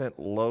constant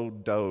low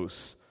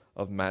dose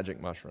of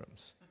magic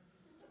mushrooms.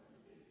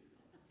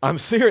 I'm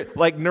serious.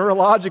 Like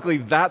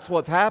neurologically, that's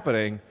what's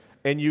happening,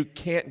 and you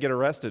can't get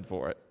arrested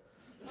for it.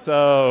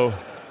 So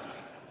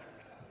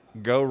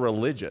go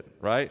religion,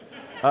 right?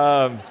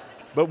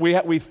 But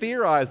we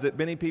theorize that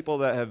many people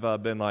that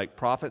have been like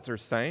prophets or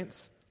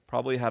saints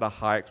probably had a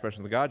high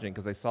expression of the God gene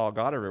because they saw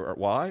God everywhere.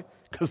 Why?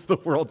 Because the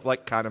world's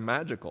like kind of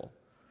magical.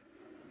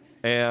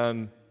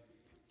 And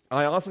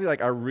I honestly,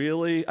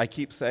 I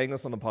keep saying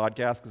this on the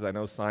podcast because I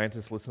know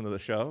scientists listen to the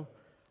show.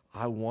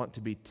 I want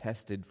to be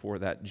tested for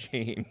that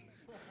gene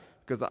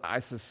because I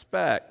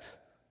suspect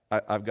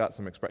I've got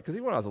some expression. Because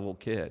even when I was a little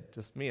kid,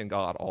 just me and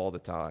God all the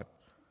time.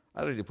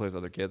 I don't need to play with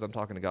other kids. I'm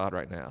talking to God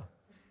right now.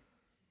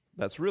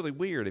 That's really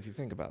weird if you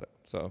think about it.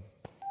 So,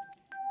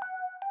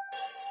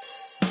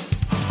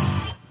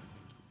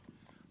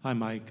 hi,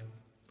 Mike.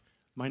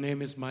 My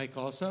name is Mike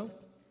also,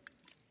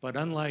 but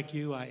unlike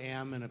you, I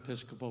am an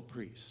Episcopal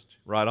priest.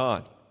 Right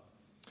on.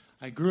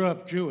 I grew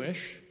up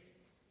Jewish,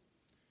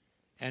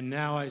 and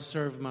now I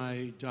serve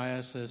my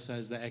diocese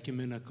as the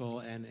ecumenical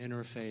and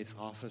interfaith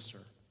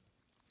officer.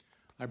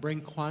 I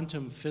bring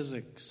quantum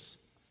physics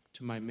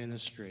to my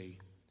ministry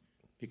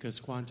because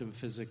quantum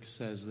physics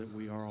says that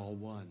we are all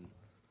one,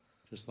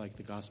 just like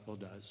the gospel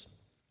does.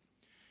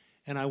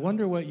 And I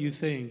wonder what you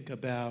think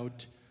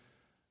about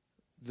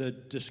the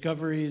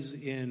discoveries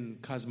in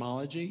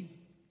cosmology,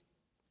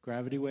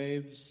 gravity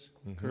waves,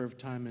 curved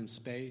time and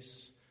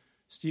space.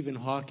 Stephen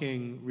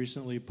Hawking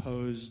recently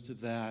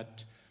posed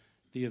that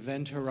the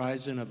event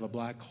horizon of a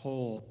black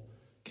hole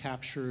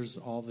captures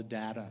all the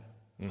data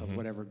of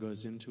whatever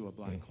goes into a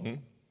black hole.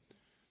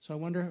 So I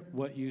wonder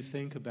what you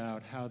think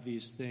about how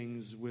these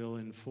things will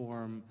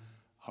inform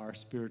our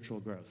spiritual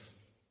growth.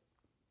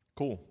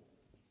 Cool.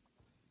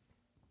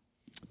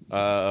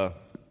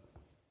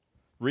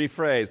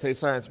 Rephrase. Hey,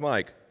 Science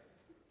Mike,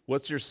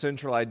 what's your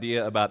central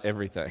idea about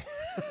everything?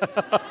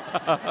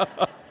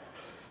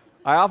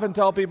 I often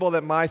tell people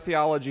that my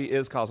theology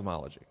is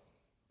cosmology.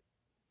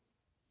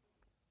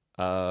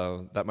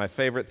 That my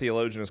favorite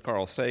theologian is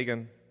Carl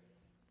Sagan.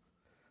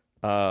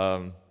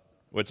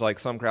 Which, like,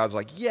 some crowds are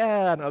like,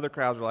 yeah, and other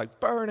crowds are like,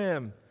 burn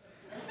him.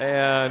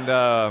 And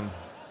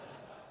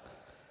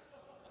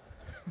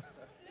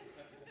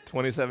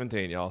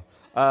 2017, y'all.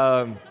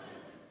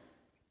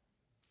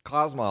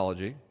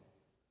 Cosmology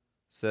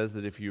says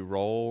that if you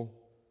roll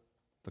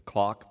the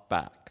clock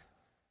back,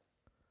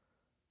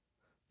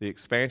 the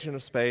expansion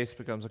of space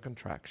becomes a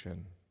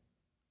contraction.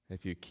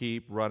 If you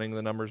keep running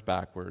the numbers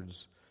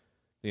backwards,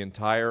 the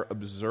entire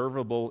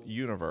observable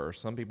universe,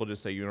 some people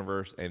just say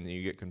universe and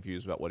you get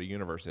confused about what a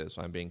universe is,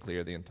 so I'm being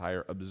clear, the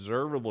entire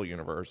observable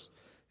universe,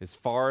 as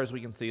far as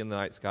we can see in the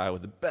night sky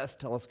with the best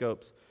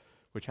telescopes,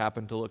 which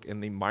happen to look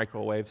in the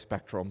microwave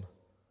spectrum,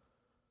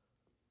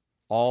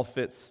 all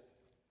fits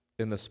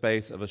in the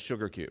space of a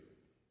sugar cube.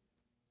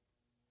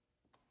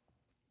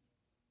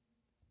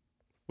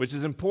 Which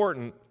is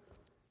important.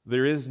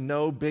 There is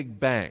no Big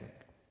Bang.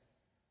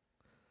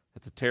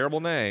 That's a terrible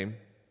name,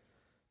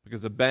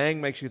 because a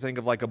bang makes you think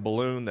of like a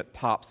balloon that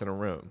pops in a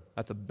room.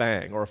 That's a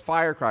bang. Or a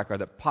firecracker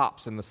that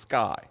pops in the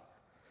sky.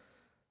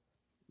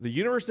 The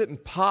universe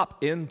didn't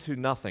pop into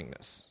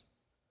nothingness.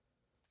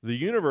 The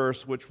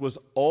universe, which was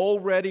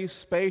already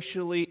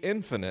spatially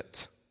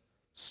infinite,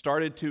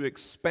 started to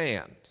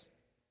expand.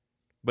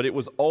 But it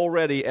was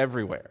already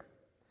everywhere.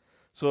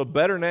 So a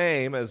better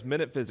name, as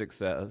minute physics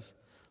says,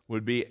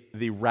 would be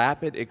the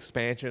rapid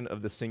expansion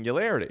of the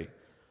singularity.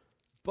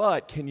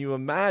 But can you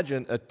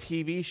imagine a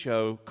TV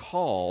show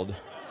called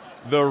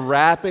The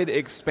Rapid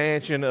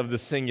Expansion of the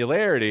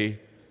Singularity?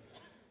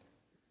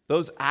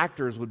 Those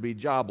actors would be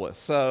jobless.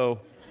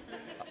 So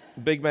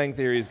Big Bang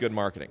Theory is good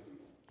marketing.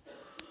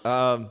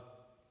 But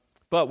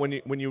when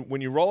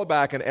you roll it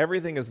back and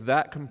everything is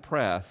that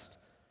compressed,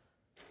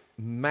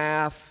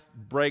 math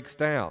breaks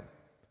down.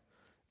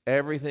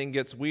 Everything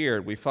gets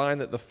weird. We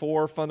find that the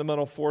four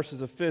fundamental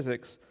forces of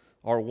physics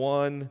are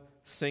one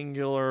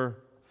singular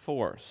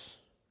force.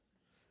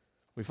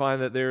 We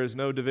find that there is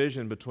no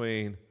division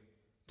between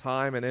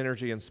time and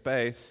energy and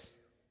space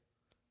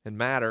and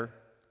matter.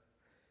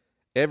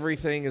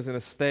 Everything is in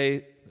a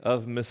state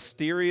of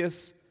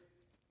mysterious,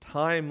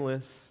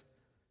 timeless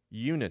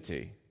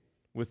unity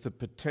with the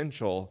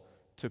potential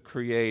to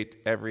create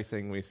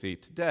everything we see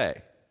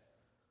today.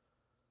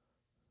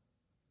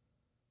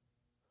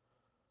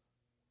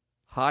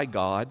 Hi,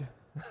 God.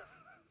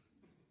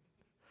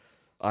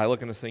 I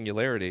look in a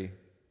singularity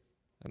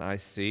and I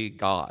see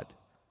God.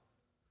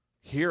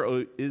 Hear,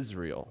 O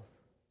Israel,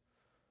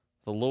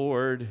 the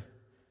Lord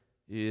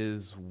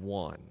is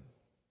one.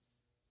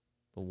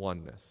 The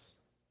oneness.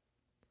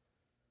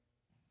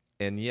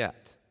 And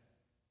yet,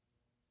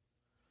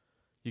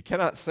 you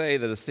cannot say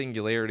that a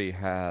singularity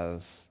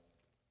has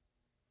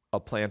a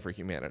plan for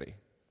humanity,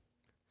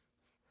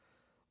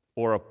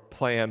 or a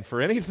plan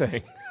for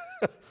anything,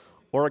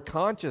 or a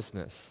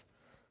consciousness,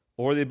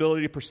 or the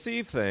ability to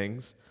perceive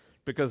things,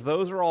 because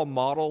those are all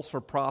models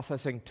for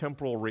processing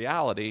temporal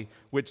reality,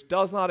 which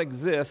does not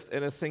exist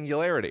in a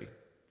singularity.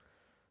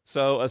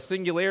 So a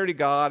singularity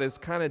God is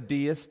kind of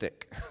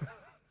deistic.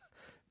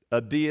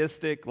 A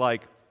deistic,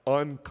 like,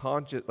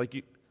 unconscious,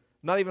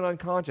 not even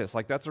unconscious.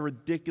 Like, that's a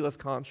ridiculous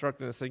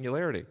construct in a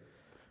singularity.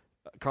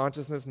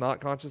 Consciousness,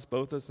 not conscious,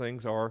 both those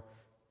things are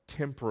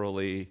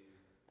temporally,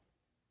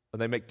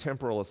 they make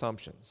temporal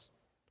assumptions.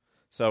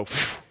 So,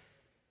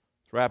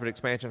 rapid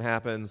expansion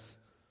happens.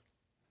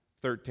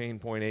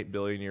 13.8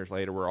 billion years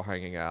later, we're all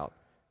hanging out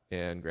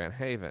in Grand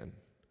Haven.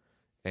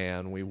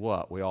 And we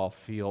what? We all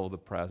feel the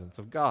presence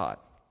of God.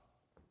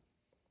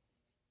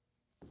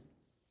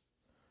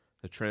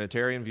 The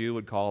Trinitarian view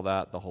would call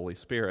that the Holy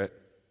Spirit.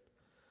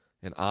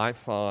 And I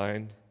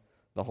find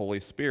the Holy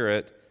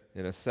Spirit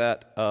in a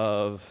set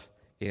of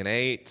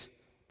innate,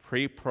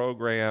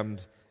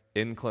 pre-programmed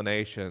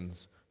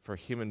inclinations for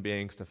human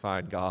beings to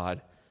find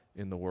God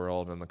in the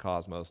world and the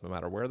cosmos, no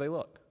matter where they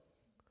look,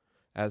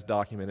 as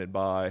documented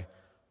by,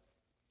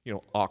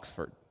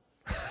 Oxford.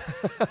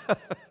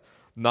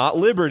 Not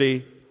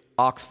Liberty,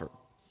 Oxford.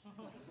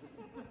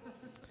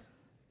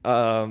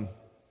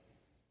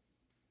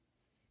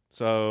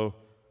 So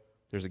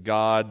there's a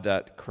God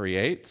that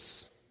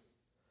creates.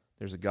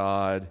 There's a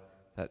God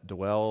that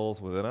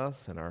dwells within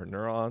us and our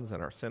neurons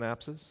and our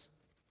synapses.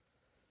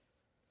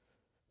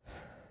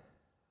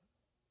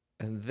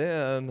 And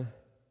then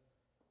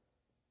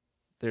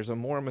there's a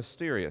more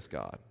mysterious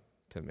God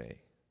to me,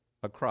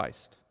 a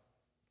Christ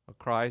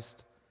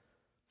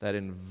that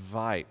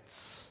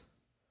invites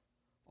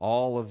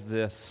all of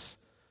this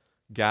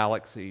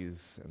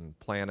galaxies and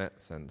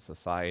planets and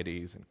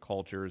societies and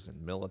cultures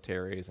and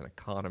militaries and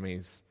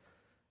economies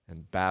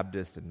and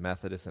Baptists and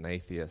Methodists and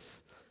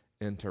atheists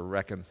into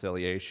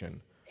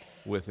reconciliation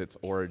with its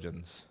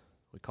origins.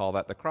 We call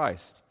that the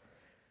Christ.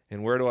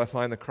 And where do I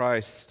find the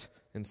Christ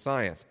in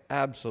science?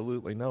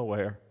 Absolutely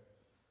nowhere.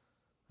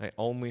 I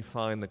only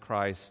find the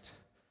Christ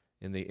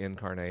in the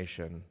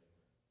incarnation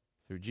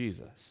through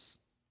Jesus,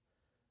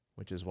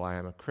 which is why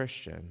I'm a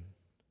Christian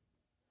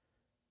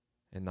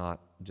and not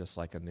just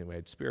like a New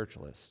Age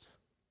spiritualist,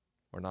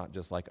 or not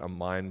just like a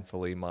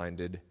mindfully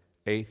minded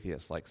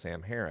atheist like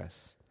Sam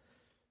Harris.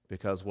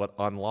 Because what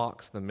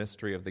unlocks the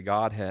mystery of the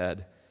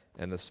Godhead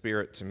and the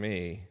Spirit to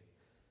me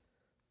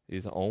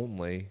is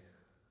only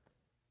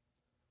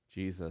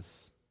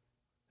Jesus,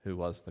 who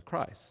was the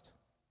Christ.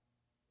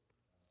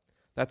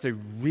 That's a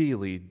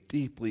really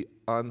deeply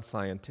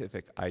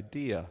unscientific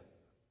idea.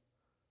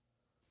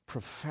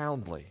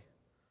 Profoundly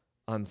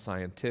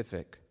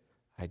unscientific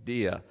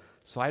idea.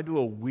 So I do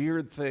a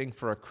weird thing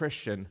for a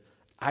Christian.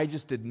 I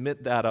just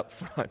admit that up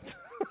front.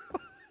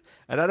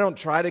 And I don't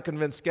try to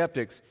convince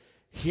skeptics.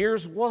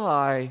 Here's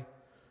why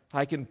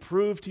I can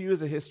prove to you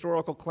as a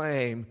historical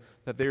claim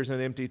that there's an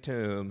empty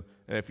tomb.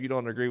 And if you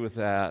don't agree with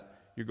that,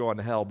 you're going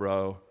to hell,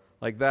 bro.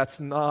 Like, that's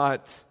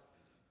not...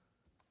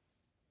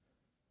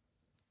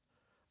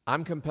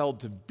 I'm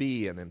compelled to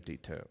be an empty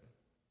tomb.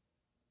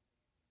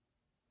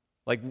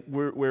 Like,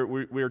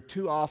 we're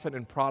too often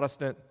in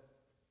Protestant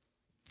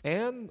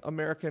and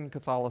American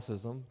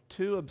Catholicism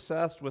too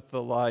obsessed with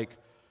the, like,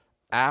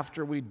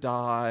 after we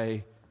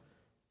die,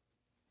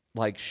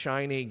 like,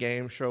 shiny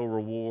game show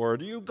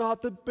reward. You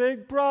got the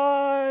big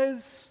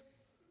prize.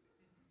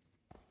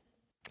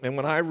 And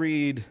when I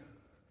read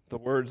the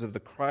words of the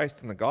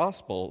Christ in the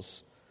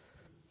Gospels,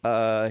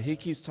 he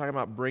keeps talking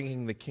about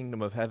bringing the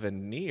kingdom of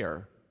heaven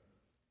near,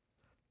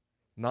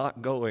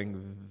 not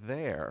going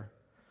there.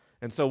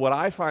 And so what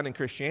I find in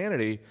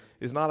Christianity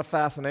is not a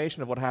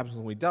fascination of what happens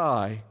when we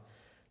die,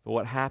 but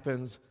what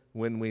happens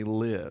when we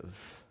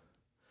live.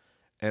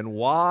 And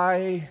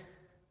why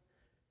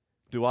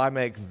do I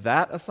make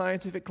that a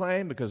scientific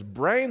claim? Because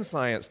brain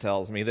science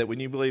tells me that when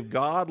you believe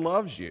God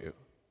loves you,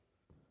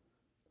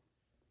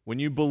 when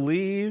you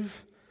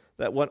believe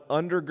that what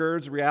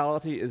undergirds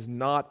reality is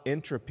not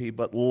entropy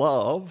but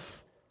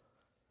love,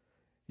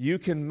 you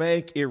can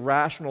make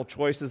irrational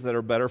choices that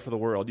are better for the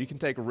world. You can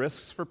take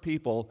risks for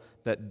people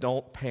that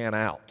don't pan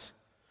out.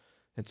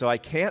 And so I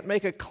can't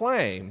make a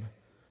claim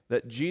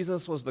that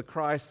Jesus was the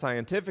Christ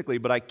scientifically,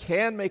 but I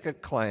can make a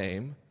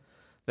claim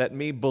that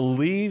me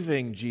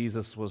believing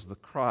Jesus was the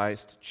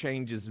Christ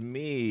changes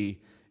me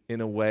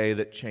in a way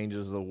that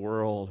changes the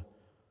world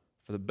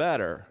for the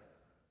better,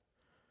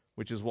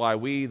 which is why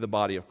we, the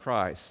body of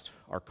Christ,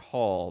 are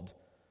called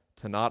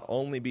to not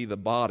only be the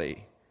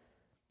body,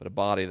 but a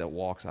body that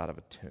walks out of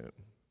a tomb.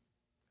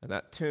 And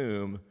that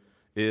tomb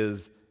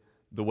is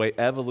the way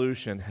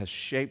evolution has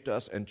shaped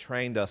us and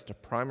trained us to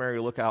primarily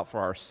look out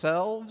for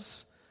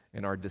ourselves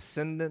and our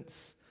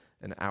descendants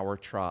and our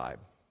tribe.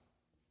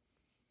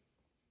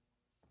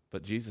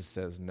 But Jesus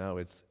says, no,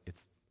 it's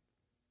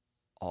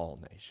all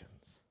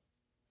nations.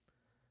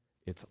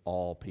 It's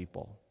all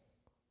people.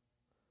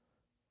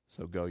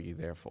 So go ye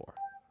therefore.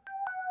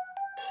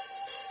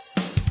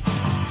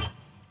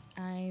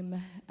 I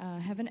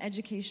have an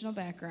educational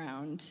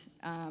background.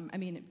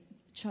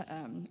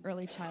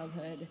 Early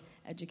childhood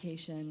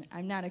education.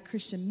 I'm not a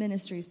Christian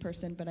ministries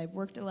person, but I've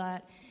worked a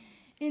lot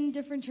in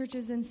different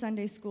churches and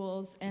Sunday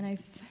schools, and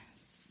I've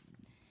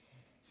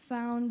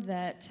found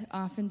that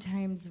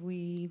oftentimes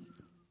we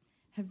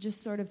have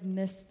just sort of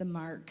missed the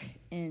mark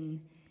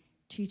in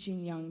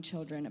teaching young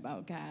children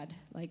about God.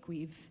 Like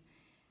we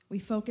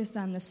focus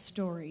on the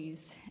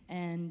stories,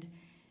 and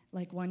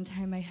like one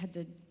time I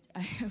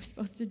was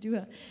supposed to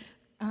do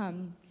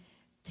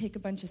take a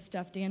bunch of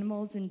stuffed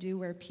animals and do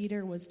where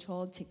Peter was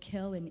told to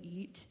kill and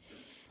eat.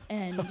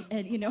 And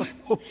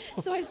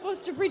so I was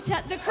supposed to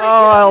pretend the curriculum.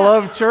 Oh, I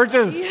love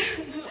churches.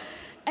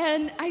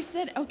 And I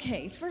said,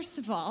 okay, first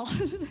of all,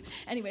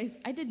 anyways,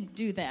 I didn't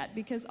do that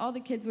because all the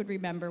kids would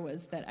remember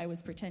was that I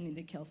was pretending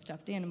to kill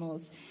stuffed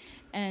animals.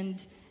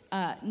 And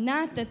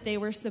not that they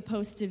were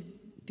supposed to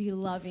be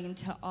loving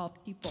to all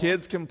people.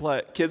 Kids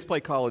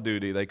play Call of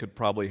Duty. They could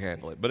probably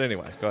handle it. But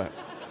anyway, go ahead.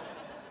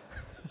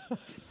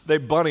 They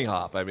bunny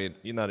hop. I mean,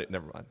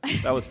 never mind.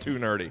 That was too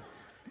nerdy.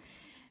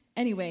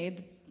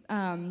 Anyway,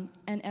 and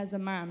as a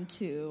mom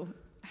too,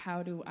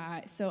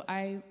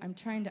 I'm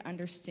trying to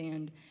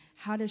understand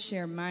how to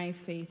share my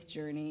faith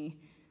journey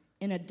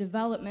in a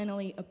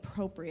developmentally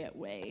appropriate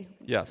way.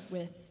 Yes.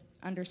 With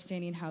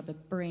understanding how the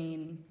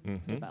brain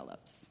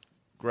develops.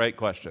 Great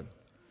question.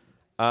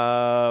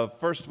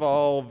 First of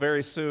all,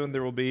 very soon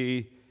there will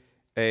be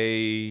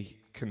a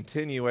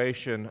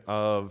continuation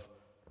of,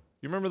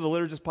 you remember the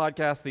Liturgist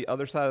podcast, The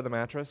Other Side of the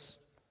Mattress?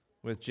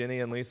 with Jenny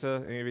and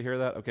Lisa? Any of you hear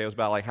that? Okay, it was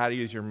about like how to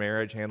use your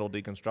marriage, handle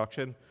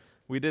deconstruction.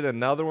 We did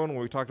another one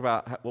where we talked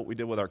about what we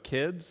did with our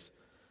kids.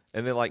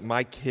 And then like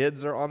my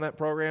kids are on that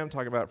program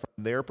talking about it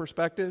from their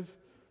perspective.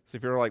 So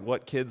if you're like,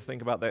 what kids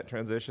think about that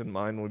transition,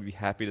 mine would be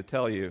happy to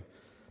tell you.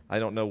 I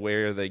don't know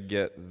where they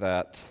get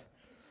that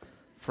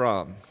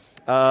from.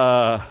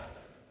 Yeah,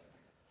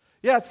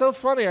 it's so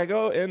funny. I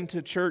go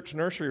into church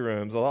nursery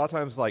rooms a lot of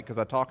times, like, because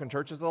I talk in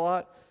churches a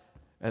lot.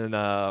 And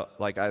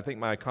like I think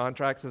my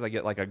contract says I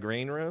get like a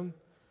green room.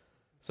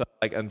 So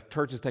like, and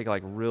churches take it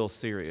like real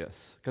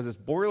serious because it's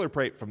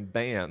boilerplate from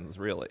bands,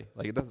 really.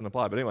 Like it doesn't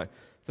apply. But anyway,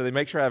 so they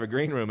make sure I have a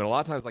green room, and a lot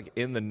of times like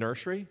in the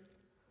nursery.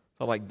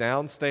 So I'm like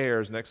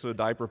downstairs next to a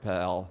diaper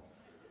pal,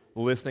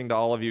 listening to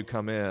all of you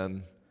come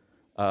in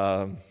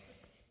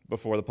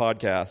before the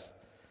podcast,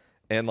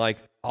 and like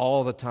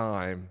all the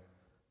time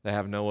they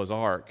have Noah's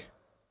Ark.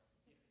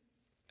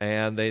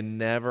 And they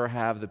never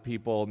have the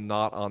people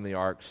not on the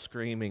ark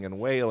screaming and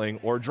wailing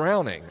or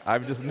drowning.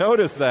 I've just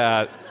noticed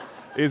that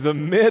is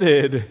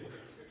omitted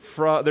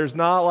from. There's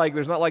not like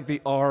the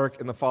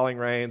ark and the falling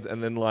rains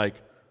and then like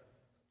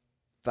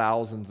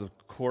thousands of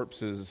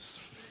corpses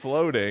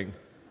floating.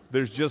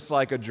 There's just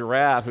like a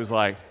giraffe who's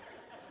like,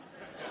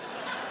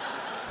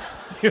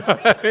 you know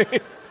what I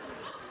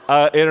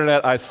mean?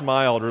 Internet, I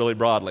smiled really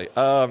broadly.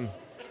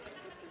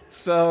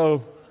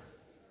 So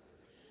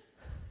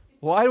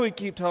why do we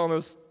keep telling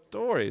those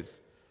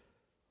stories?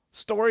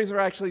 Stories are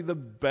actually the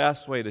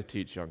best way to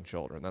teach young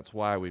children. That's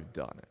why we've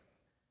done it.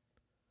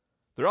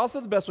 They're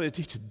also the best way to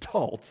teach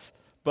adults,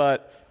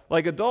 but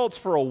like adults,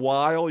 for a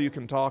while, you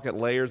can talk at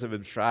layers of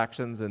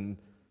abstractions, and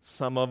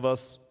some of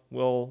us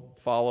will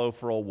follow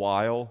for a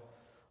while,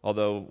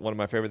 although one of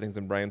my favorite things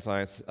in brain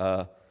science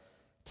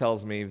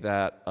tells me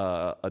that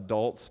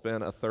adults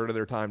spend a third of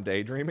their time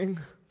daydreaming,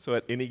 so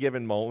at any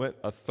given moment,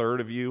 a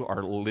third of you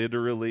are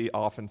literally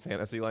off in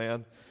fantasy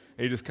land.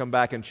 And you just come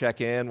back and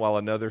check in while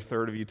another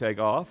third of you take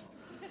off.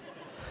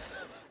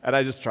 And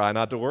I just try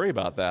not to worry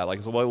about that.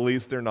 Like, so, well, at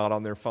least they're not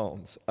on their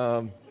phones.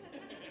 But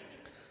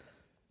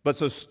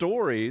so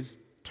stories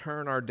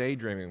turn our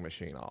daydreaming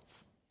machine off.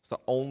 It's the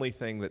only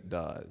thing that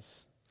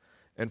does.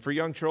 And for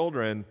young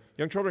children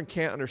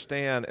can't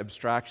understand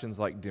abstractions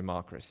like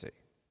democracy.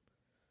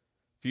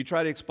 If you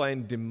try to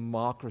explain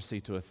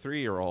democracy to a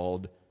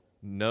 3-year-old,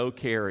 no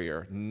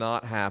carrier,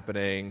 not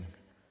happening.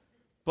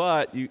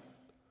 But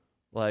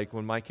like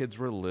when my kids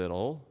were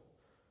little,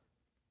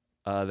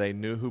 they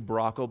knew who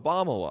Barack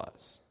Obama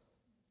was.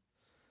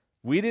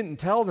 We didn't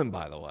tell them,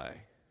 by the way.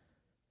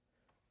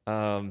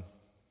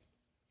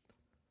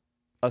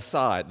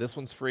 Aside, this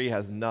one's free,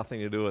 has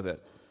nothing to do with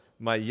it.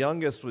 My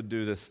youngest would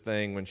do this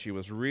thing when she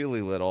was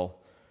really little,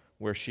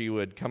 where she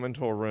would come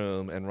into a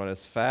room and run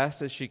as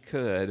fast as she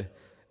could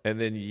and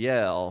then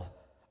yell,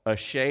 "A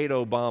shade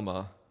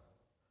Obama."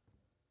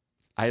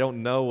 I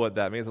don't know what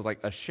that means. It was like,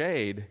 a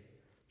shade.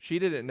 She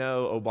didn't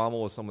know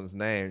Obama was someone's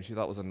name. She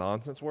thought it was a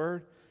nonsense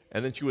word.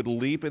 And then she would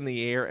leap in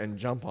the air and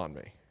jump on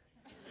me.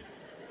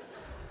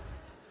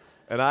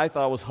 And I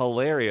thought it was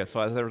hilarious. So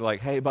I was like,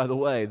 hey, by the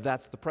way,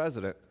 that's the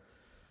president.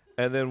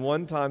 And then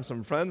one time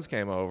some friends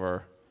came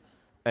over,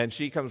 and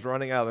she comes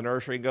running out of the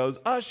nursery and goes,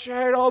 "A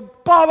shade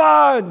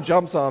Obama!" and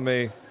jumps on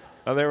me.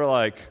 And they were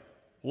like,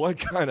 what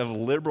kind of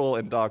liberal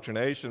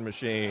indoctrination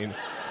machine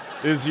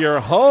is your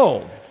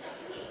home?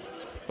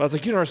 But I was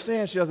like, you don't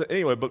understand. She doesn't.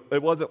 Anyway, but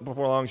it wasn't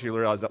before long she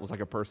realized that was like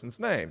a person's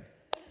name.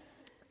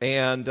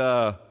 And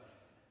so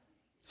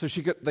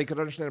they could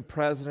understand a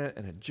president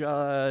and a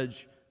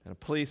judge and a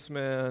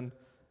policeman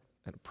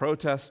and a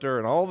protester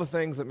and all the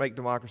things that make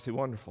democracy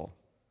wonderful.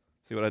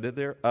 See what I did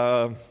there?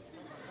 But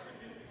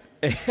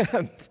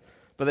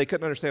they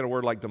couldn't understand a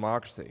word like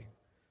democracy.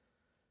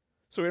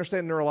 So we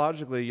understand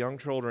neurologically, young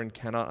children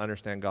cannot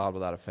understand God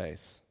without a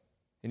face.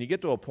 And you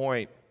get to a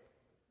point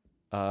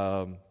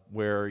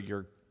where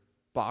your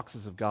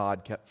boxes of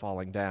God kept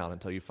falling down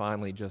until you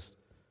finally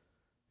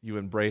you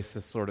embrace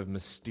this sort of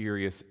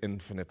mysterious,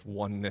 infinite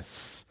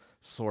oneness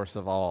source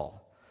of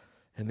all.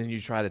 And then you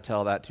try to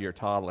tell that to your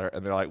toddler,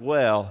 and they're like,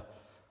 well,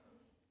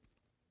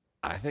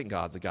 I think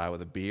God's a guy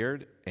with a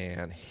beard,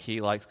 and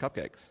he likes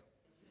cupcakes.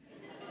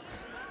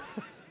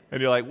 And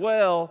you're like,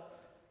 well,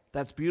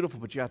 that's beautiful,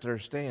 but you have to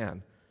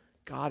understand,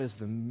 God is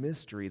the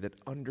mystery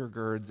that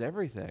undergirds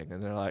everything.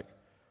 And they're like,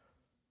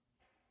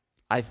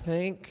 I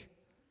think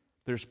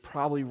there's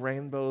probably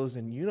rainbows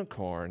and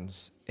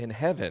unicorns in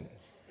heaven.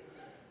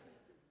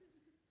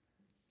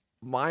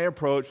 My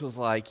approach was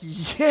like,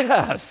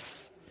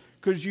 yes,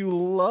 because you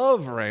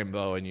love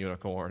rainbow and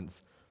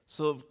unicorns.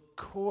 So of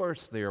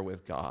course they're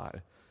with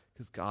God,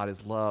 because God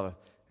is love,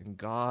 and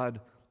God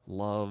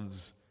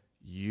loves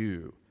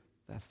you.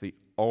 That's the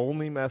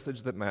only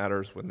message that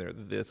matters when they're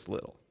this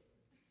little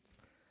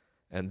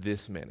and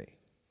this many.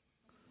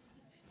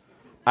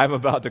 I'm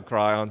about to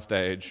cry on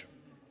stage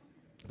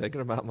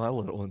thinking about my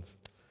little ones.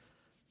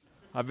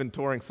 I've been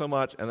touring so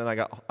much, and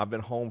then I've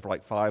been home for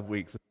like 5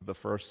 weeks, the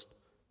first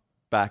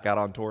back out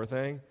on tour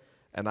thing,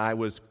 and I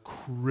was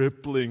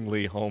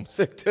cripplingly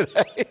homesick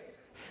today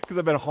because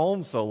I've been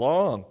home so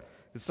long.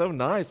 It's so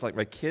nice. Like,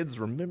 my kids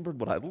remembered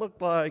what I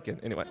looked like.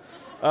 And anyway.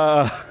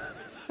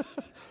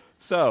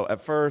 So,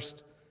 at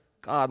first,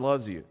 God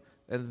loves you.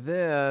 And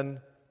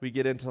then we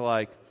get into,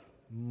 like,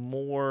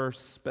 more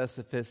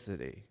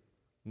specificity,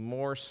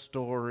 more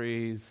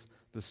stories.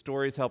 The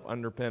stories help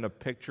underpin a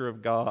picture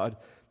of God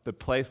that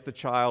place the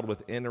child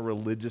within a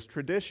religious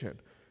tradition.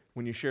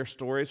 When you share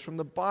stories from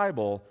the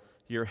Bible,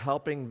 you're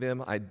helping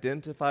them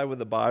identify with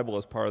the Bible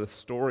as part of the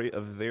story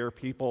of their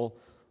people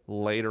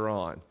later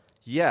on.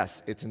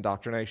 Yes, it's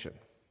indoctrination.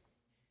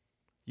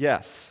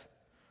 Yes.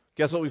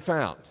 Guess what we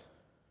found?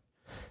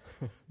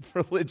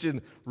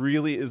 Religion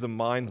really is a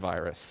mind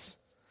virus,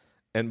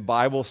 and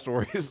Bible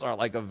stories are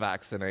like a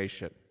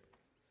vaccination.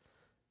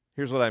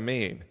 Here's what I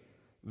mean.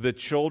 The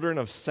children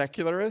of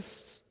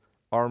secularists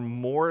are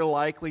more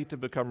likely to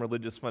become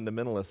religious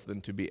fundamentalists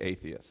than to be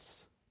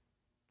atheists.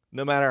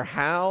 No matter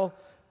how,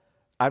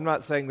 I'm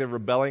not saying they're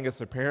rebelling against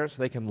their parents.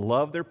 They can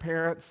love their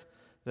parents.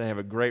 They have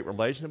a great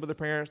relationship with their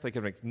parents. They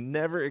can have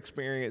never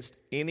experienced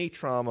any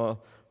trauma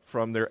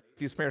from their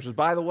atheist parents.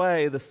 By the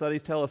way, the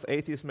studies tell us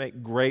atheists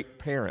make great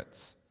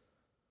parents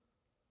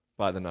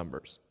by the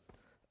numbers.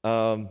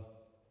 But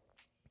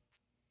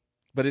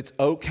it's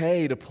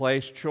okay to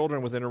place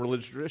children within a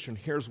religious tradition.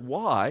 Here's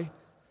why.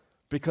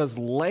 Because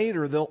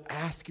later they'll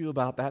ask you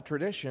about that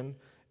tradition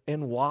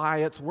and why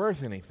it's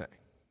worth anything.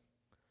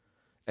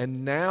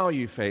 And now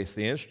you face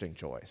the interesting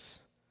choice.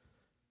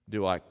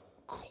 Do I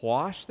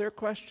quash their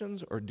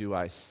questions or do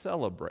I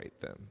celebrate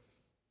them?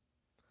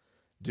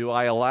 Do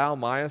I allow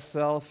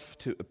myself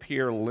to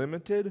appear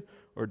limited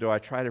or do I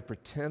try to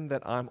pretend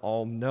that I'm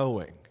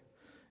all-knowing?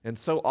 And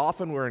so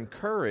often we're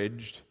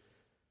encouraged,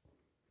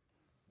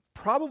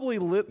 probably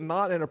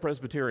not in a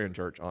Presbyterian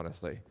church,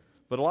 honestly,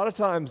 but a lot of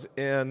times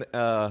in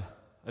an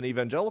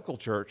evangelical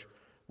church,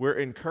 we're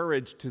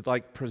encouraged to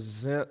like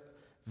present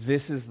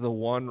this is the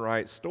one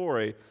right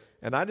story.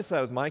 And I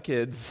decided with my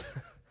kids,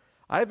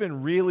 I've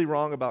been really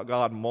wrong about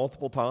God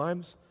multiple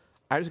times.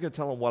 I'm just going to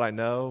tell them what I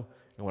know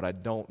and what I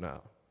don't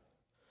know.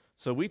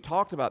 So we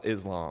talked about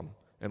Islam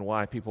and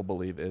why people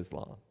believe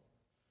Islam.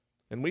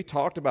 And we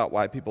talked about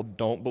why people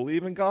don't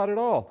believe in God at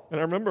all. And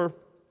I remember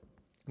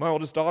my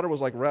oldest daughter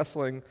was like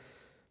wrestling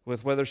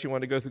with whether she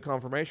wanted to go through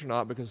confirmation or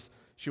not because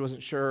she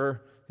wasn't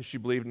sure if she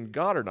believed in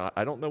God or not.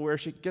 I don't know where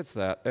she gets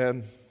that.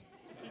 And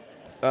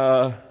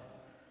I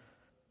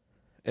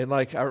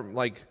remember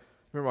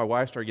my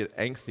wife started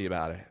getting angsty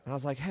about it. And I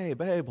was like, hey,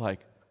 babe,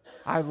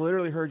 I've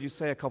literally heard you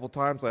say a couple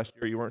times last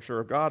year you weren't sure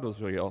if God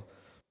was real.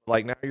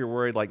 Like, now you're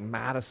worried, like,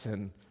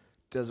 Madison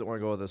doesn't want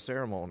to go to the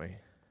ceremony.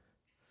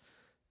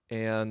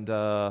 And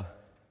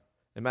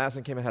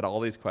Madison came and had all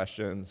these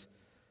questions,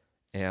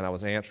 and I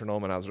was answering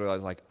them, and I was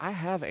realizing, like, I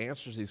have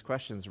answers to these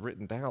questions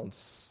written down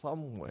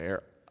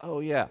somewhere.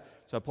 Oh, yeah.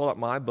 So I pulled up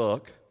my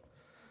book.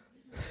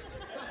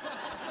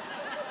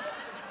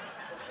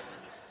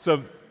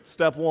 So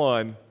step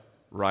one,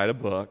 write a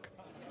book.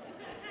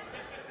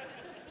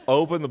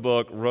 Open the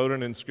book, wrote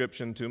an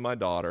inscription to my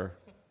daughter.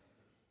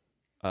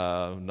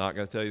 I'm not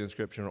going to tell you the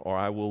inscription, or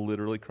I will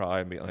literally cry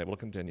and be unable to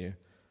continue.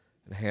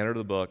 And hand her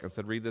the book and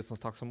said, read this, let's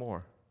talk some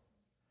more.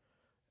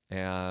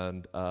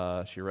 And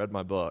she read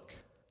my book,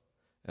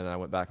 and then I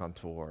went back on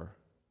tour.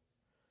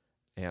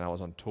 And I was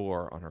on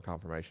tour on her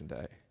confirmation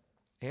day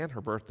and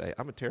her birthday.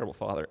 I'm a terrible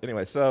father.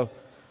 Anyway, so,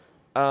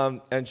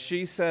 and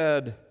she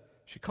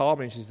called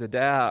me and she said,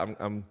 Dad,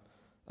 I'm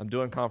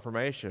doing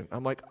confirmation.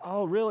 I'm like,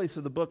 oh, really?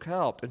 So the book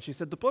helped? And she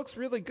said, the book's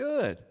really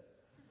good.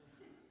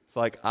 It's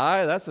like,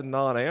 that's a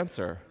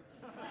non-answer.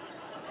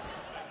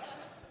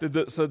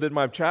 Did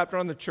my chapter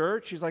on the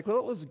church? She's like, well,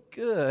 it was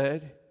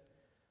good,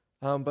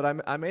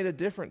 but I made a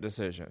different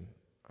decision.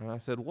 And I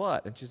said,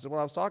 what? And she said, well,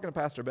 I was talking to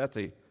Pastor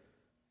Betsy.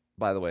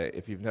 By the way,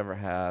 if you've never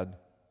had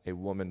a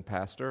woman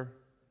pastor,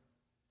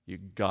 you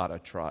gotta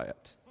try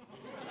it.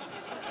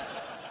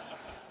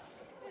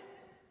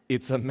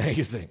 It's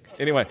amazing.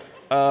 Anyway,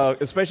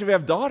 especially if you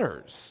have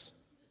daughters,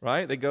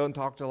 right? They go and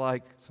talk to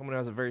like someone who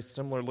has a very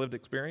similar lived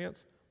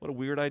experience. What a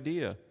weird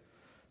idea.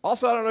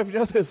 Also, I don't know if you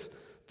know this,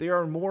 there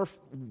are more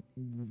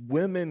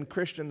women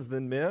Christians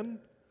than men.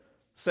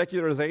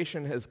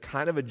 Secularization is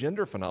kind of a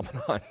gender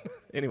phenomenon.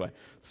 Anyway,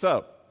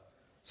 so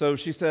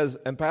she says,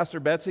 and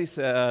Pastor Betsy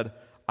said,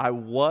 I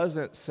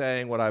wasn't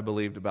saying what I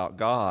believed about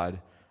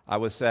God. I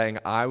was saying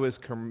I was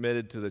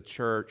committed to the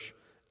church,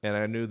 and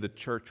I knew the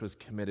church was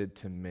committed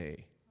to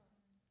me.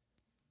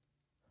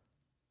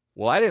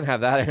 Well, I didn't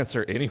have that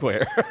answer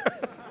anywhere.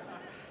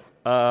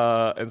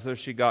 And so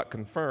she got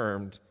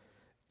confirmed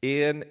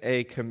in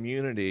a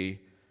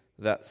community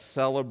that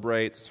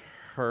celebrates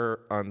her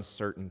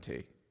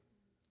uncertainty.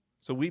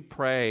 So we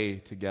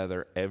pray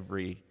together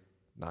every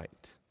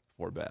night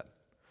before bed.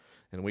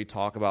 And we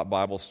talk about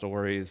Bible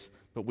stories,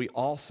 but we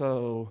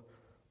also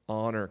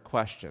honor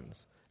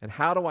questions. And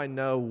how do I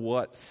know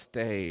what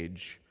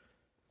stage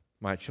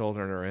my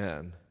children are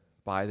in?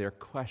 By their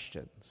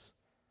questions.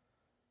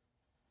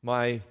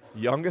 My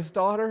youngest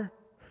daughter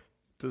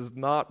does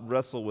not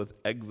wrestle with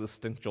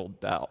existential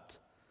doubt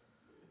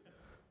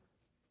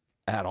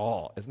at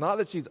all. It's not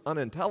that she's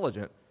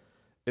unintelligent.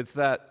 It's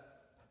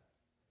that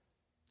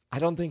I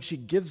don't think she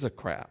gives a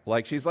crap.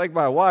 Like, she's like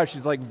my wife.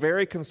 She's like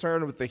very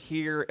concerned with the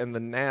here and the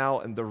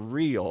now and the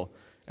real.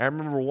 I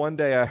remember one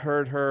day I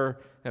heard her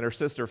and her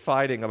sister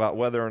fighting about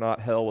whether or not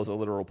hell was a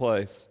literal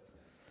place.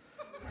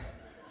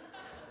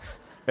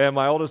 And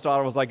my oldest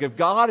daughter was like, if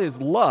God is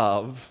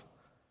love,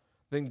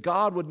 then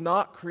God would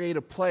not create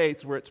a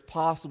place where it's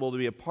possible to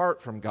be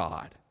apart from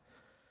God.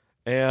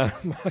 And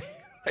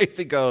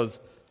Macy goes,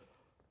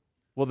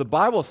 well, the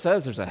Bible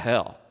says there's a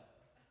hell.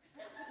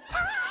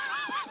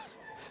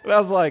 And I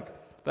was like,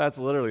 that's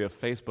literally a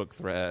Facebook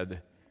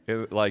thread,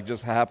 like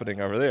just happening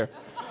over there.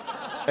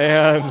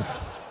 And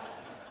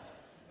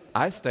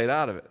I stayed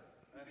out of it.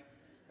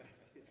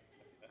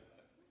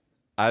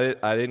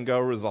 I didn't go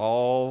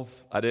resolve.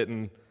 I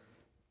didn't,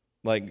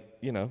 like,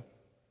 you know.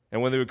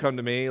 And when they would come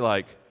to me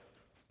like,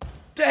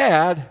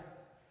 Dad,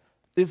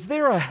 is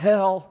there a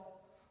hell?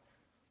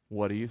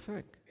 What do you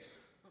think?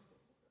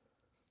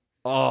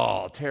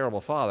 Oh, terrible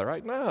father,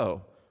 right?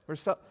 No.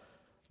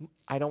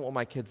 I don't want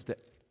my kids to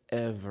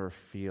ever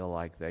feel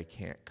like they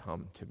can't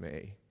come to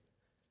me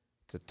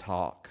to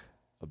talk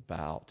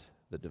about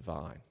the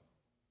divine.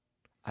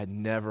 I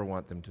never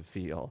want them to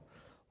feel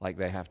like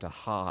they have to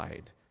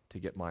hide to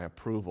get my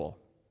approval.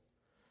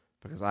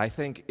 Because I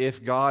think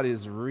if God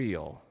is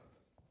real,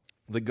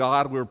 the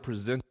God we're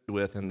presented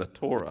with in the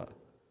Torah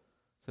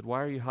said,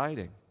 why are you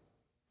hiding?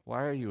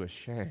 Why are you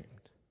ashamed?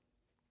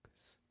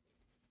 Because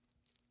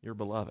you're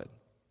beloved.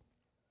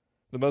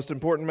 The most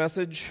important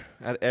message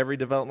at every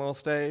developmental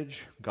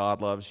stage,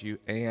 God loves you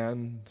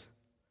and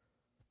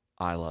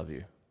I love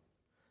you.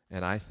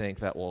 And I think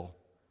that will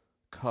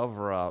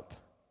cover up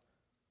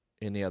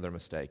any other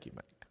mistake you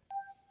make.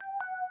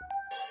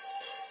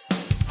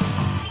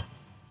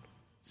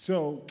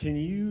 So, can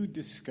you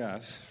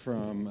discuss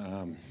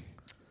from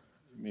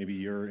maybe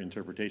your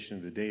interpretation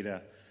of the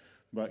data,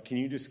 but can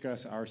you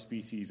discuss our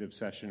species'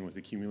 obsession with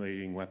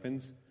accumulating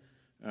weapons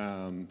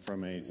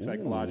from a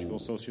psychological,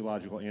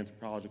 sociological,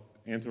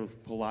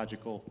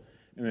 anthropological,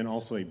 and then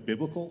also a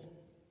biblical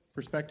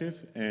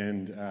perspective,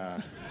 and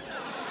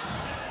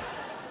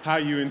how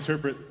you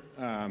interpret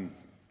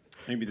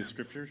maybe the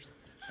scriptures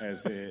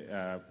as it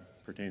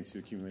pertains to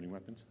accumulating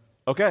weapons?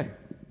 Okay.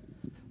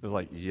 It was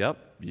like, yep.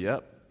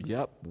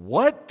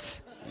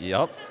 What?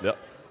 Yep.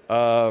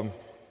 I'll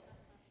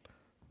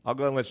go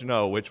ahead and let you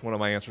know which one of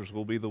my answers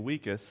will be the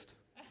weakest.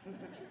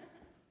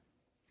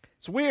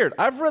 It's weird.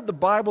 I've read the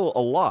Bible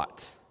a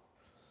lot.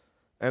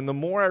 And the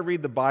more I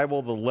read the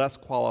Bible, the less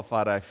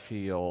qualified I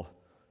feel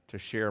to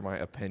share my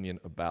opinion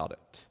about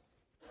it.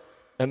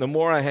 And the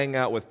more I hang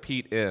out with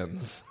Pete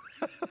Enns,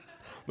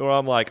 the more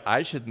I'm like,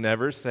 I should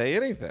never say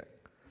anything.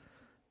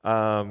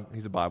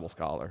 He's a Bible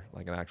scholar,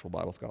 like an actual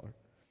Bible scholar.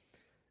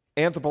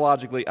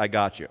 Anthropologically, I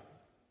got you.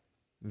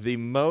 The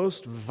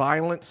most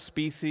violent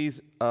species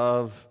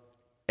of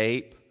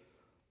ape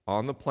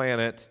on the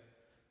planet,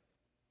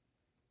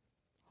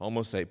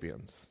 Homo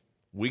sapiens.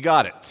 We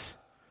got it.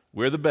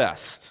 We're the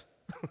best.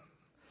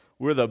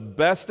 We're the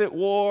best at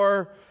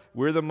war.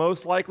 We're the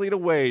most likely to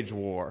wage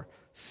war.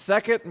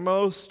 Second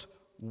most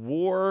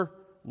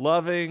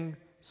war-loving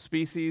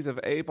species of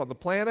ape on the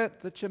planet,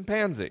 the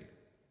chimpanzee.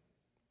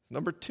 It's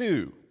number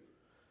 2.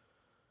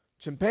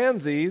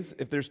 Chimpanzees,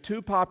 if there's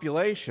 2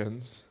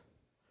 populations,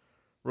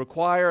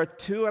 require a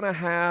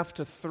 2.5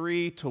 to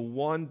 3 to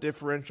 1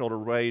 differential to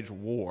wage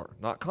war.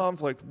 Not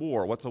conflict,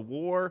 war. What's a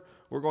war?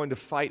 We're going to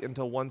fight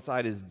until one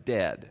side is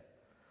dead.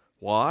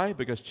 Why?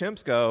 Because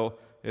chimps go,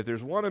 if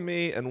there's one of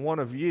me and one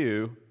of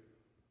you,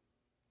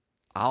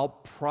 I'll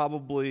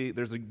probably,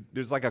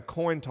 there's like a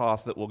coin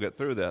toss that we'll get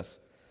through this.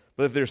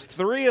 But if there's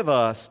 3 of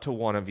us to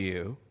one of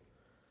you,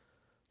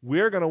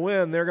 we're going to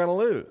win, they're going to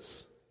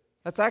lose.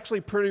 That's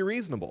actually pretty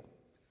reasonable.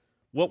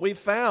 What we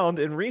found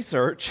in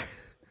research,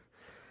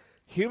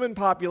 human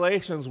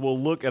populations will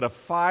look at a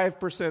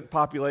 5%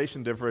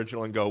 population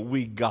differential and go,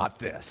 we got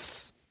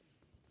this.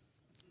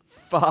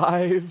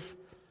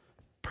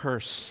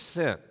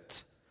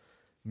 5%.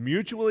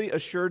 Mutually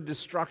assured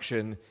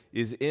destruction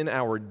is in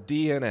our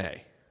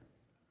DNA.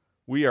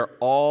 We are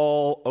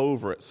all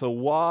over it. So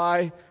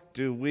why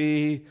do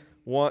we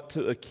want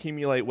to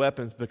accumulate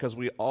weapons? Because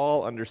we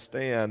all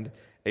understand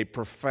a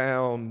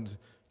profound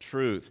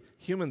truth.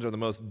 Humans are the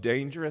most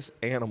dangerous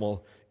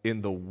animal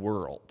in the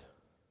world.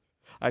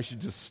 I should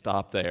just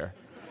stop there.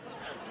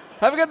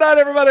 Have a good night,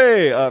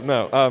 everybody!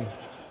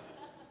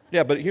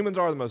 Yeah, but humans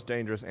are the most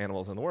dangerous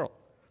animals in the world.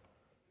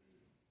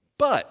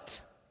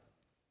 But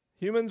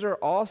humans are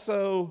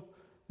also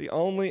the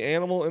only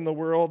animal in the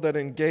world that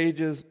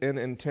engages in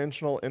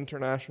intentional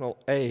international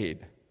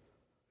aid.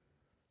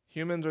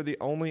 Humans are the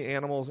only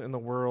animals in the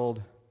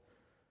world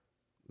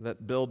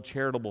that build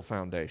charitable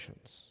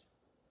foundations.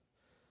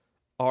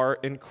 Our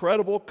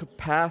incredible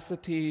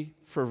capacity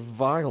for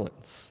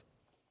violence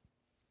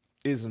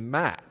is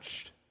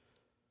matched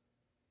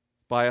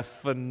by a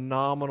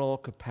phenomenal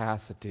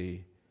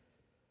capacity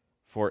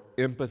for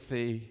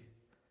empathy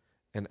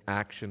and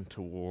action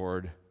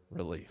toward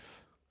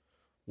relief.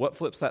 What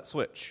flips that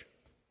switch?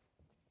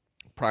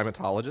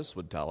 Primatologists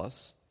would tell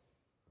us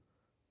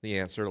The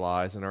answer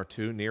lies in our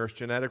two nearest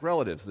genetic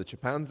relatives, the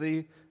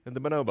chimpanzee and the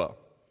bonobo.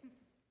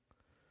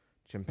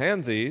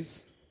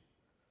 Chimpanzees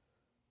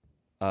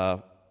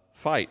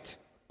fight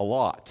a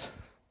lot,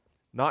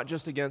 not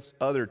just against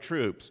other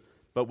troops,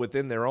 but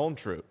within their own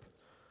troop.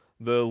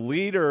 The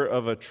leader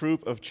of a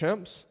troop of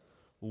chimps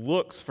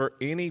looks for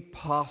any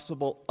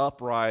possible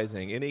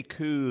uprising, any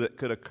coup that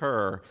could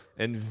occur,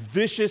 and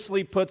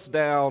viciously puts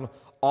down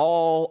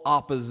all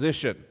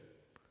opposition.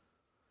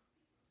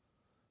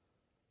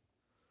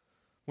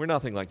 We're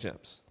nothing like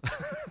chimps.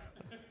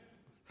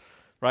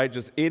 Right?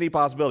 Just any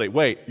possibility.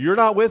 Wait, you're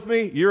not with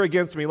me? You're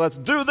against me. Let's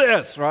do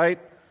this, right?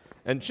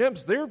 And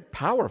chimps, they're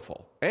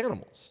powerful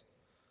animals.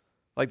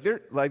 Like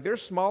they're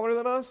smaller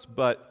than us,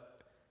 but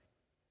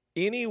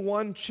any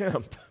one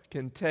chimp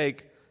can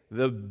take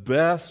the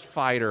best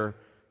fighter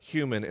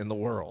human in the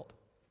world.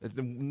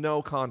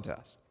 No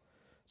contest.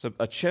 So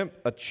a chimp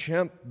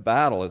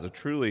battle is a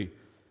truly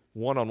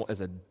one-on-one,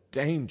 is a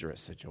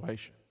dangerous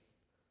situation.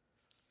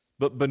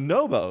 But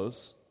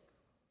bonobos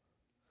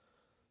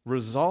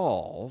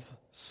resolve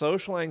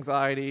social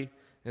anxiety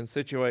in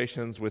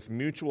situations with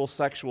mutual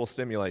sexual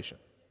stimulation.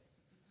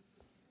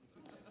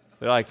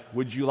 They're like,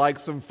 would you like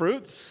some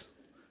fruits?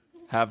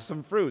 Have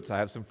some fruits. I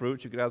have some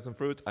fruits. You could have some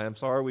fruits. I am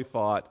sorry we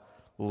fought.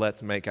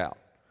 Let's make out.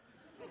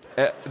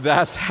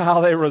 That's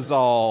how they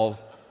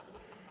resolve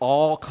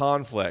all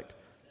conflict.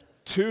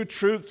 Two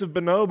troops of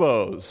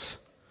bonobos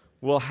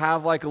will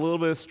have like a little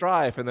bit of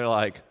strife, and they're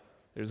like,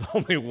 there's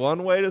only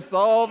one way to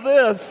solve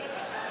this.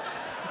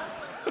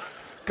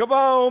 Come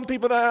on,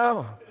 people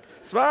now.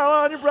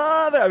 Smile on your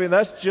brother. I mean,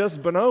 that's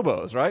just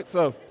bonobos, right?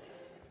 So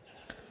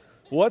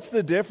what's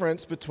the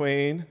difference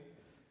between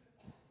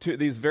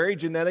these very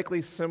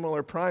genetically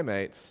similar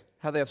primates,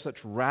 how they have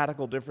such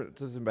radical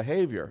differences in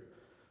behavior?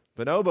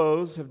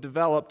 Bonobos have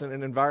developed in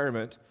an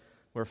environment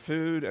where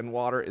food and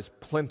water is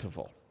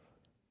plentiful.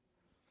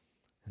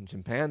 And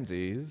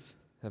chimpanzees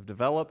have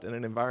developed in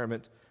an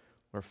environment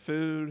where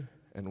food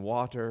and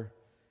water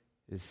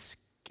is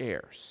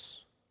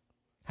scarce.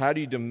 How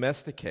do you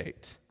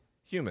domesticate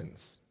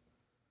humans?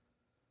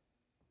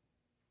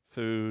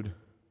 Food,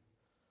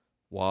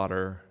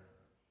 water,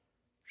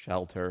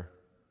 shelter,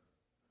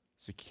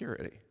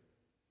 security.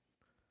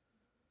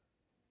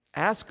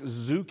 Ask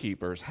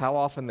zookeepers how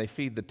often they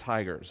feed the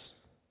tigers.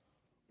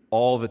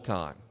 All the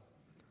time.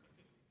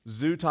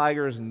 Zoo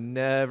tigers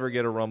never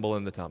get a rumble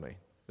in the tummy.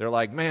 They're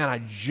like, man,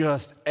 I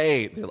just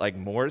ate. They're like,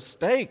 more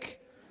steak,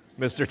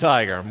 Mr.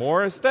 Tiger,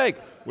 more steak.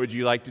 Would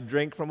you like to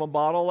drink from a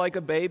bottle like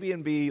a baby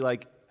and be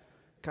like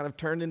kind of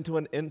turned into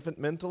an infant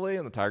mentally?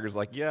 And the tiger's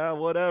like, yeah,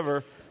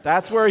 whatever.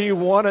 That's where you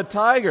want a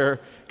tiger,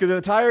 because if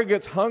a tiger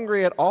gets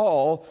hungry at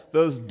all,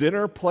 those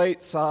dinner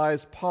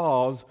plate-sized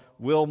paws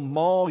will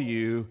maul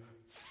you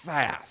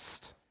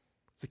fast.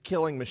 It's a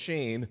killing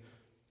machine,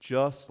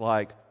 just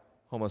like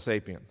Homo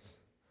sapiens.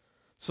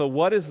 So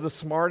what is the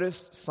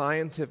smartest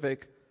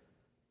scientific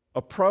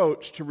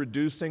approach to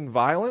reducing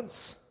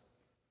violence?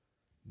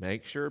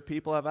 Make sure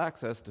people have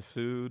access to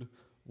food,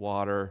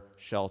 water,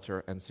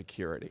 shelter, and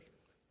security.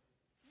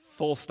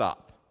 Full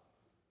stop.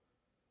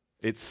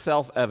 It's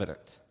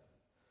self-evident.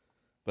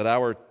 But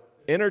our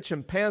inner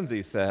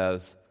chimpanzee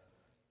says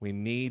we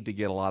need to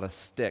get a lot of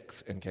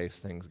sticks in case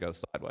things go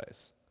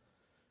sideways,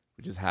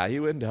 which is how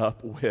you end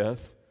up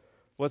with,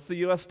 what's the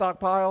U.S.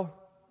 stockpile?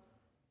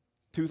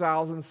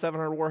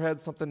 2,700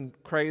 warheads, something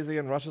crazy,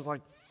 and Russia's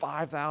like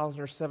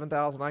 5,000 or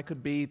 7,000. I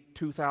could be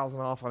 2,000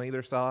 off on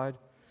either side.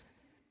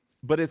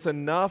 But it's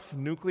enough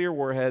nuclear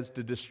warheads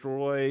to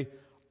destroy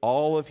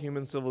all of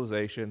human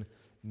civilization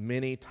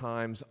many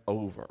times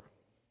over.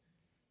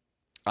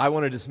 I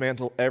want to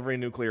dismantle every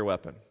nuclear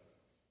weapon.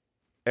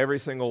 Every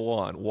single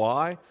one.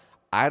 Why?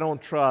 I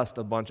don't trust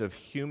a bunch of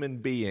human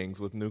beings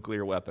with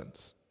nuclear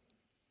weapons.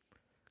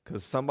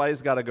 Because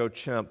somebody's got to go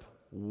chimp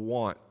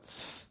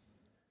once.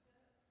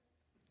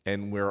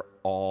 And we're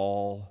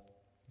all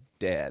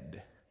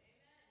dead.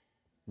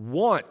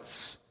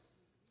 Once.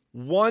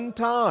 One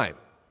time.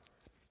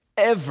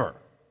 Ever.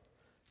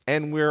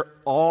 And we're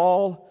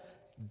all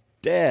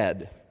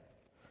dead.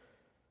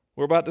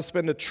 We're about to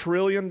spend $1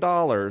 trillion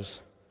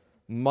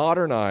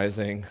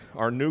modernizing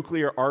our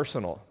nuclear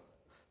arsenal.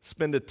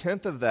 Spend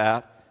 1/10 of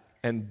that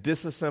and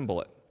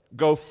disassemble it.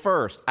 Go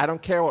first. I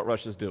don't care what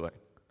Russia's doing.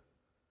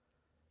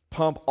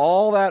 Pump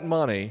all that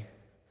money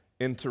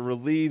into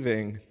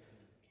relieving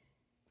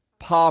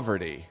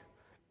poverty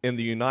in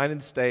the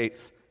United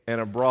States and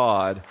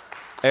abroad.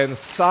 And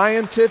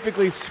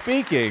scientifically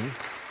speaking,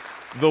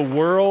 the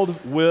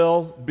world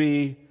will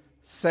be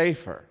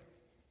safer.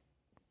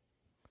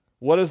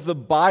 What does the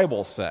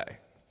Bible say?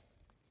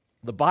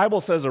 The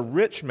Bible says a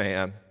rich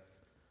man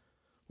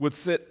would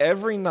sit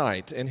every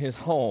night in his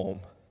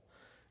home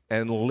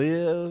and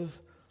live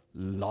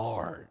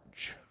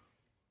large.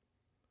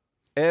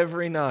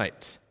 Every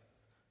night.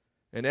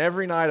 And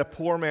every night a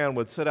poor man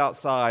would sit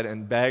outside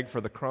and beg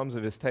for the crumbs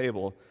of his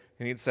table,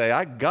 and he'd say,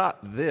 I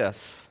got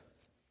this.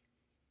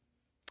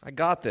 I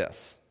got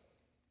this.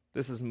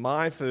 This is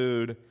my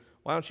food.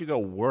 Why don't you go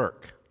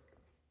work?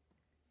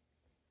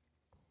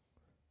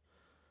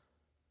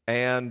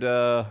 And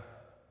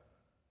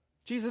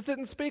Jesus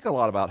didn't speak a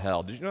lot about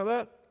hell. Did you know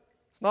that?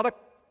 It's not a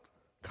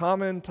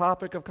common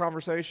topic of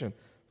conversation.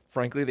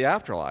 Frankly, the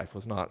afterlife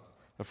was not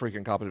a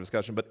frequent topic of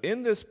discussion. But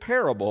in this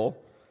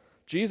parable,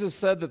 Jesus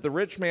said that the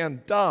rich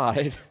man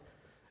died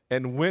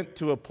and went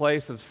to a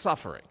place of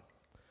suffering,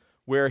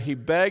 where he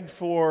begged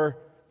for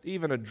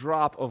even a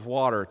drop of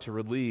water to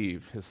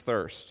relieve his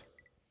thirst.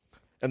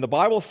 And the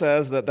Bible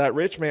says that that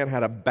rich man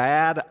had a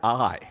bad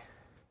eye.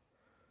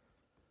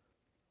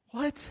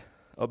 What?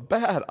 A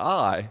bad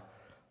eye?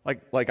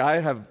 Like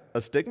I have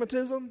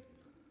astigmatism?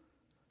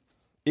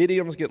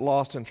 Idioms get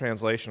lost in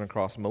translation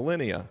across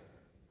millennia.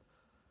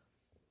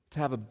 To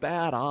have a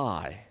bad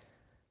eye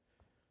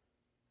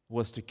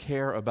was to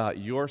care about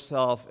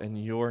yourself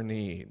and your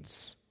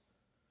needs,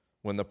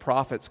 when the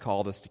prophets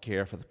called us to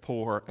care for the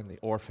poor and the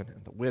orphan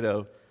and the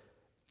widow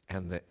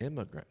and the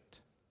immigrant.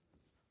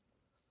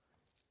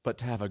 But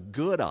to have a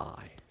good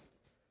eye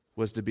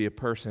was to be a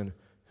person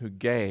who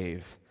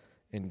gave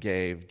and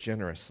gave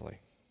generously.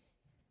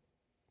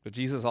 But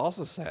Jesus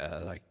also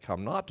said, I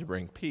come not to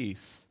bring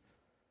peace,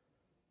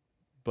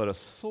 but a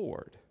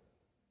sword.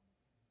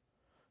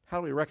 How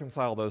do we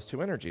reconcile those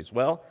two energies?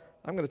 Well,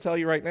 I'm going to tell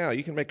you right now,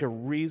 you can make a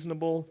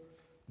reasonable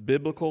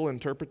biblical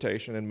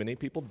interpretation, and many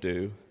people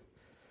do,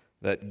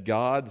 that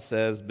God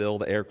says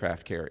build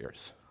aircraft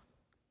carriers.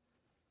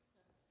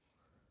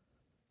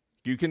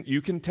 You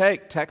can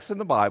take texts in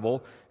the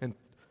Bible, and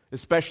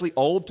especially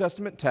Old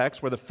Testament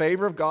texts, where the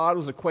favor of God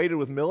was equated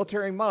with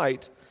military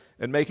might,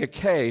 and make a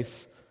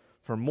case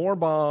for more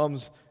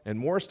bombs and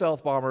more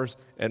stealth bombers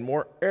and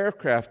more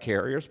aircraft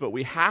carriers. But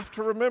we have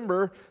to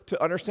remember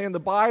to understand the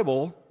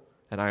Bible,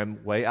 and I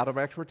am way out of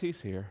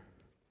expertise here.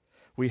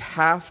 We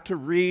have to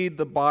read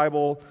the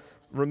Bible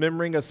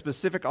remembering a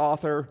specific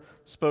author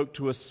spoke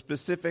to a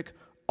specific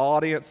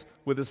audience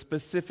with a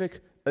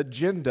specific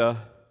agenda,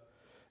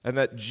 and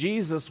that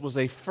Jesus was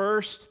a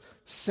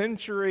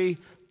first-century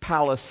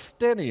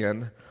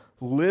Palestinian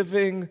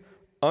living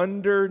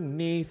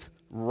underneath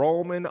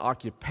Roman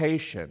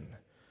occupation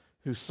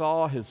who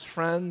saw his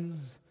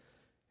friends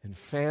and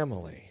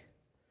family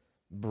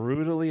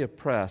brutally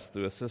oppressed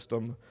through a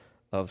system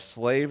of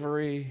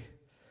slavery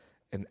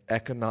and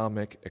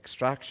economic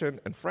extraction,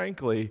 and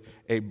frankly,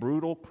 a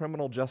brutal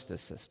criminal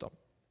justice system.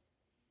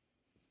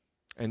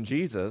 And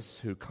Jesus,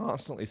 who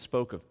constantly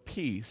spoke of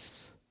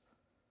peace,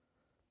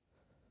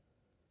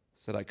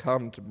 said, I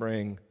come to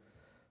bring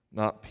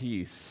not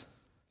peace,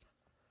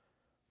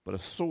 but a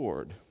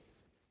sword.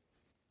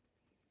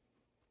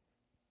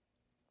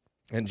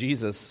 And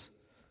Jesus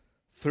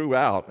threw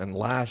out and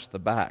lashed the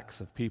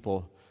backs of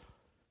people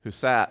who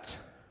sat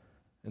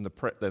in the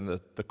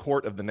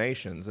court of the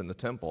nations in the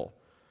temple,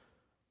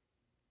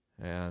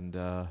 and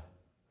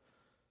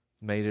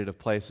made it a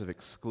place of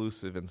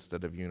exclusive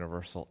instead of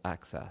universal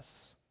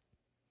access.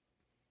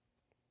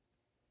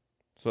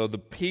 So the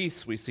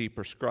peace we see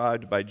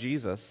prescribed by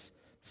Jesus,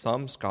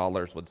 some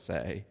scholars would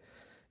say,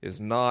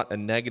 is not a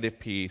negative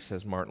peace,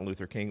 as Martin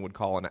Luther King would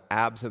call an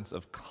absence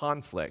of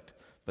conflict,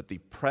 but the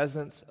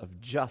presence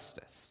of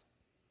justice.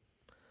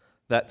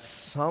 That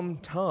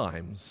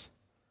sometimes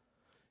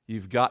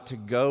you've got to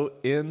go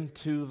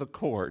into the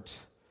court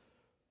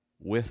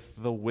with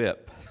the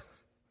whip.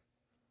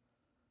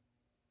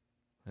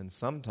 And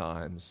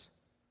sometimes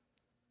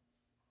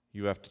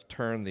you have to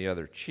turn the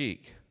other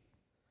cheek.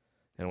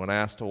 And when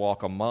asked to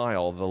walk a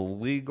mile, the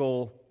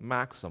legal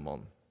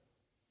maximum,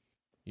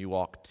 you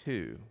walk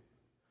two,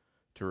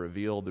 to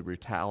reveal the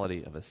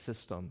brutality of a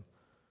system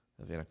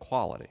of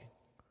inequality.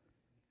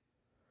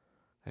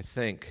 I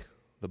think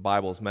the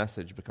Bible's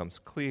message becomes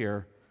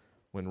clear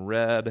when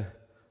read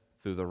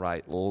through the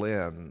right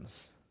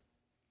lens,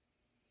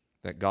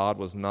 that God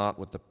was not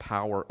with the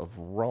power of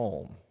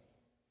Rome,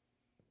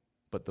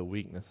 but the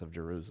weakness of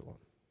Jerusalem.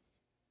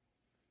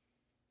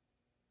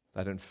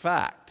 That in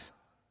fact,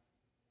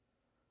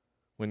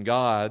 when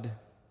God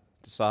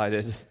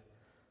decided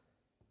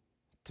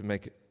to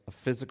make a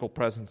physical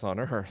presence on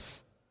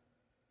earth,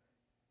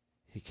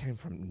 he came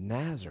from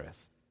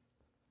Nazareth.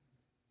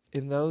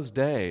 In those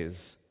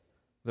days,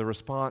 the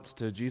response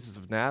to Jesus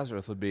of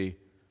Nazareth would be,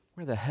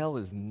 where the hell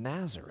is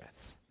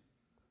Nazareth?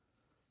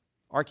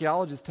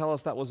 Archaeologists tell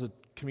us that was a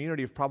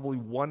community of probably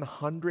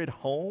 100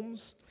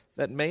 homes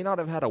that may not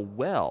have had a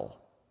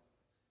well.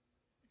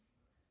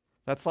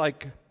 That's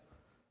like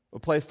a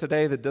place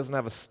today that doesn't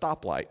have a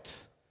stoplight.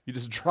 You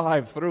just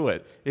drive through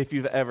it if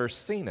you've ever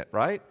seen it,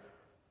 right?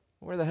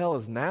 Where the hell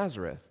is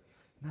Nazareth?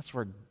 And that's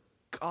where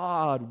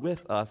God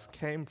with us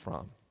came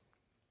from.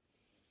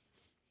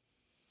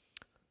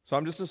 So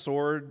I'm just a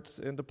swords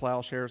into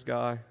plowshares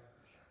guy.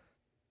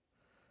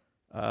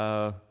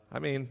 That's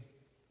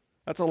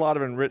a lot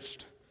of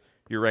enriched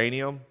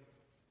uranium.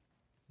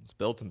 It's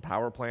built in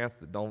power plants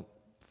that don't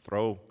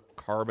throw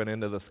carbon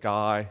into the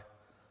sky.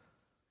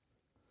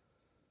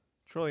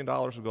 $1 trillion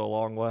would go a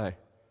long way.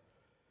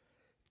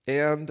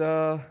 And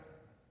the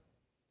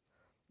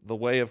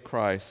way of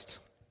Christ,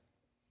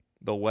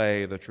 the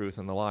way, the truth,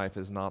 and the life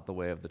is not the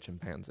way of the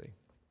chimpanzee.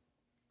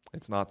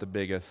 It's not the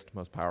biggest,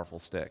 most powerful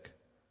stick,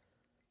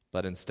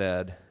 but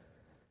instead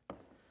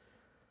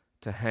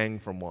to hang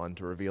from one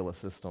to reveal a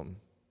system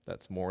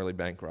that's morally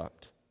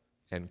bankrupt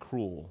and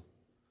cruel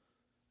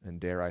and,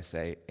 dare I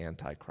say,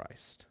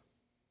 antichrist.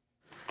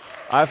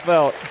 I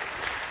felt...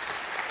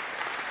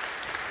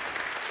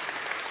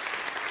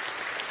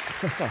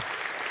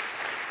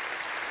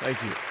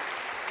 Thank you.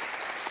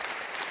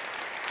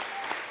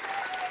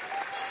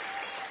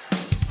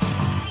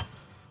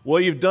 Well,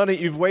 you've done it.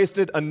 You've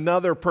wasted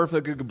another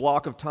perfect good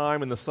block of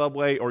time in the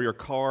subway or your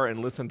car and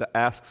listened to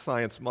Ask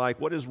Science Mike.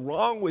 What is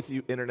wrong with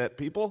you, internet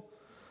people?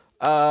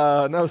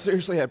 No,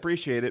 seriously, I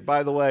appreciate it.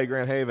 By the way,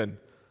 Grand Haven,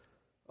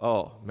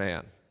 oh,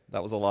 man,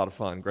 that was a lot of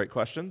fun. Great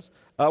questions.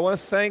 I want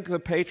to thank the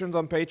patrons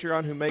on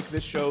Patreon who make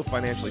this show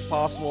financially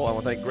possible. I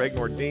want to thank Greg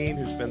Nordine,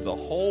 who spends a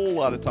whole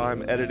lot of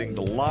time editing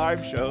the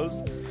live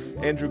shows,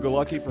 Andrew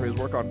Galucki for his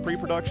work on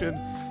pre-production,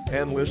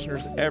 and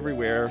listeners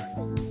everywhere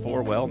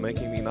for, well,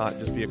 making me not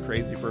just be a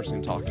crazy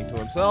person talking to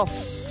himself.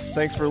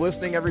 Thanks for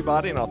listening,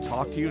 everybody, and I'll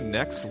talk to you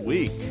next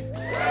week.